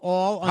put those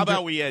all under... How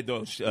about we add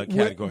those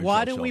categories?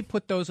 Why don't we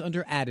put those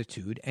under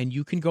attitude, and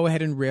you can go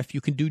ahead and riff.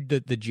 You can do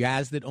the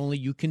jazz that only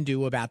you can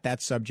do about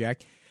that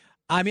subject.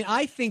 I mean,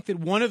 I think that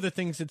one of the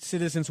things that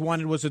citizens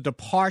wanted was a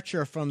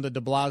departure from the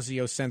de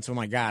Blasio sense, oh,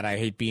 my God, I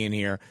hate being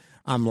here.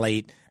 I'm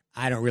late.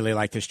 I don't really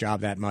like this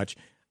job that much.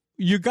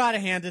 You got to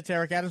hand it to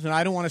Eric Adams, and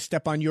I don't want to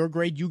step on your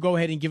grade. You go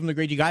ahead and give him the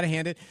grade. You got to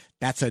hand it.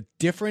 That's a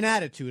different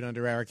attitude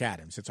under Eric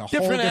Adams. It's a whole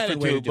different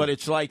attitude, way to do but it.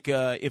 It's like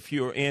if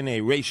you're in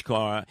a race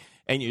car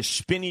and you're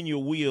spinning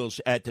your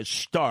wheels at the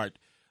start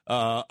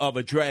of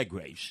a drag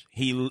race.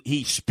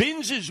 He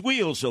spins his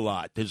wheels a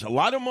lot. There's a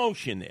lot of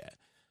motion there,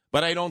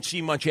 but I don't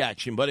see much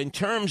action. But in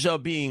terms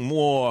of being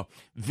more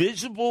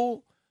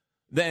visible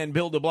than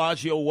Bill de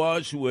Blasio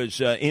was, who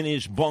was in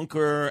his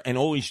bunker and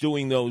always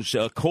doing those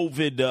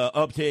COVID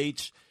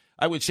updates,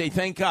 I would say,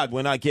 thank God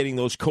we're not getting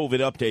those COVID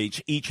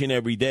updates each and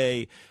every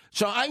day.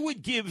 So I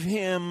would give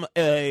him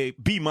a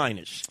B-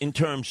 in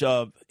terms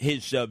of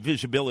his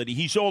visibility.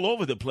 He's all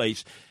over the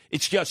place.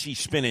 It's just he's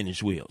spinning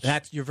his wheels.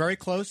 You're very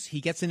close. He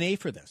gets an A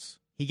for this.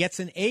 He gets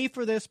an A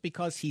for this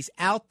because he's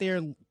out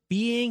there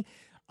being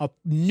a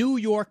New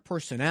York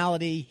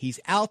personality. He's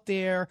out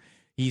there.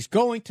 He's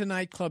going to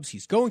nightclubs.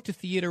 He's going to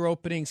theater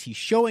openings. He's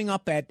showing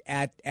up at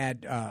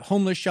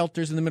homeless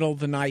shelters in the middle of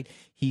the night.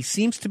 He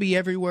seems to be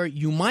everywhere.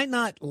 You might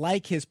not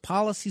like his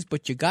policies,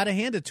 but you got to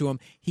hand it to him.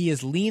 He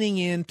is leaning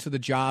into the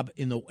job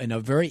in a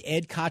very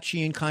Ed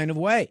Kochian kind of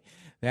way.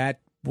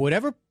 That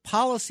whatever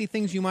policy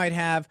things you might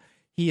have,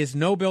 he is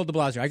no Bill de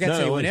Blasio. I got to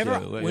say,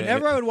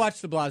 whenever I would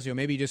watch de Blasio,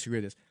 maybe you disagree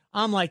with this,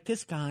 I'm like,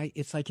 this guy,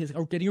 it's like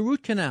getting a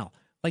root canal.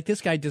 Like,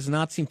 this guy does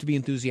not seem to be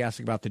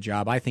enthusiastic about the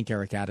job. I think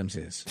Eric Adams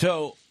is.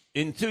 So,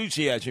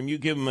 enthusiasm, you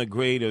give him a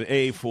grade of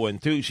A for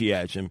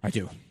enthusiasm. I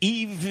do.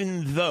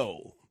 Even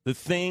though the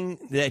thing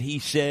that he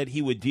said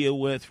he would deal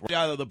with right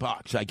out of the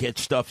box, I get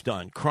stuff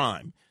done,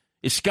 crime,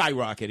 is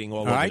skyrocketing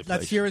all over the place. All right,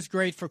 let's hear his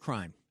grade for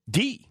crime.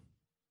 D.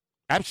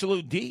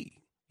 Absolute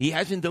D. He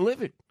hasn't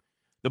delivered.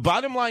 The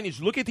bottom line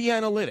is, look at the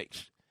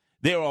analytics.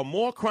 There are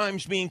more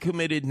crimes being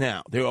committed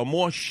now. There are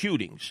more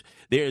shootings.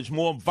 There's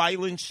more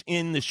violence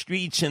in the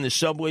streets and the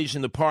subways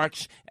and the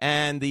parks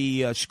and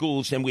the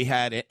schools than we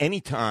had at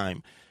any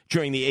time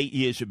during the 8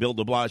 years of Bill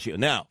de Blasio.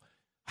 Now,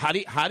 how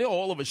do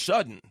all of a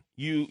sudden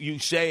you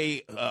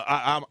say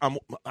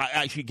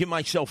I should give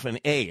myself an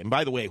A? And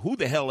by the way, who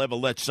the hell ever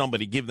lets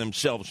somebody give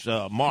themselves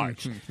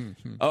marks?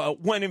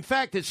 When, in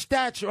fact, the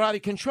stats are out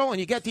of control, and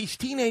you got these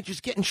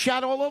teenagers getting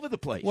shot all over the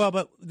place. Well,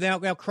 but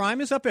now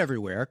crime is up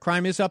everywhere.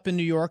 Crime is up in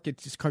New York.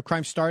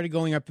 Crime started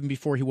going up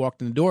before he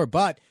walked in the door.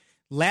 But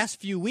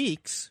last few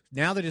weeks,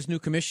 now that his new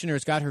commissioner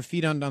has got her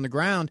feet on the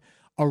ground,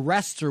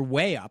 arrests are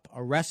way up.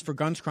 Arrests for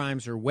guns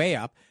crimes are way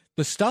up.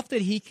 The stuff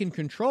that he can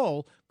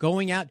control,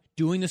 going out,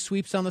 doing the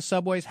sweeps on the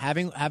subways,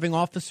 having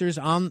officers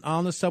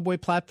on the subway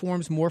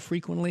platforms more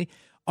frequently,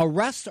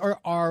 arrests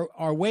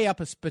are way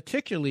up,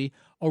 particularly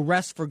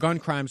arrests for gun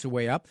crimes are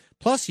way up.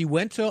 Plus, he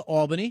went to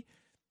Albany.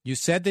 You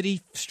said that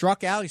he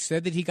struck out. He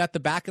said that he got the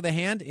back of the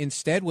hand.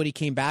 Instead, what he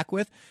came back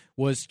with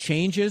was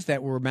changes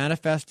that were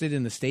manifested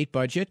in the state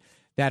budget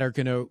that are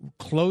going to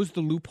close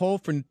the loophole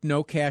for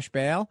no cash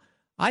bail.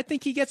 I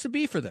think he gets a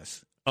B for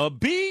this. A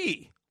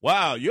B?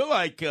 Wow, you're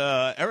like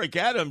Eric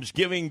Adams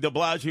giving de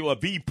Blasio a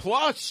B+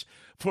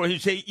 for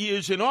his 8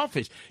 years in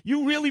office.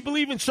 You really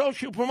believe in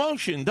social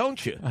promotion,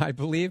 don't you? I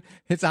believe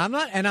I'm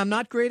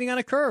not grading on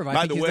a curve.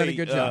 I think he's done a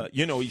good job.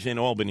 He's in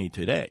Albany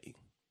today.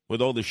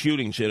 with all the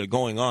shootings that are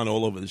going on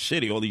all over the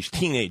city, all these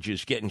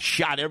teenagers getting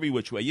shot every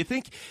which way. You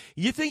think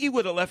he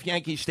would have left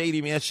Yankee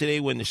Stadium yesterday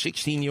when the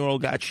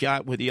 16-year-old got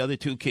shot with the other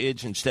two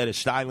kids instead of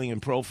styling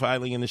and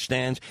profiling in the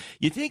stands?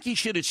 You think he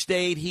should have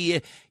stayed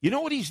here? You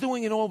know what he's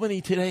doing in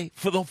Albany today?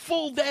 For the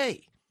full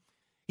day,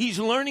 he's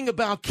learning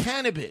about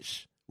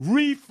cannabis,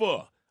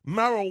 reefer,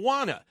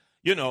 marijuana.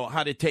 You know,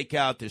 how to take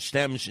out the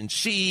stems and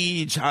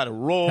seeds, how to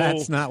roll.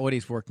 That's not what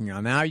he's working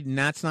on. Now,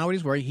 that's not what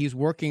he's working. He's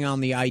working on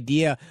the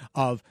idea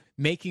of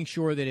making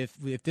sure that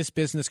if this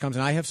business comes,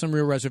 and I have some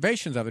real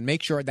reservations of it,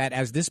 make sure that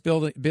as this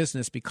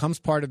business becomes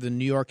part of the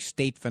New York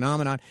State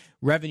phenomenon,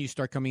 revenues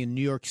start coming in New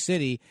York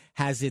City,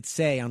 has its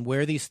say on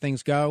where these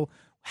things go,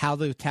 how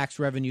the tax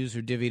revenues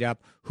are divvied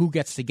up, who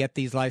gets to get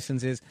these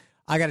licenses.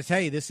 I got to tell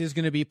you, this is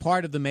going to be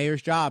part of the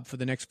mayor's job for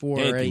the next 4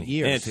 or 8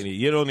 years. Anthony,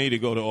 you don't need to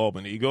go to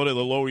Albany. You go to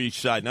the Lower East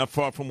Side, not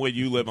far from where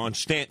you live on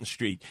Stanton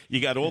Street.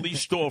 You got all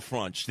these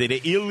storefronts that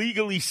are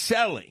illegally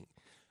selling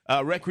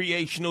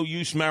recreational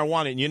use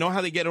marijuana. And you know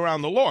how they get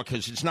around the law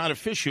because it's not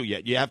official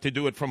yet. You have to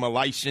do it from a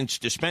licensed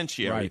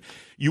dispensary. Right.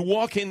 You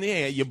walk in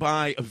there, you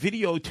buy a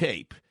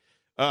videotape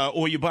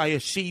or you buy a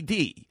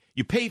CD.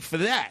 You pay for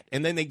that,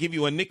 and then they give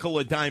you a nickel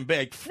a dime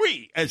bag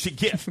free as a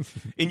gift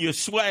in your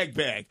swag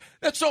bag.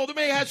 That's all. The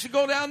mayor has to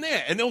go down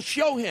there, and they'll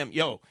show him,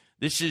 yo,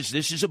 this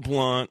is a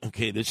blunt.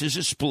 Okay, this is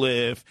a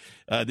spliff.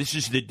 This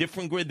is the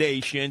different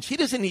gradations. He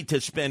doesn't need to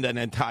spend an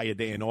entire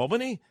day in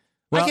Albany.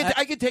 Well,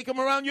 I could take him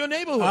around your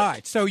neighborhood. All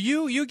right, so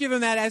you give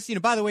him that. As you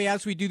know, by the way,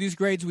 as we do these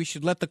grades, we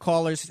should let the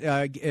callers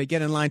get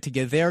in line to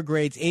get their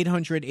grades.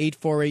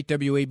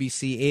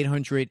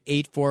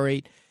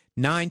 800-848-WABC,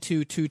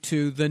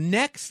 800-848-9222. The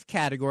next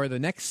category, the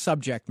next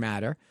subject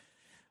matter,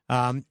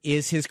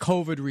 is his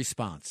COVID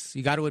response.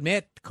 You got to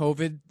admit,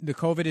 the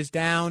COVID is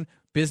down.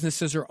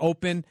 Businesses are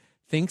open.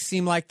 Things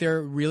seem like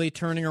they're really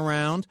turning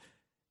around.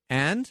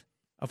 And,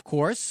 of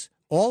course,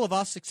 all of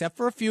us, except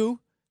for a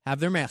few, have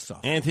their masks off.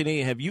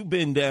 Anthony, have you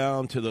been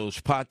down to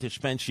those pot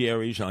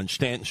dispensaries on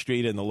Stanton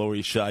Street and the Lower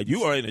East Side?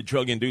 You are in a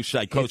drug-induced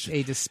psychosis. It's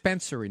a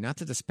dispensary, not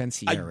a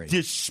dispensary. A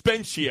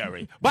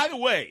dispensary. By the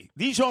way,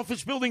 these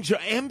office buildings are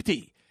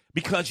empty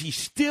because he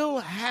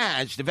still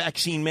has the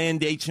vaccine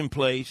mandates in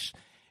place,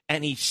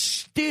 and he's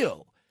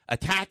still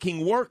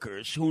attacking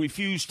workers who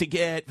refuse to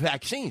get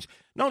vaccines.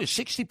 Notice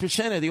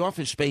 60% of the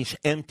office space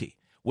empty.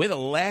 We're the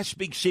last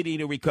big city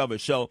to recover.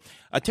 So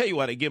I'll tell you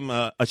what, I give him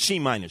a C-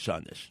 on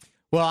this.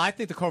 Well, I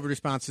think the COVID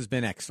response has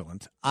been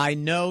excellent. I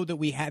know that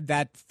we had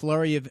that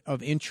flurry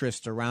of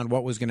interest around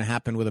what was going to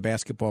happen with a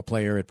basketball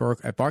player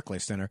at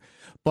Barclays Center.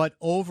 But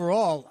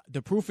overall,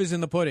 the proof is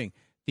in the pudding.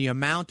 The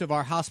amount of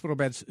our hospital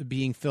beds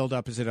being filled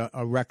up is at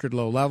a record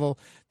low level.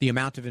 The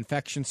amount of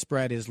infection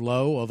spread is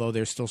low, although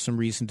there's still some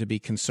reason to be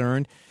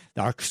concerned.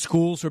 Our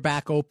schools are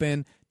back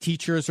open.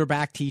 Teachers are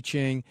back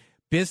teaching.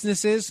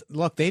 Businesses,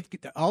 look, they're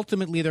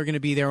going to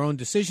be their own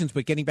decisions,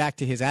 but getting back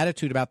to his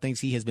attitude about things,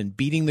 he has been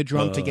beating the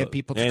drum to get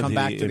people to come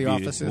back to the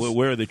offices.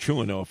 Where are the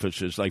truant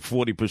offices? Like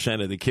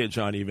 40% of the kids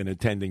aren't even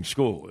attending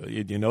school.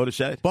 You notice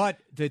that? But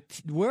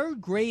we're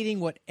grading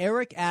what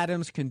Eric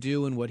Adams can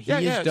do, and what he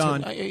has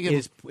done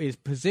is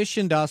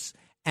positioned us,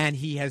 and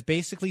he has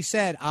basically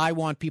said, I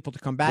want people to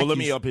come back. Well, let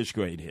me up his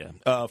grade here.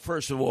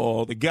 First of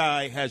all, the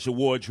guy has a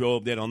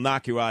wardrobe that'll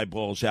knock your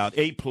eyeballs out,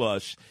 A+.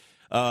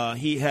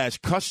 He has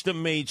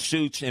custom-made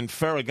suits and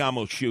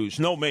Ferragamo shoes.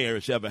 No mayor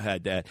has ever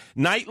had that.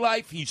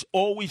 Nightlife, he's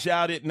always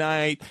out at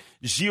night.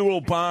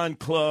 Zero Bond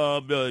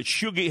Club,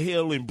 Sugar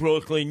Hill in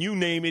Brooklyn, you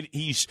name it.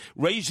 He's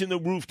raising the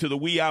roof to the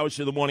wee hours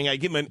of the morning. I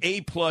give him an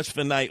A+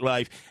 for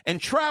nightlife.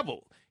 And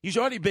travel. He's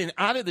already been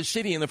out of the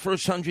city in the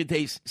first 100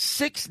 days,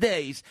 6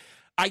 days.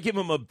 I give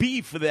him a B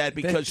for that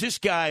because this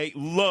guy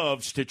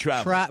loves to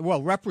travel.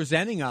 Well,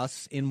 representing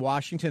us in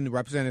Washington,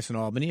 representing us in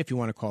Albany, if you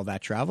want to call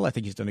that travel, I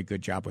think he's done a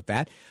good job with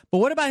that. But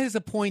what about his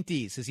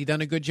appointees? Has he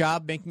done a good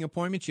job making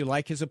appointments? You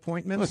like his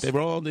appointments? Look, they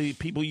were all the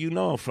people you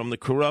know from the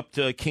corrupt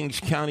Kings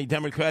County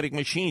Democratic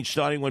machine,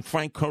 starting with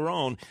Frank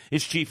Carone,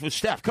 his chief of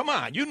staff. Come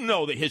on, you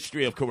know the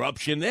history of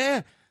corruption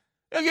there.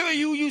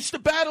 You used to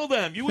battle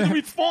them. You were the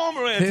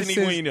reformer,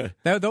 Anthony Weiner.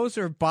 Those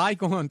are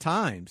bygone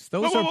times.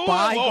 Those are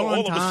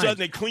bygone times. All of a sudden,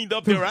 they cleaned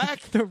up their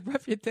act? The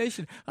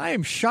reputation. I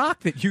am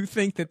shocked that you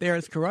think that there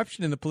is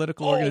corruption in the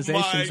political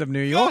organizations of New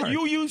York. God,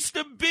 you used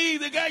to be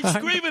the guy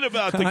screaming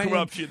about the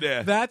corruption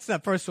there. That's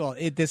not, first of all,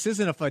 this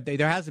isn't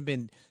there hasn't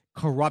been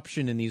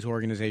corruption in these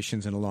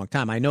organizations in a long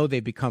time. I know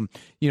they've become,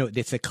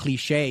 it's a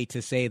cliche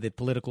to say that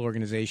political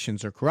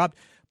organizations are corrupt.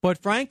 But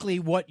frankly,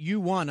 what you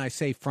want, I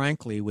say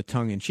frankly with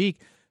tongue in cheek,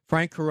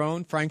 Frank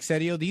Carone, Frank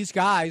Sedio, these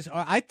guys,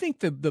 I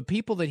think the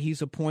people that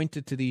he's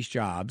appointed to these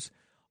jobs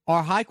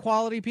are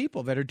high-quality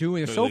people that are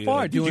doing a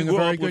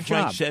very good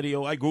job.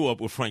 Sedio? I grew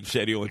up with Frank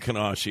Sedio in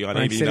Canarsie on 89th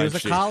Frank Sedio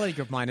was a colleague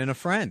of mine and a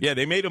friend. Yeah,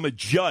 they made him a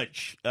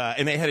judge,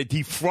 and they had to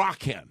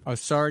defrock him. A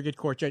surrogate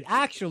court judge.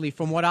 Actually,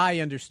 from what I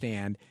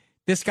understand,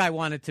 This guy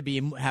wanted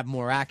to have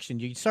more action.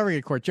 You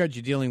surrogate court judge,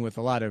 you're dealing with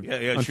a lot of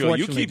sure.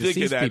 You keep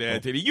thinking that, people.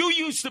 Anthony. You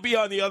used to be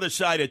on the other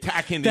side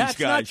attacking these guys. That's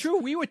not true.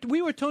 We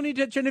were Tony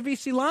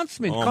Genovese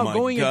Landsman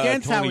going God,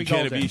 against Tony Howie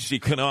Golden. Genovese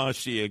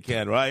Canarsie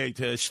again, right?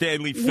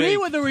 Stanley Fink. We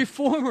were the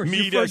reformers.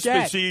 Meade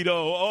Esposito.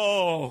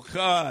 Oh,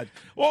 God.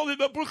 All of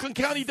the Brooklyn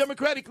County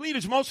Democratic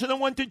leaders, most of them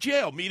went to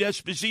jail. Meade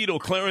Esposito,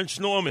 Clarence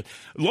Norman,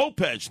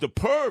 Lopez, the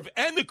perv,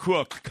 and the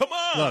crook. Come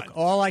on. Look,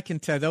 all I can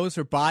tell, those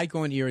are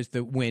bygone years.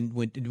 That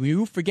when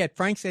you forget,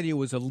 Frank Sedio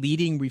was a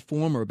leading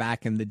reformer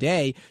back in the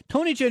day.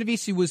 Tony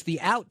Genovese was the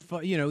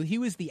he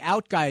was the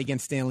out guy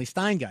against Stanley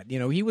Steingart.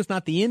 He was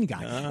not the in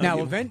guy.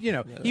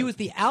 He was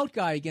the out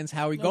guy against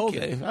Howie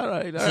Golden. All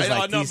right.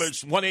 Our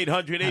numbers,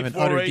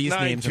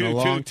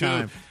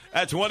 1-800-848-9222.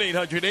 That's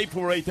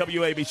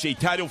 1-800-848-WABC.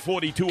 Title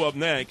 42 up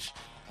next.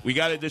 We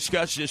got to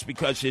discuss this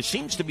because there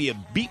seems to be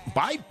a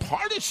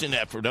bipartisan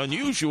effort,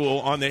 unusual,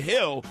 on the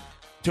Hill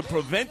to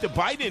prevent the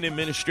Biden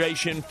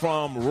administration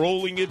from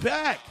rolling it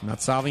back.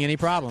 Not solving any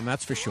problem,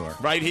 that's for sure.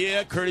 Right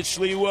here, Curtis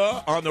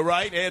Sliwa on the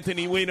right,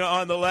 Anthony Weiner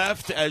on the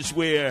left, as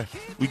we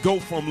go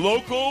from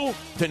local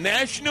to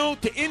national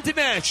to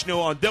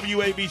international on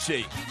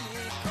WABC.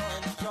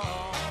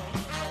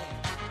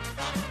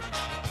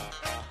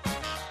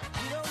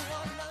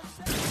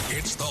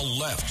 It's the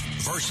left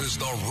versus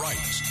the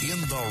right in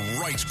the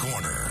right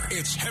corner.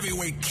 It's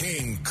heavyweight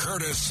king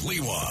Curtis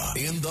Sliwa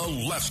in the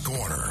left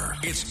corner.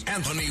 It's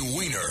Anthony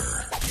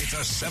Weiner. It's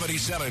a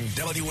 77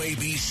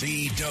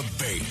 WABC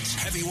debate.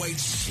 Heavyweight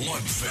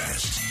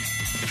slugfest.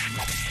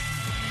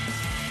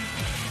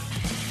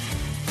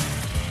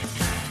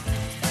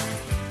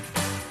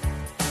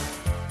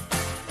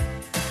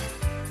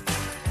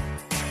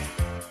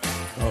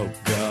 Oh,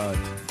 God.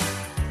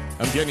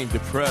 I'm getting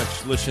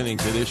depressed listening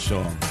to this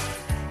song.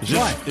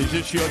 Is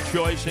this your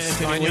choice,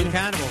 Anthony? Young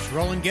Cannibals,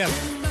 Rolling Gift.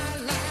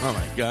 Oh,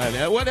 my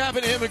God. What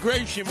happened to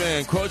Immigration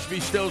Man?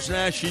 Crosby, Stills,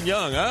 Nash, and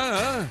Young,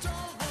 huh?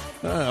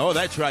 Oh,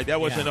 that's right. That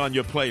wasn't on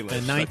your playlist. The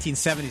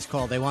 1970s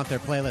called. They want their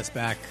playlist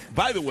back.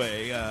 By the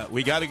way,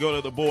 we got to go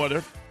to the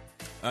border.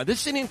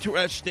 This is an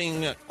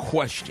interesting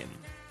question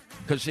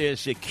because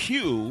there's a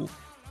queue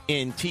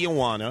in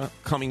Tijuana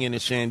coming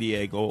into San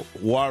Diego,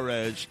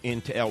 Juarez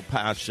into El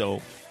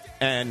Paso,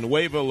 and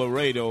Nuevo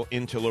Laredo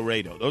into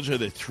Laredo. Those are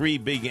the three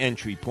big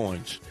entry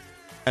points.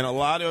 And a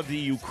lot of the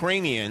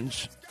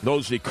Ukrainians,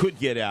 those that could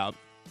get out,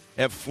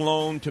 have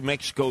flown to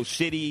Mexico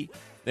City,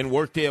 then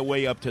worked their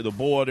way up to the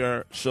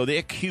border. So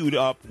they're queued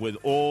up with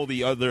all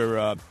the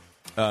other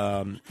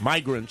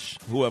migrants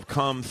who have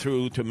come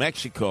through to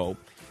Mexico,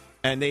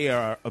 and they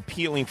are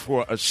appealing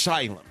for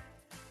asylum.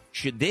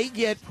 Should they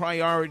get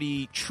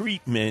priority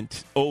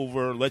treatment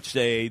over, let's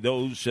say,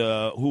 those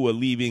who are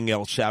leaving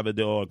El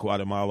Salvador,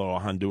 Guatemala,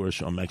 or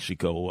Honduras, or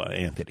Mexico,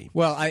 Anthony?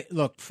 Well,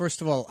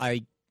 first of all,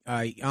 I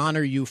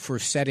honor you for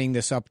setting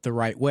this up the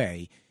right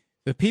way.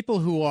 The people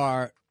who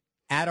are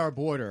at our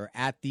border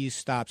at these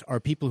stops are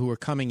people who are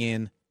coming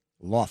in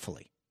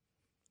lawfully,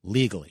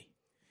 legally.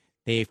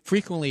 They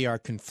frequently are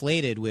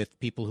conflated with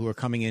people who are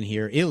coming in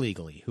here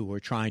illegally, who are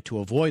trying to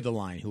avoid the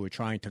line, who are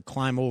trying to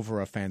climb over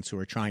a fence, who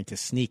are trying to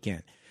sneak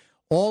in.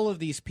 All of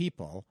these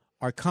people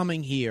are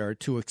coming here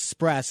to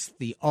express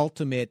the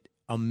ultimate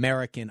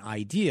American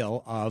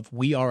ideal of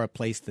we are a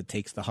place that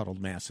takes the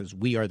huddled masses.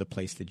 We are the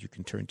place that you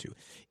can turn to.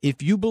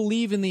 If you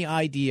believe in the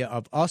idea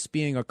of us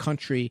being a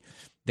country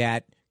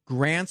that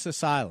grants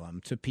asylum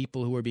to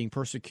people who are being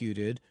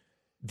persecuted,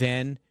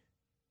 then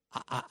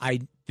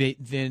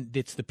then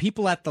it's the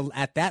people at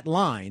that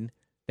line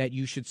that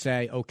you should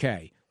say,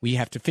 okay, we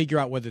have to figure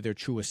out whether they're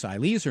true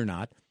asylees or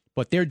not,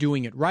 but they're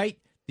doing it right.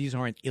 These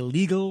aren't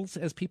illegals,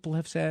 as people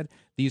have said.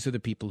 These are the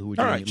people who are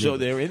doing it legally. So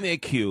they're in their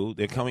queue.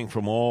 They're coming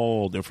from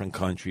all different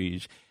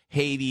countries,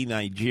 Haiti,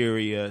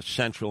 Nigeria,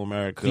 Central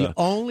America. The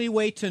only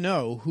way to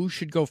know who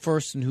should go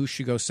first and who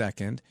should go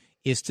second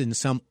is to, in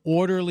some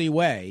orderly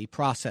way,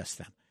 process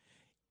them.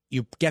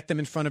 You get them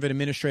in front of an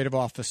administrative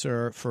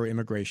officer for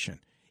immigration.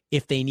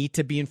 If they need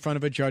to be in front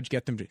of a judge,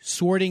 get them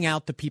sorting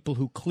out the people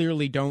who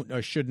clearly don't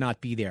or should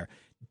not be there.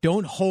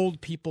 Don't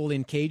hold people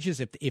in cages.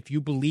 If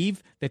you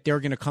believe that they're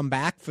going to come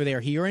back for their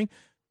hearing,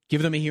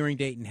 give them a hearing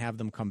date and have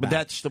them come back. But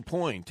that's the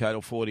point.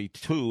 Title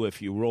 42,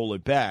 if you roll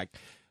it back,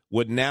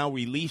 would now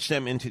release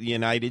them into the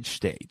United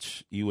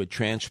States. You would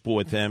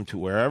transport them to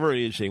wherever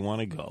it is they want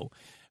to go.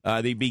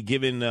 They'd be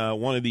given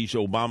one of these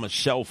Obama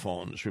cell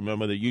phones.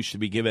 Remember, they used to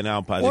be given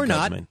out by the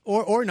government.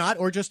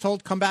 Or just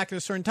told come back at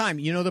a certain time.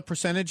 You know the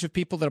percentage of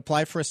people that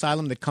apply for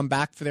asylum that come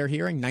back for their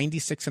hearing?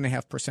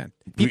 96.5%.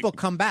 People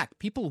come back.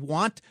 People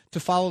want to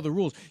follow the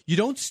rules. You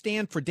don't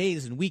stand for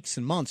days and weeks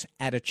and months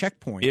at a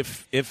checkpoint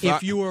if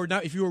you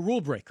were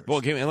rule breakers. Well,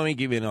 let me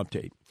give you an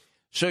update.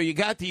 So you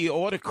got the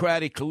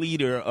autocratic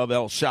leader of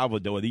El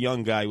Salvador, the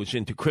young guy who's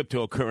into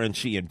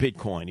cryptocurrency and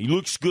Bitcoin. He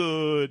looks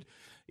good.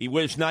 He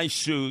wears nice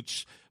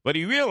suits. But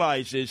he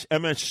realizes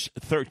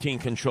MS-13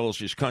 controls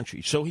his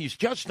country. So he's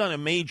just done a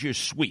major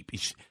sweep.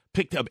 He's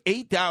picked up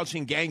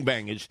 8,000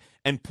 gangbangers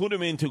and put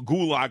them into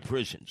gulag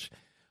prisons.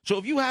 So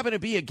if you happen to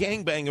be a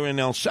gangbanger in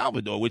El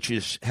Salvador, which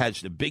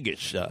has the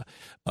biggest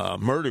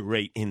murder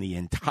rate in the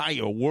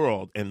entire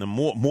world and the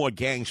more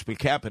gangs per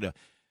capita,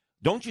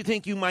 don't you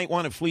think you might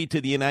want to flee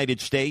to the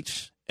United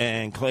States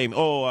and claim,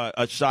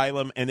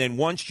 asylum, and then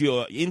once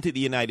you're into the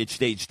United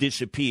States,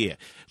 disappear,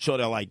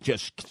 sort of like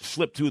just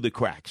slip through the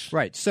cracks?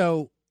 Right.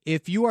 So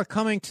if you are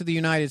coming to the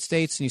United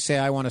States and you say,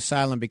 I want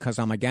asylum because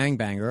I'm a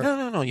gangbanger.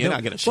 No, you're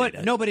not going to say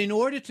that. No, but in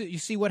order to, you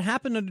see, what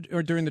happened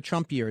during the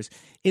Trump years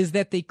is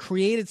that they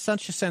created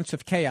such a sense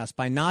of chaos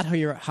by not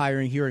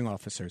hiring hearing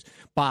officers,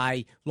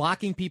 by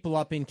locking people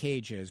up in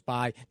cages,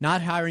 by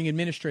not hiring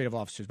administrative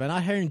officers, by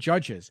not hiring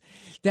judges,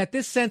 that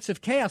this sense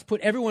of chaos put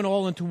everyone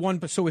all into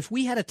one. So if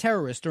we had a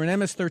terrorist or an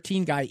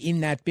MS-13 guy in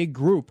that big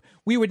group,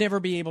 we would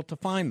never be able to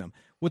find them.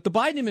 What the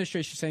Biden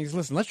administration is saying is,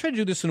 listen, let's try to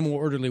do this in a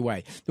more orderly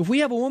way. If we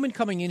have a woman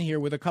coming in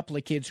here with a couple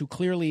of kids who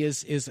clearly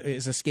is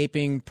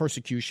escaping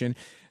persecution,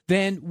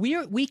 then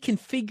we can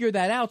figure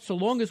that out so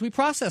long as we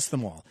process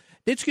them all.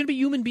 It's going to be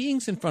human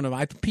beings in front of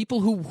them.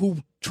 People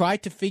who try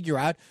to figure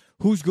out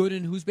who's good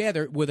and who's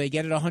bad. Will they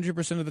get it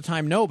 100% of the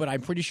time? No, but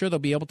I'm pretty sure they'll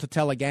be able to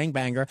tell a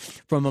gangbanger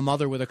from a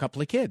mother with a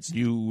couple of kids.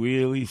 You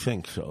really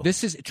think so?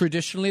 This is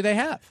traditionally they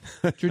have.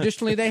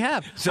 Traditionally they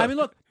have. So, I mean,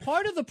 look,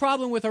 part of the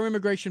problem with our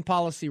immigration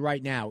policy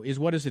right now is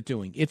what is it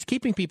doing? It's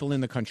keeping people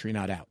in the country,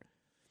 not out.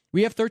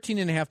 We have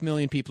 13.5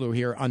 million people who are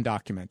here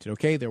undocumented,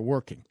 okay? They're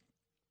working.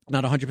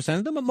 Not 100%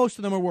 of them, but most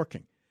of them are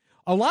working.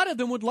 A lot of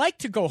them would like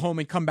to go home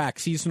and come back,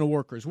 seasonal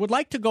workers, would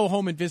like to go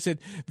home and visit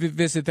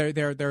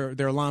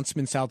their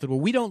landsmen south of the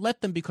world. We don't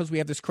let them because we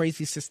have this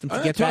crazy system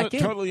to get back in.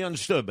 Totally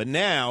understood. But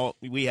now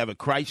we have a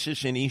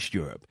crisis in East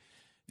Europe.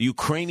 The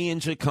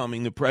Ukrainians are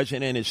coming. The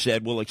president has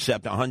said we'll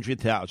accept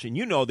 100,000.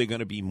 You know they're going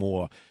to be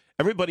more.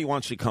 Everybody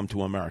wants to come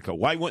to America.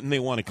 Why wouldn't they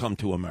want to come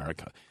to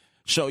America?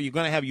 So you're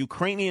going to have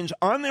Ukrainians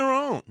on their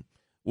own,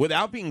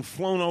 without being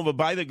flown over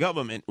by the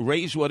government,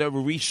 raise whatever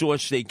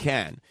resource they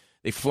can.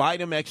 They fly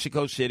to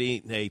Mexico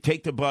City. They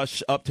take the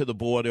bus up to the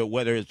border,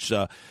 whether it's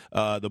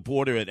the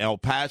border at El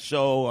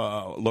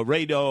Paso,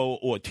 Laredo,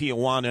 or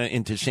Tijuana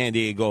into San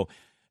Diego,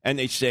 and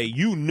they say,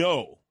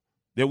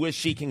 that we're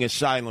seeking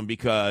asylum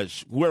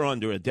because we're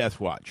under a death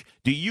watch.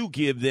 Do you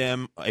give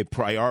them a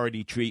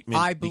priority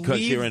treatment because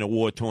they're in a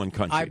war-torn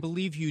country? I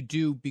believe you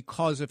do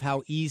because of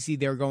how easy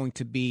they're going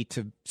to be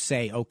to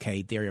say,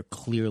 okay, they're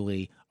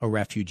clearly a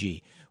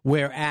refugee.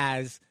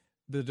 Whereas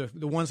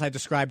the ones I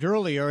described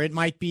earlier, it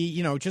might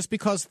be, just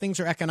because things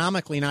are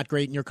economically not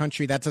great in your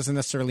country, that doesn't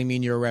necessarily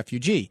mean you're a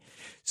refugee.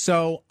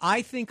 So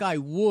I think I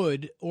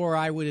would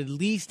at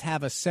least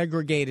have a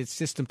segregated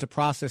system to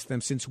process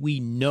them since we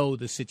know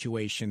the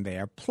situation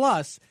there.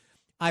 Plus,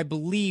 I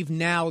believe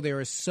now there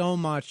is so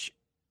much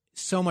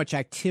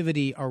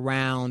activity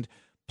around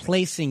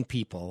placing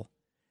people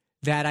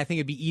that I think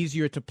it'd be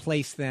easier to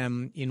place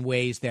them in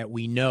ways that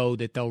we know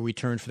that they'll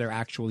return for their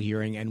actual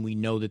hearing and we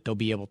know that they'll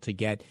be able to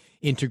get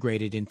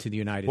integrated into the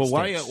United States.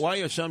 Well,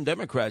 why are some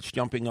Democrats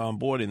jumping on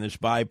board in this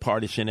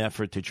bipartisan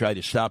effort to try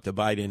to stop the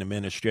Biden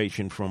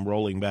administration from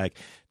rolling back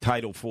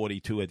Title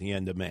 42 at the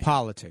end of May?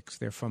 Politics.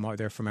 They're from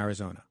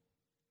Arizona.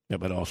 Yeah,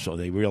 but also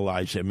they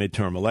realize that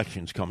midterm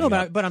elections coming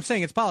up. But I'm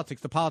saying it's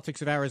politics. The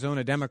politics of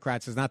Arizona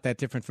Democrats is not that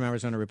different from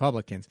Arizona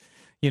Republicans.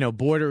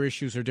 Border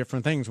issues are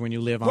different things when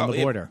you live on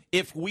the border.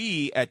 If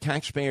we, at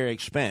taxpayer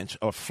expense,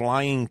 are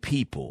flying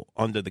people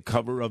under the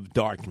cover of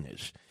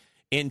darkness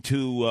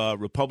into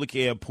Republic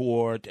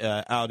Airport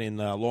out in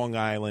Long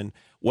Island,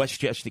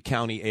 Westchester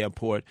County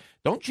Airport,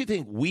 don't you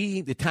think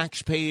we, the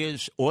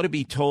taxpayers, ought to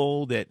be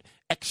told that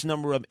X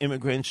number of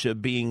immigrants are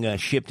being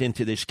shipped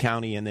into this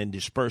county and then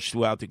dispersed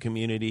throughout the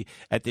community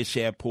at this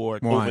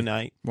airport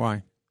overnight?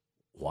 Why?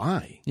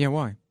 Why? Yeah,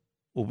 why?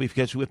 Well,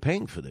 because we're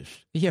paying for this.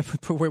 Yeah,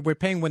 but we're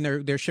paying when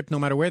they're shipped no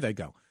matter where they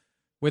go.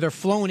 Where they're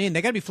flown in,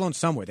 they got to be flown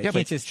somewhere. They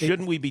can't just.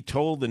 Shouldn't we be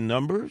told the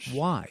numbers?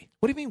 Why?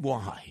 What do you mean,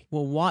 why?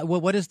 Well, why?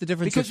 Well, what is the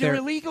difference? Because they're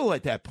illegal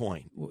at that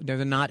point.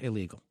 They're not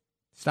illegal.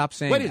 Stop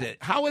saying What is it?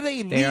 How are they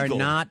illegal? They are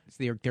not.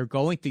 They're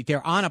going.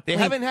 They're on a plane.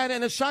 They haven't had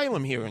an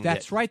asylum hearing.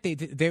 That's right.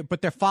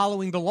 But they're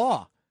following the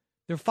law.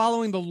 They're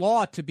following the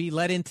law to be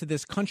let into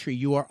this country.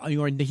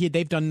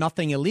 They've done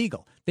nothing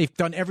illegal. They've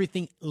done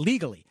everything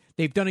legally.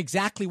 They've done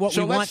exactly what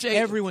we want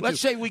everyone to.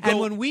 Let's say we go. And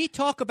when we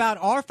talk about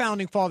our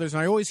founding fathers,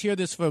 and I always hear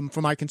this from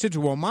my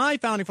constituents, well, my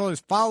founding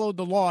fathers followed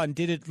the law and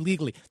did it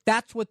legally.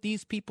 That's what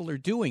these people are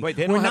doing. Wait,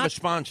 they don't have a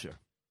sponsor.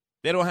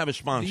 They don't have a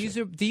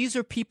sponsor. These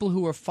are people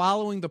who are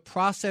following the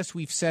process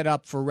we've set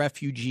up for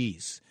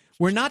refugees.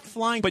 We're not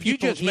flying people in.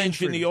 But you just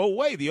mentioned the old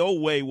way. The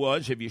old way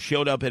was if you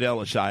showed up at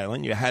Ellis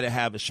Island, you had to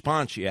have a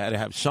sponsor. You had to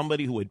have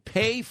somebody who would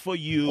pay for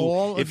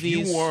you if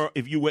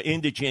you were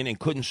indigent and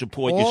couldn't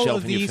support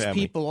yourself and your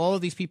family. All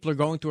of these people are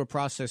going through a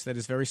process that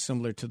is very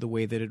similar to the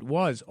way that it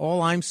was.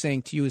 All I'm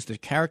saying to you is to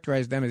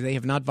characterize them as they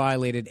have not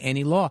violated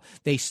any law.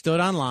 They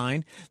stood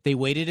online. They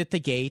waited at the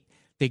gate.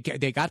 They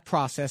got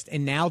processed,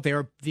 and now they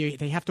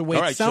have to wait somewhere.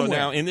 All right, so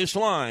now in this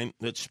line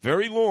that's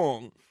very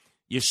long,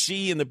 you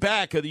see in the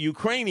back are the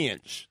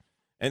Ukrainians.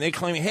 And they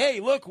claim, hey,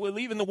 look, we're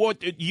leaving the war.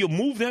 You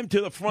move them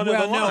to the front of the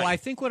line. Well, no, I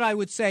think what I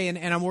would say, and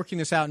I'm working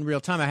this out in real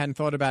time. I hadn't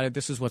thought about it.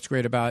 This is what's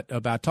great about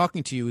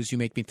talking to you is you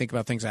make me think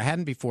about things I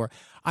hadn't before.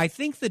 I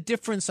think the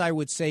difference I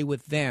would say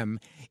with them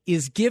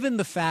is given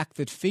the fact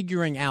that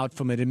figuring out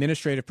from an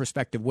administrative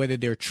perspective whether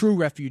they're true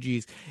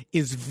refugees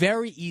is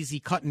very easy,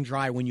 cut and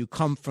dry when you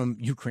come from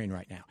Ukraine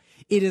right now.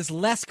 It is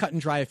less cut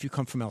and dry if you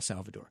come from El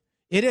Salvador.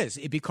 It is,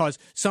 because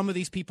some of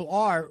these people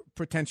are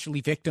potentially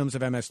victims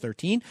of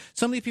MS-13.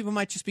 Some of these people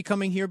might just be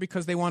coming here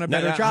because they want a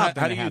better job.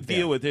 How do you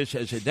deal with this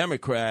as a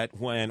Democrat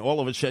when all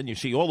of a sudden you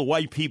see all the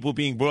white people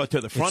being brought to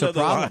the front of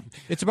the line?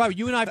 It's a problem.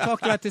 You and I have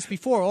talked about this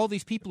before. All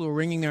these people who are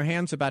wringing their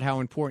hands about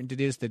how important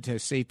it is to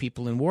save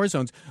people in war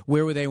zones.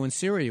 Where were they when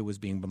Syria was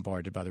being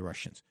bombarded by the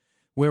Russians?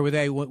 Where were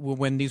they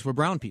when these were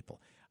brown people?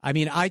 I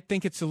mean, I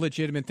think it's a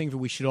legitimate thing that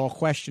we should all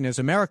question as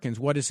Americans.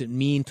 What does it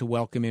mean to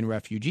welcome in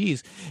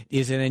refugees?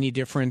 Is it any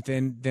different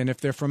than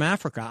if they're from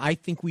Africa? I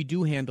think we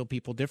do handle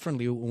people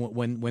differently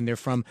when they're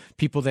from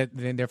people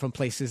they're from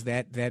places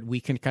that we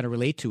can kind of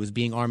relate to as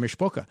being our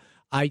mishpocha.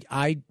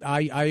 I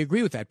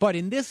agree with that. But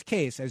in this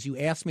case, as you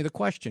asked me the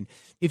question,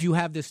 if you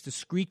have this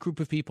discrete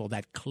group of people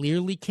that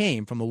clearly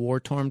came from a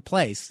war-torn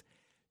place,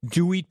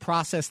 do we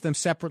process them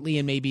separately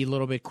and maybe a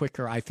little bit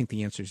quicker? I think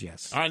the answer is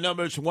yes. Our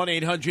number is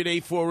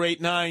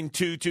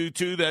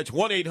 1-800-848-9222. That's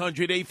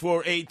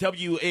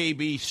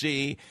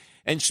 1-800-848-WABC.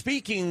 And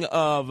speaking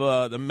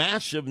of the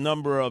massive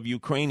number of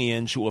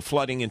Ukrainians who are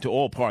flooding into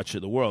all parts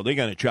of the world, they're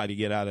going to try to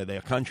get out of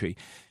their country,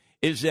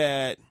 is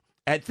that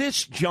at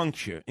this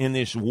juncture in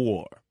this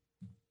war,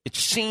 it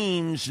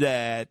seems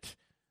that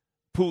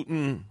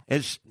Putin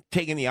has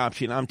taken the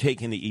option, I'm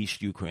taking the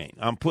East Ukraine.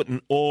 I'm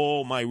putting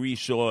all my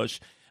resource.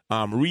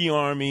 I'm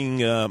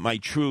rearming my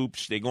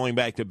troops. They're going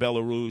back to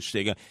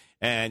Belarus.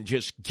 And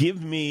just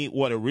give me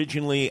what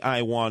originally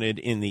I wanted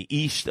in the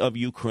east of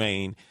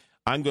Ukraine.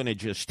 I'm going to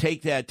just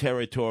take that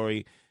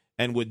territory.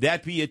 And would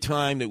that be a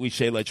time that we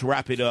say, let's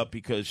wrap it up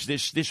because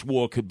this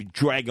war could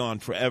drag on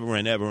forever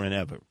and ever and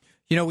ever?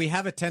 You know, we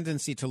have a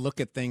tendency to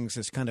look at things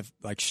as kind of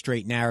like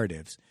straight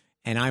narratives.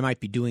 And I might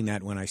be doing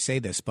that when I say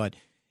this. But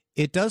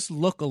it does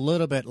look a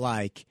little bit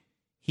like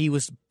he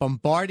was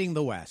bombarding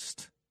the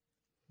west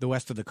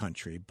of the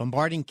country,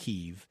 bombarding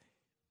Kyiv,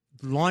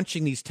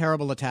 launching these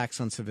terrible attacks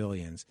on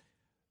civilians,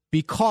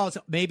 because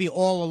maybe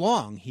all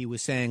along he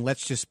was saying,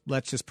 let's just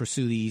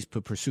pursue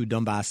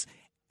Donbass,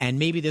 and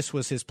maybe this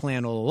was his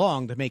plan all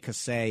along to make us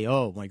say,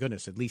 oh my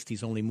goodness, at least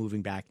he's only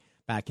moving back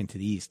into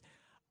the east.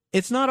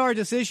 It's not our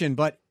decision,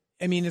 but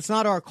I mean it's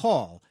not our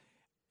call,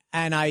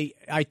 and I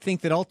think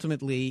that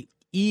ultimately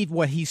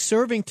what he's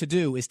serving to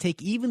do is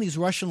take even these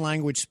Russian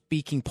language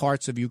speaking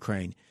parts of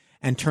Ukraine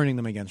and turning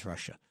them against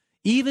Russia.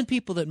 Even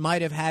people that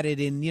might have had it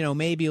in,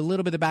 maybe a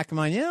little bit of the back of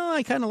mind,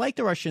 I kind of like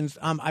the Russians.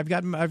 I've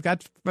got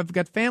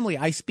family.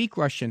 I speak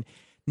Russian.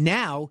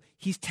 Now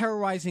he's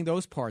terrorizing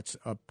those parts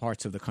of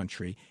the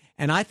country,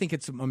 and I think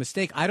it's a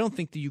mistake. I don't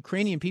think the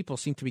Ukrainian people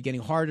seem to be getting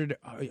harder.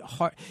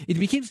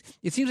 It seems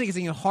like it's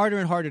getting harder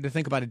and harder to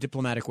think about a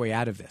diplomatic way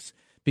out of this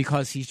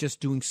because he's just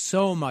doing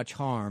so much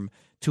harm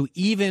to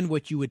even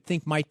what you would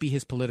think might be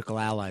his political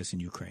allies in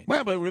Ukraine.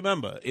 Well, but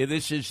remember,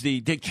 this is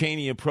the Dick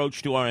Cheney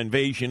approach to our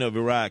invasion of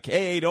Iraq.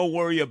 Hey, don't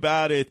worry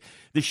about it.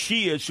 The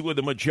Shias, who are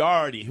the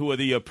majority, who are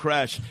the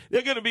oppressed,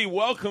 they're going to be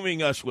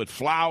welcoming us with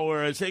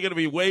flowers. They're going to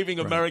be waving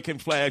American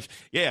flags.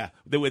 Yeah,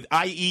 with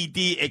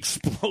IED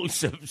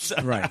explosives.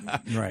 Right.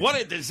 What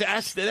a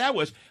disaster that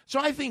was. So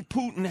I think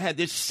Putin had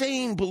this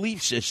same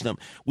belief system.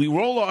 We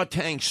roll our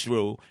tanks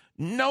through.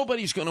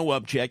 Nobody's going to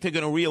object. They're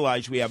going to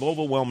realize we have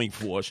overwhelming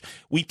force.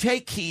 We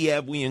take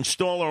Kiev, we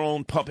install our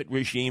own puppet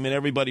regime, and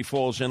everybody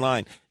falls in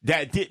line.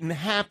 That didn't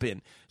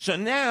happen. So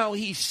now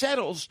he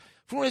settles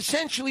for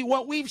essentially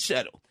what we've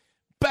settled.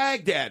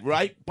 Baghdad,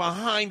 right?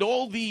 Behind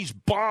all these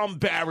bomb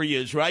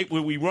barriers, right,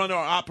 where we run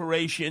our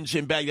operations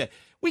in Baghdad.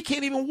 We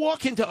can't even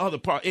walk into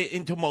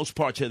into most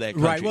parts of that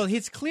country. Right. Well,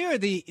 it's clear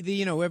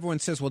everyone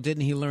says, well,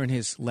 didn't he learn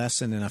his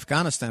lesson in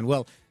Afghanistan?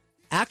 Well,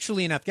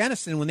 actually, in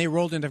Afghanistan, when they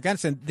rolled into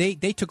Afghanistan, they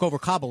took over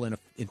Kabul in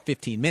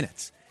 15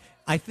 minutes.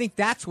 I think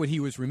that's what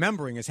he was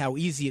remembering is how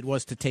easy it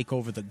was to take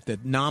over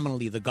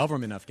nominally the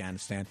government of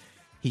Afghanistan.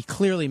 He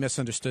clearly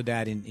misunderstood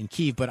that in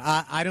Kyiv. But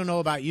I don't know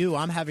about you.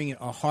 I'm having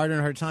a harder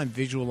and harder time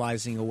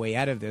visualizing a way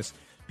out of this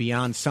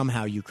beyond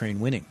somehow Ukraine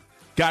winning.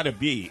 Got to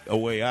be a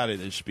way out of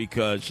this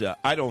because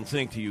I don't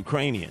think the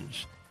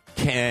Ukrainians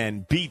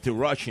can beat the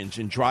Russians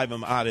and drive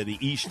them out of the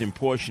eastern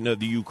portion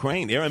of the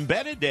Ukraine. They're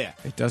embedded there.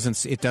 It doesn't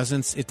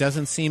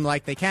seem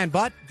like they can,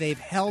 but they've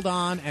held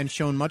on and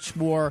shown much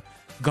more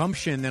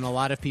gumption than a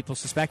lot of people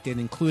suspected,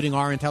 including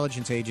our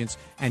intelligence agents,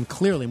 and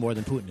clearly more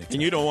than Putin did.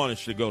 And you don't want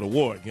us to go to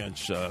war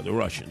against the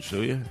Russians,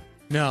 do you?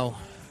 No.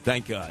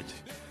 Thank God.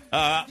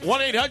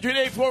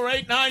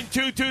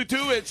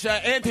 1-800-848-9222. It's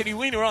Anthony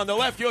Weiner on the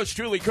left. Yours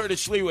truly,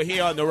 Curtis Sliwa,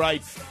 here on the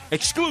right.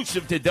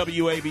 Exclusive to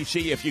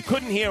WABC. If you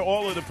couldn't hear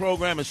all of the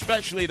program,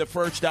 especially the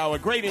first hour,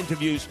 great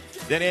interviews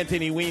that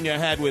Anthony Weiner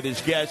had with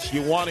his guests,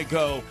 you want to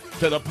go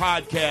to the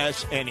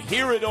podcast and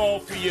hear it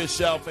all for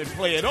yourself and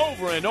play it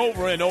over and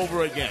over and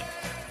over again.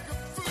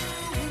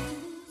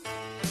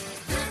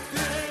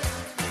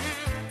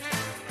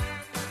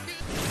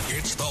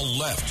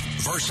 left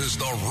versus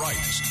the right.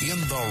 In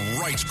the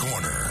right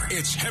corner,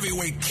 it's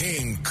heavyweight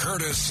king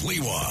Curtis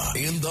Sliwa.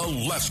 In the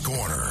left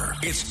corner,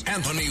 it's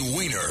Anthony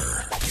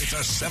Weiner. It's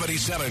a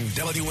 77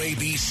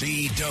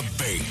 WABC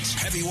debate.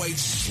 Heavyweight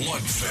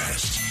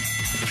slugfest.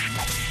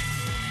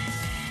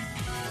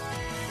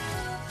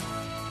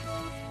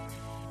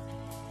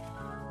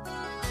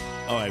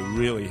 Oh, I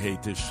really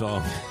hate this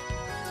song.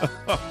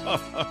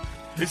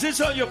 Is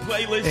this on your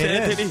playlist, It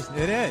Anthony? is.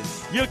 It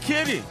is. You're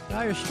kidding.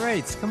 Dire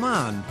Straits, come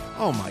on.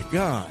 Oh, my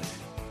God.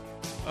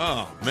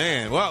 Oh,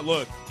 man. Well,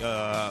 look,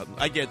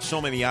 I get so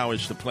many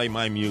hours to play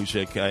my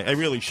music. I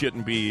really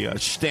shouldn't be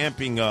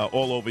stamping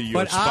all over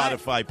your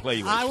Spotify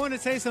playlist. I want to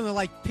say something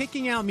like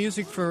picking out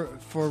music for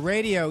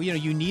radio,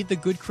 you need the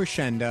good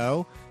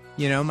crescendo.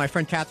 My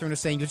friend Catherine was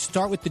saying, you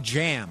start with the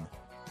jam.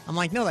 I'm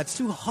like, no, that's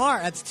too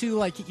hard. That's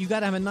too, you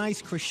got to have a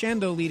nice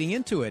crescendo leading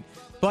into it.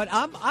 But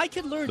I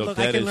could learn. Look,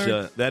 I can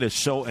learn. That is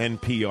so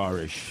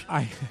NPR-ish.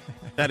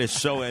 That is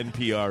so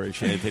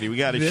NPR-ish, Anthony. We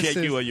got to shake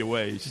you on your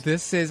ways.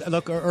 This is,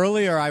 look,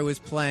 earlier I was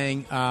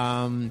playing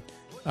Mark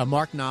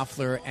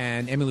Knopfler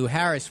and Emmylou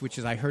Harris, which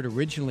is I heard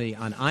originally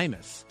on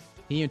Imus.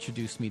 He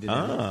introduced me to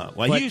them.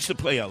 Well, he used to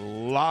play a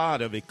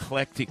lot of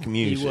eclectic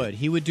music.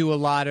 He would do a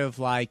lot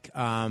of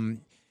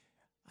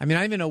I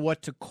don't even know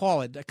what to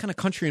call it. Kind of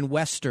country and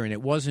western.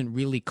 It wasn't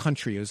really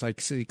country. It was like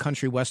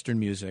country western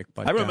music.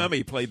 But I remember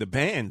he played the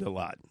band a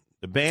lot.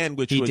 The band,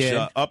 which was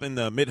up in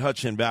the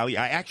Mid-Hudson Valley.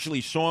 I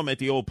actually saw him at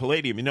the old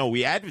Palladium.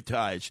 We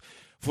advertised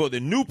for the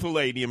new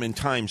Palladium in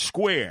Times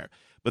Square.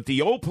 But the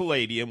old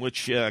Palladium,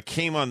 which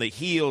came on the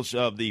heels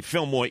of the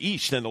Fillmore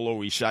East and the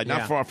Lower East Side,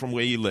 not far from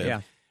where you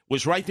live,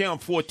 was right down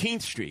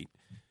 14th Street.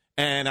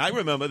 And I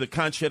remember the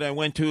concert I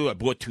went to. I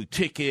bought 2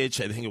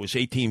 tickets. I think it was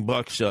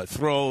 $18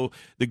 throw.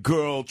 The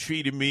girl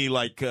treated me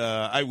like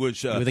I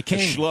was a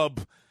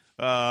schlub.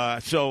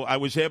 So I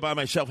was there by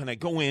myself, and I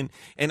go in,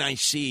 and I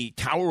see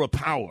Tower of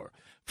Power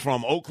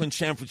from Oakland,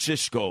 San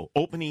Francisco,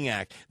 opening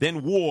act.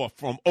 Then War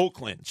from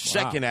Oakland,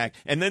 second act.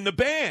 And then the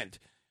band.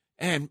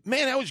 And,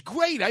 man, that was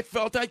great. I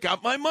felt I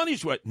got my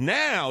money's worth.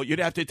 Now you'd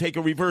have to take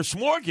a reverse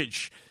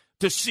mortgage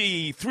to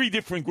see 3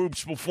 different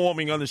groups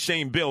performing on the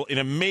same bill in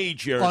a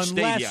major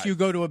stadium. Unless you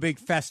go to a big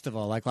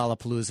festival like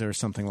Lollapalooza or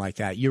something like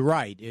that. You're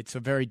right. It's a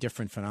very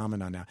different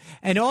phenomenon now.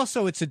 And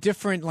also it's a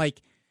different,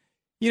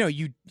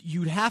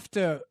 you'd have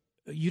to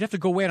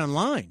go wait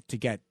online to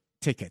get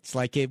tickets.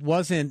 It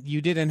wasn't, you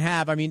didn't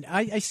have,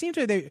 I seem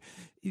to,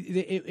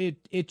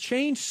 it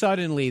changed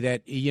suddenly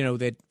that,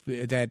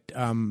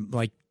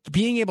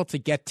 being able to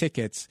get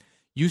tickets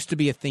used to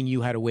be a thing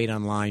you had to wait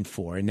online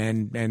for,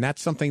 and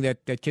that's something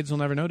that kids will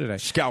never know today.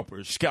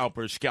 Scalpers.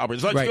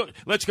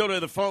 Let's go to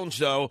the phones,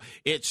 though.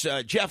 It's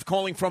Jeff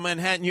calling from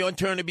Manhattan. Your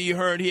turn to be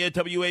heard here at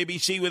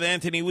WABC with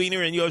Anthony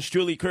Weiner and yours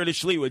truly,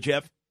 Curtis Sliwa.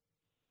 Jeff.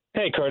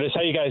 Hey, Curtis.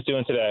 How you guys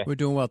doing today? We're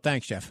doing well.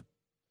 Thanks, Jeff.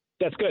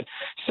 That's good.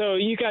 So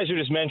you guys were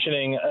just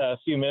mentioning a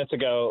few minutes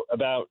ago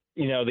about,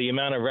 the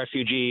amount of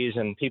refugees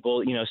and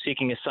people,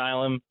 seeking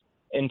asylum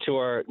into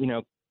our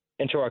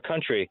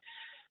country.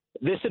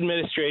 This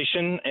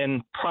administration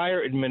and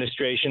prior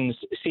administrations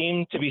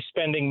seem to be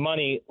spending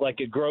money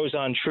like it grows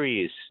on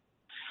trees.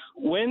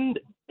 When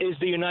is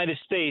the United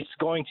States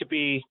going to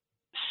be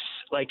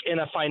in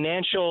a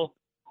financial?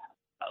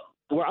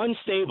 We're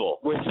unstable.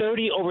 We're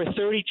over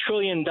 $30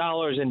 trillion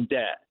in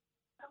debt.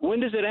 When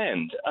does it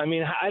end?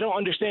 I don't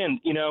understand.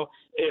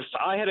 If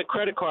I had a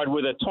credit card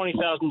with a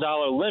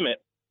 $20,000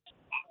 limit,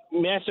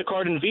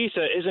 MasterCard and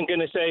Visa isn't going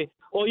to say,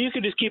 well, you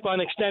could just keep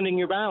on extending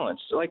your balance.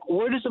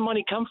 Where does the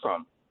money come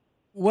from?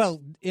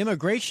 Well,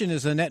 immigration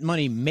is a net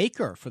money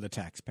maker for the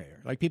taxpayer.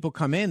 People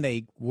come in,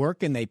 they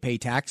work and they pay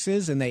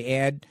taxes and they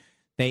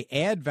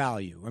add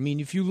value.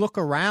 If you look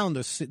around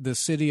the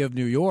city of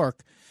New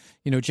York,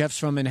 Jeff's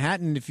from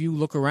Manhattan. If you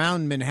look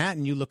around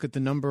Manhattan, you look at the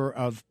number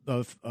of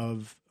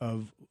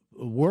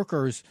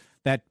workers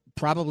that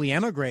probably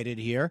emigrated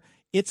here.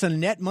 It's a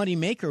net money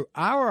maker.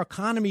 Our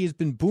economy has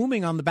been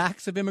booming on the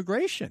backs of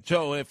immigration.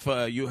 So if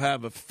you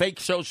have a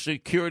fake Social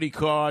Security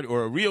card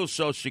or a real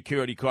Social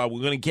Security card, we're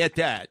going to get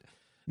that.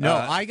 No,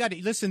 I got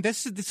to listen.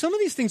 Some of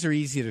these things are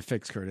easy to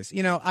fix, Curtis.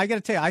 I got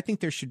to tell you, I think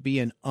there should be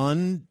an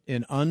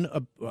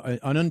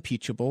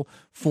unimpeachable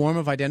form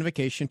of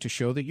identification to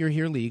show that you're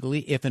here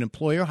legally. If an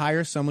employer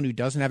hires someone who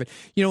doesn't have it,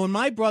 when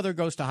my brother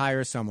goes to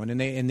hire someone and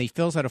they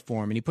fills out a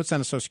form and he puts down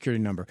a Social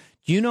Security number,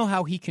 do you know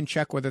how he can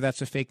check whether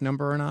that's a fake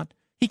number or not?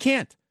 He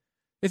can't.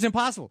 It's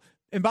impossible.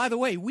 And by the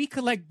way, we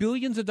collect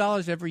billions of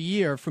dollars every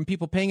year from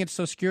people paying into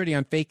Social Security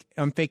on fake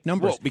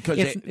numbers. Well, because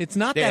it's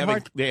not that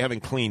hard. They haven't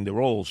cleaned the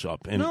rolls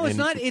up. No, it's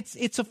not.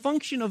 It's a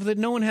function of that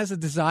no one has a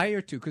desire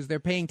to because they're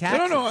paying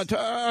taxes. No,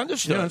 I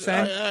understand. You know what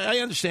I'm saying? I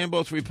understand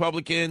both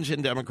Republicans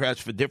and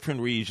Democrats for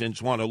different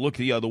reasons want to look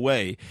the other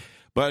way.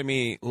 But,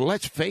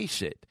 let's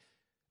face it.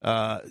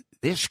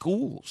 There's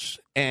schools,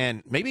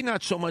 and maybe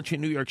not so much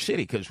in New York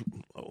City because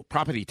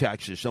property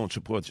taxes don't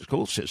support the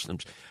school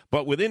systems,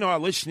 but within our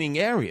listening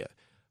area,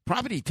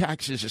 property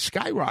taxes are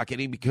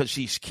skyrocketing because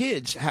these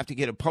kids have to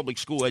get a public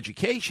school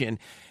education,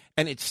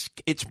 and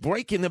it's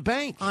breaking the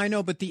bank. I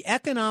know, but the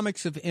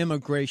economics of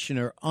immigration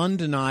are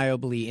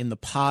undeniably in the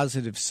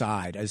positive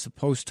side, as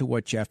opposed to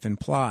what Jeff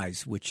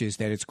implies, which is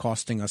that it's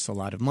costing us a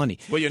lot of money.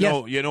 Well, you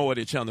know what?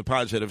 It's on the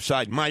positive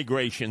side.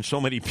 Migration.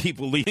 So many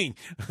people leaving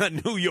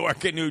New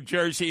York and New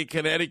Jersey and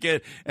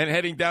Connecticut and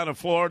heading down to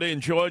Florida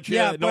and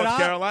Georgia and North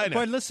Carolina.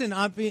 But listen,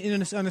 on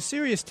a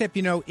serious tip,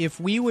 if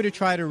we were to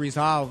try to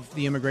resolve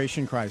the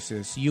immigration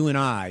crisis, you and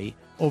I,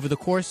 over the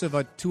course of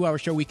a 2-hour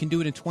show, we can do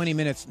it in 20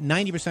 minutes,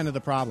 90% of the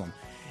problem.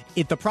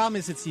 The problem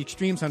is it's the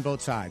extremes on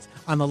both sides.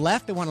 On the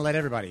left, they want to let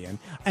everybody in.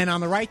 And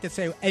on the right, they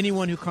say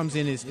anyone who comes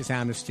in is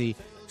amnesty.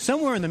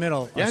 Somewhere in the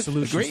middle are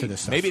solutions to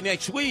this stuff. Maybe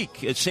next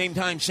week, at same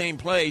time, same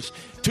place,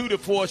 2 to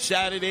 4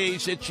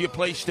 Saturdays. It's your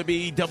place to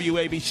be.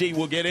 WABC.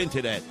 We'll get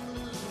into that.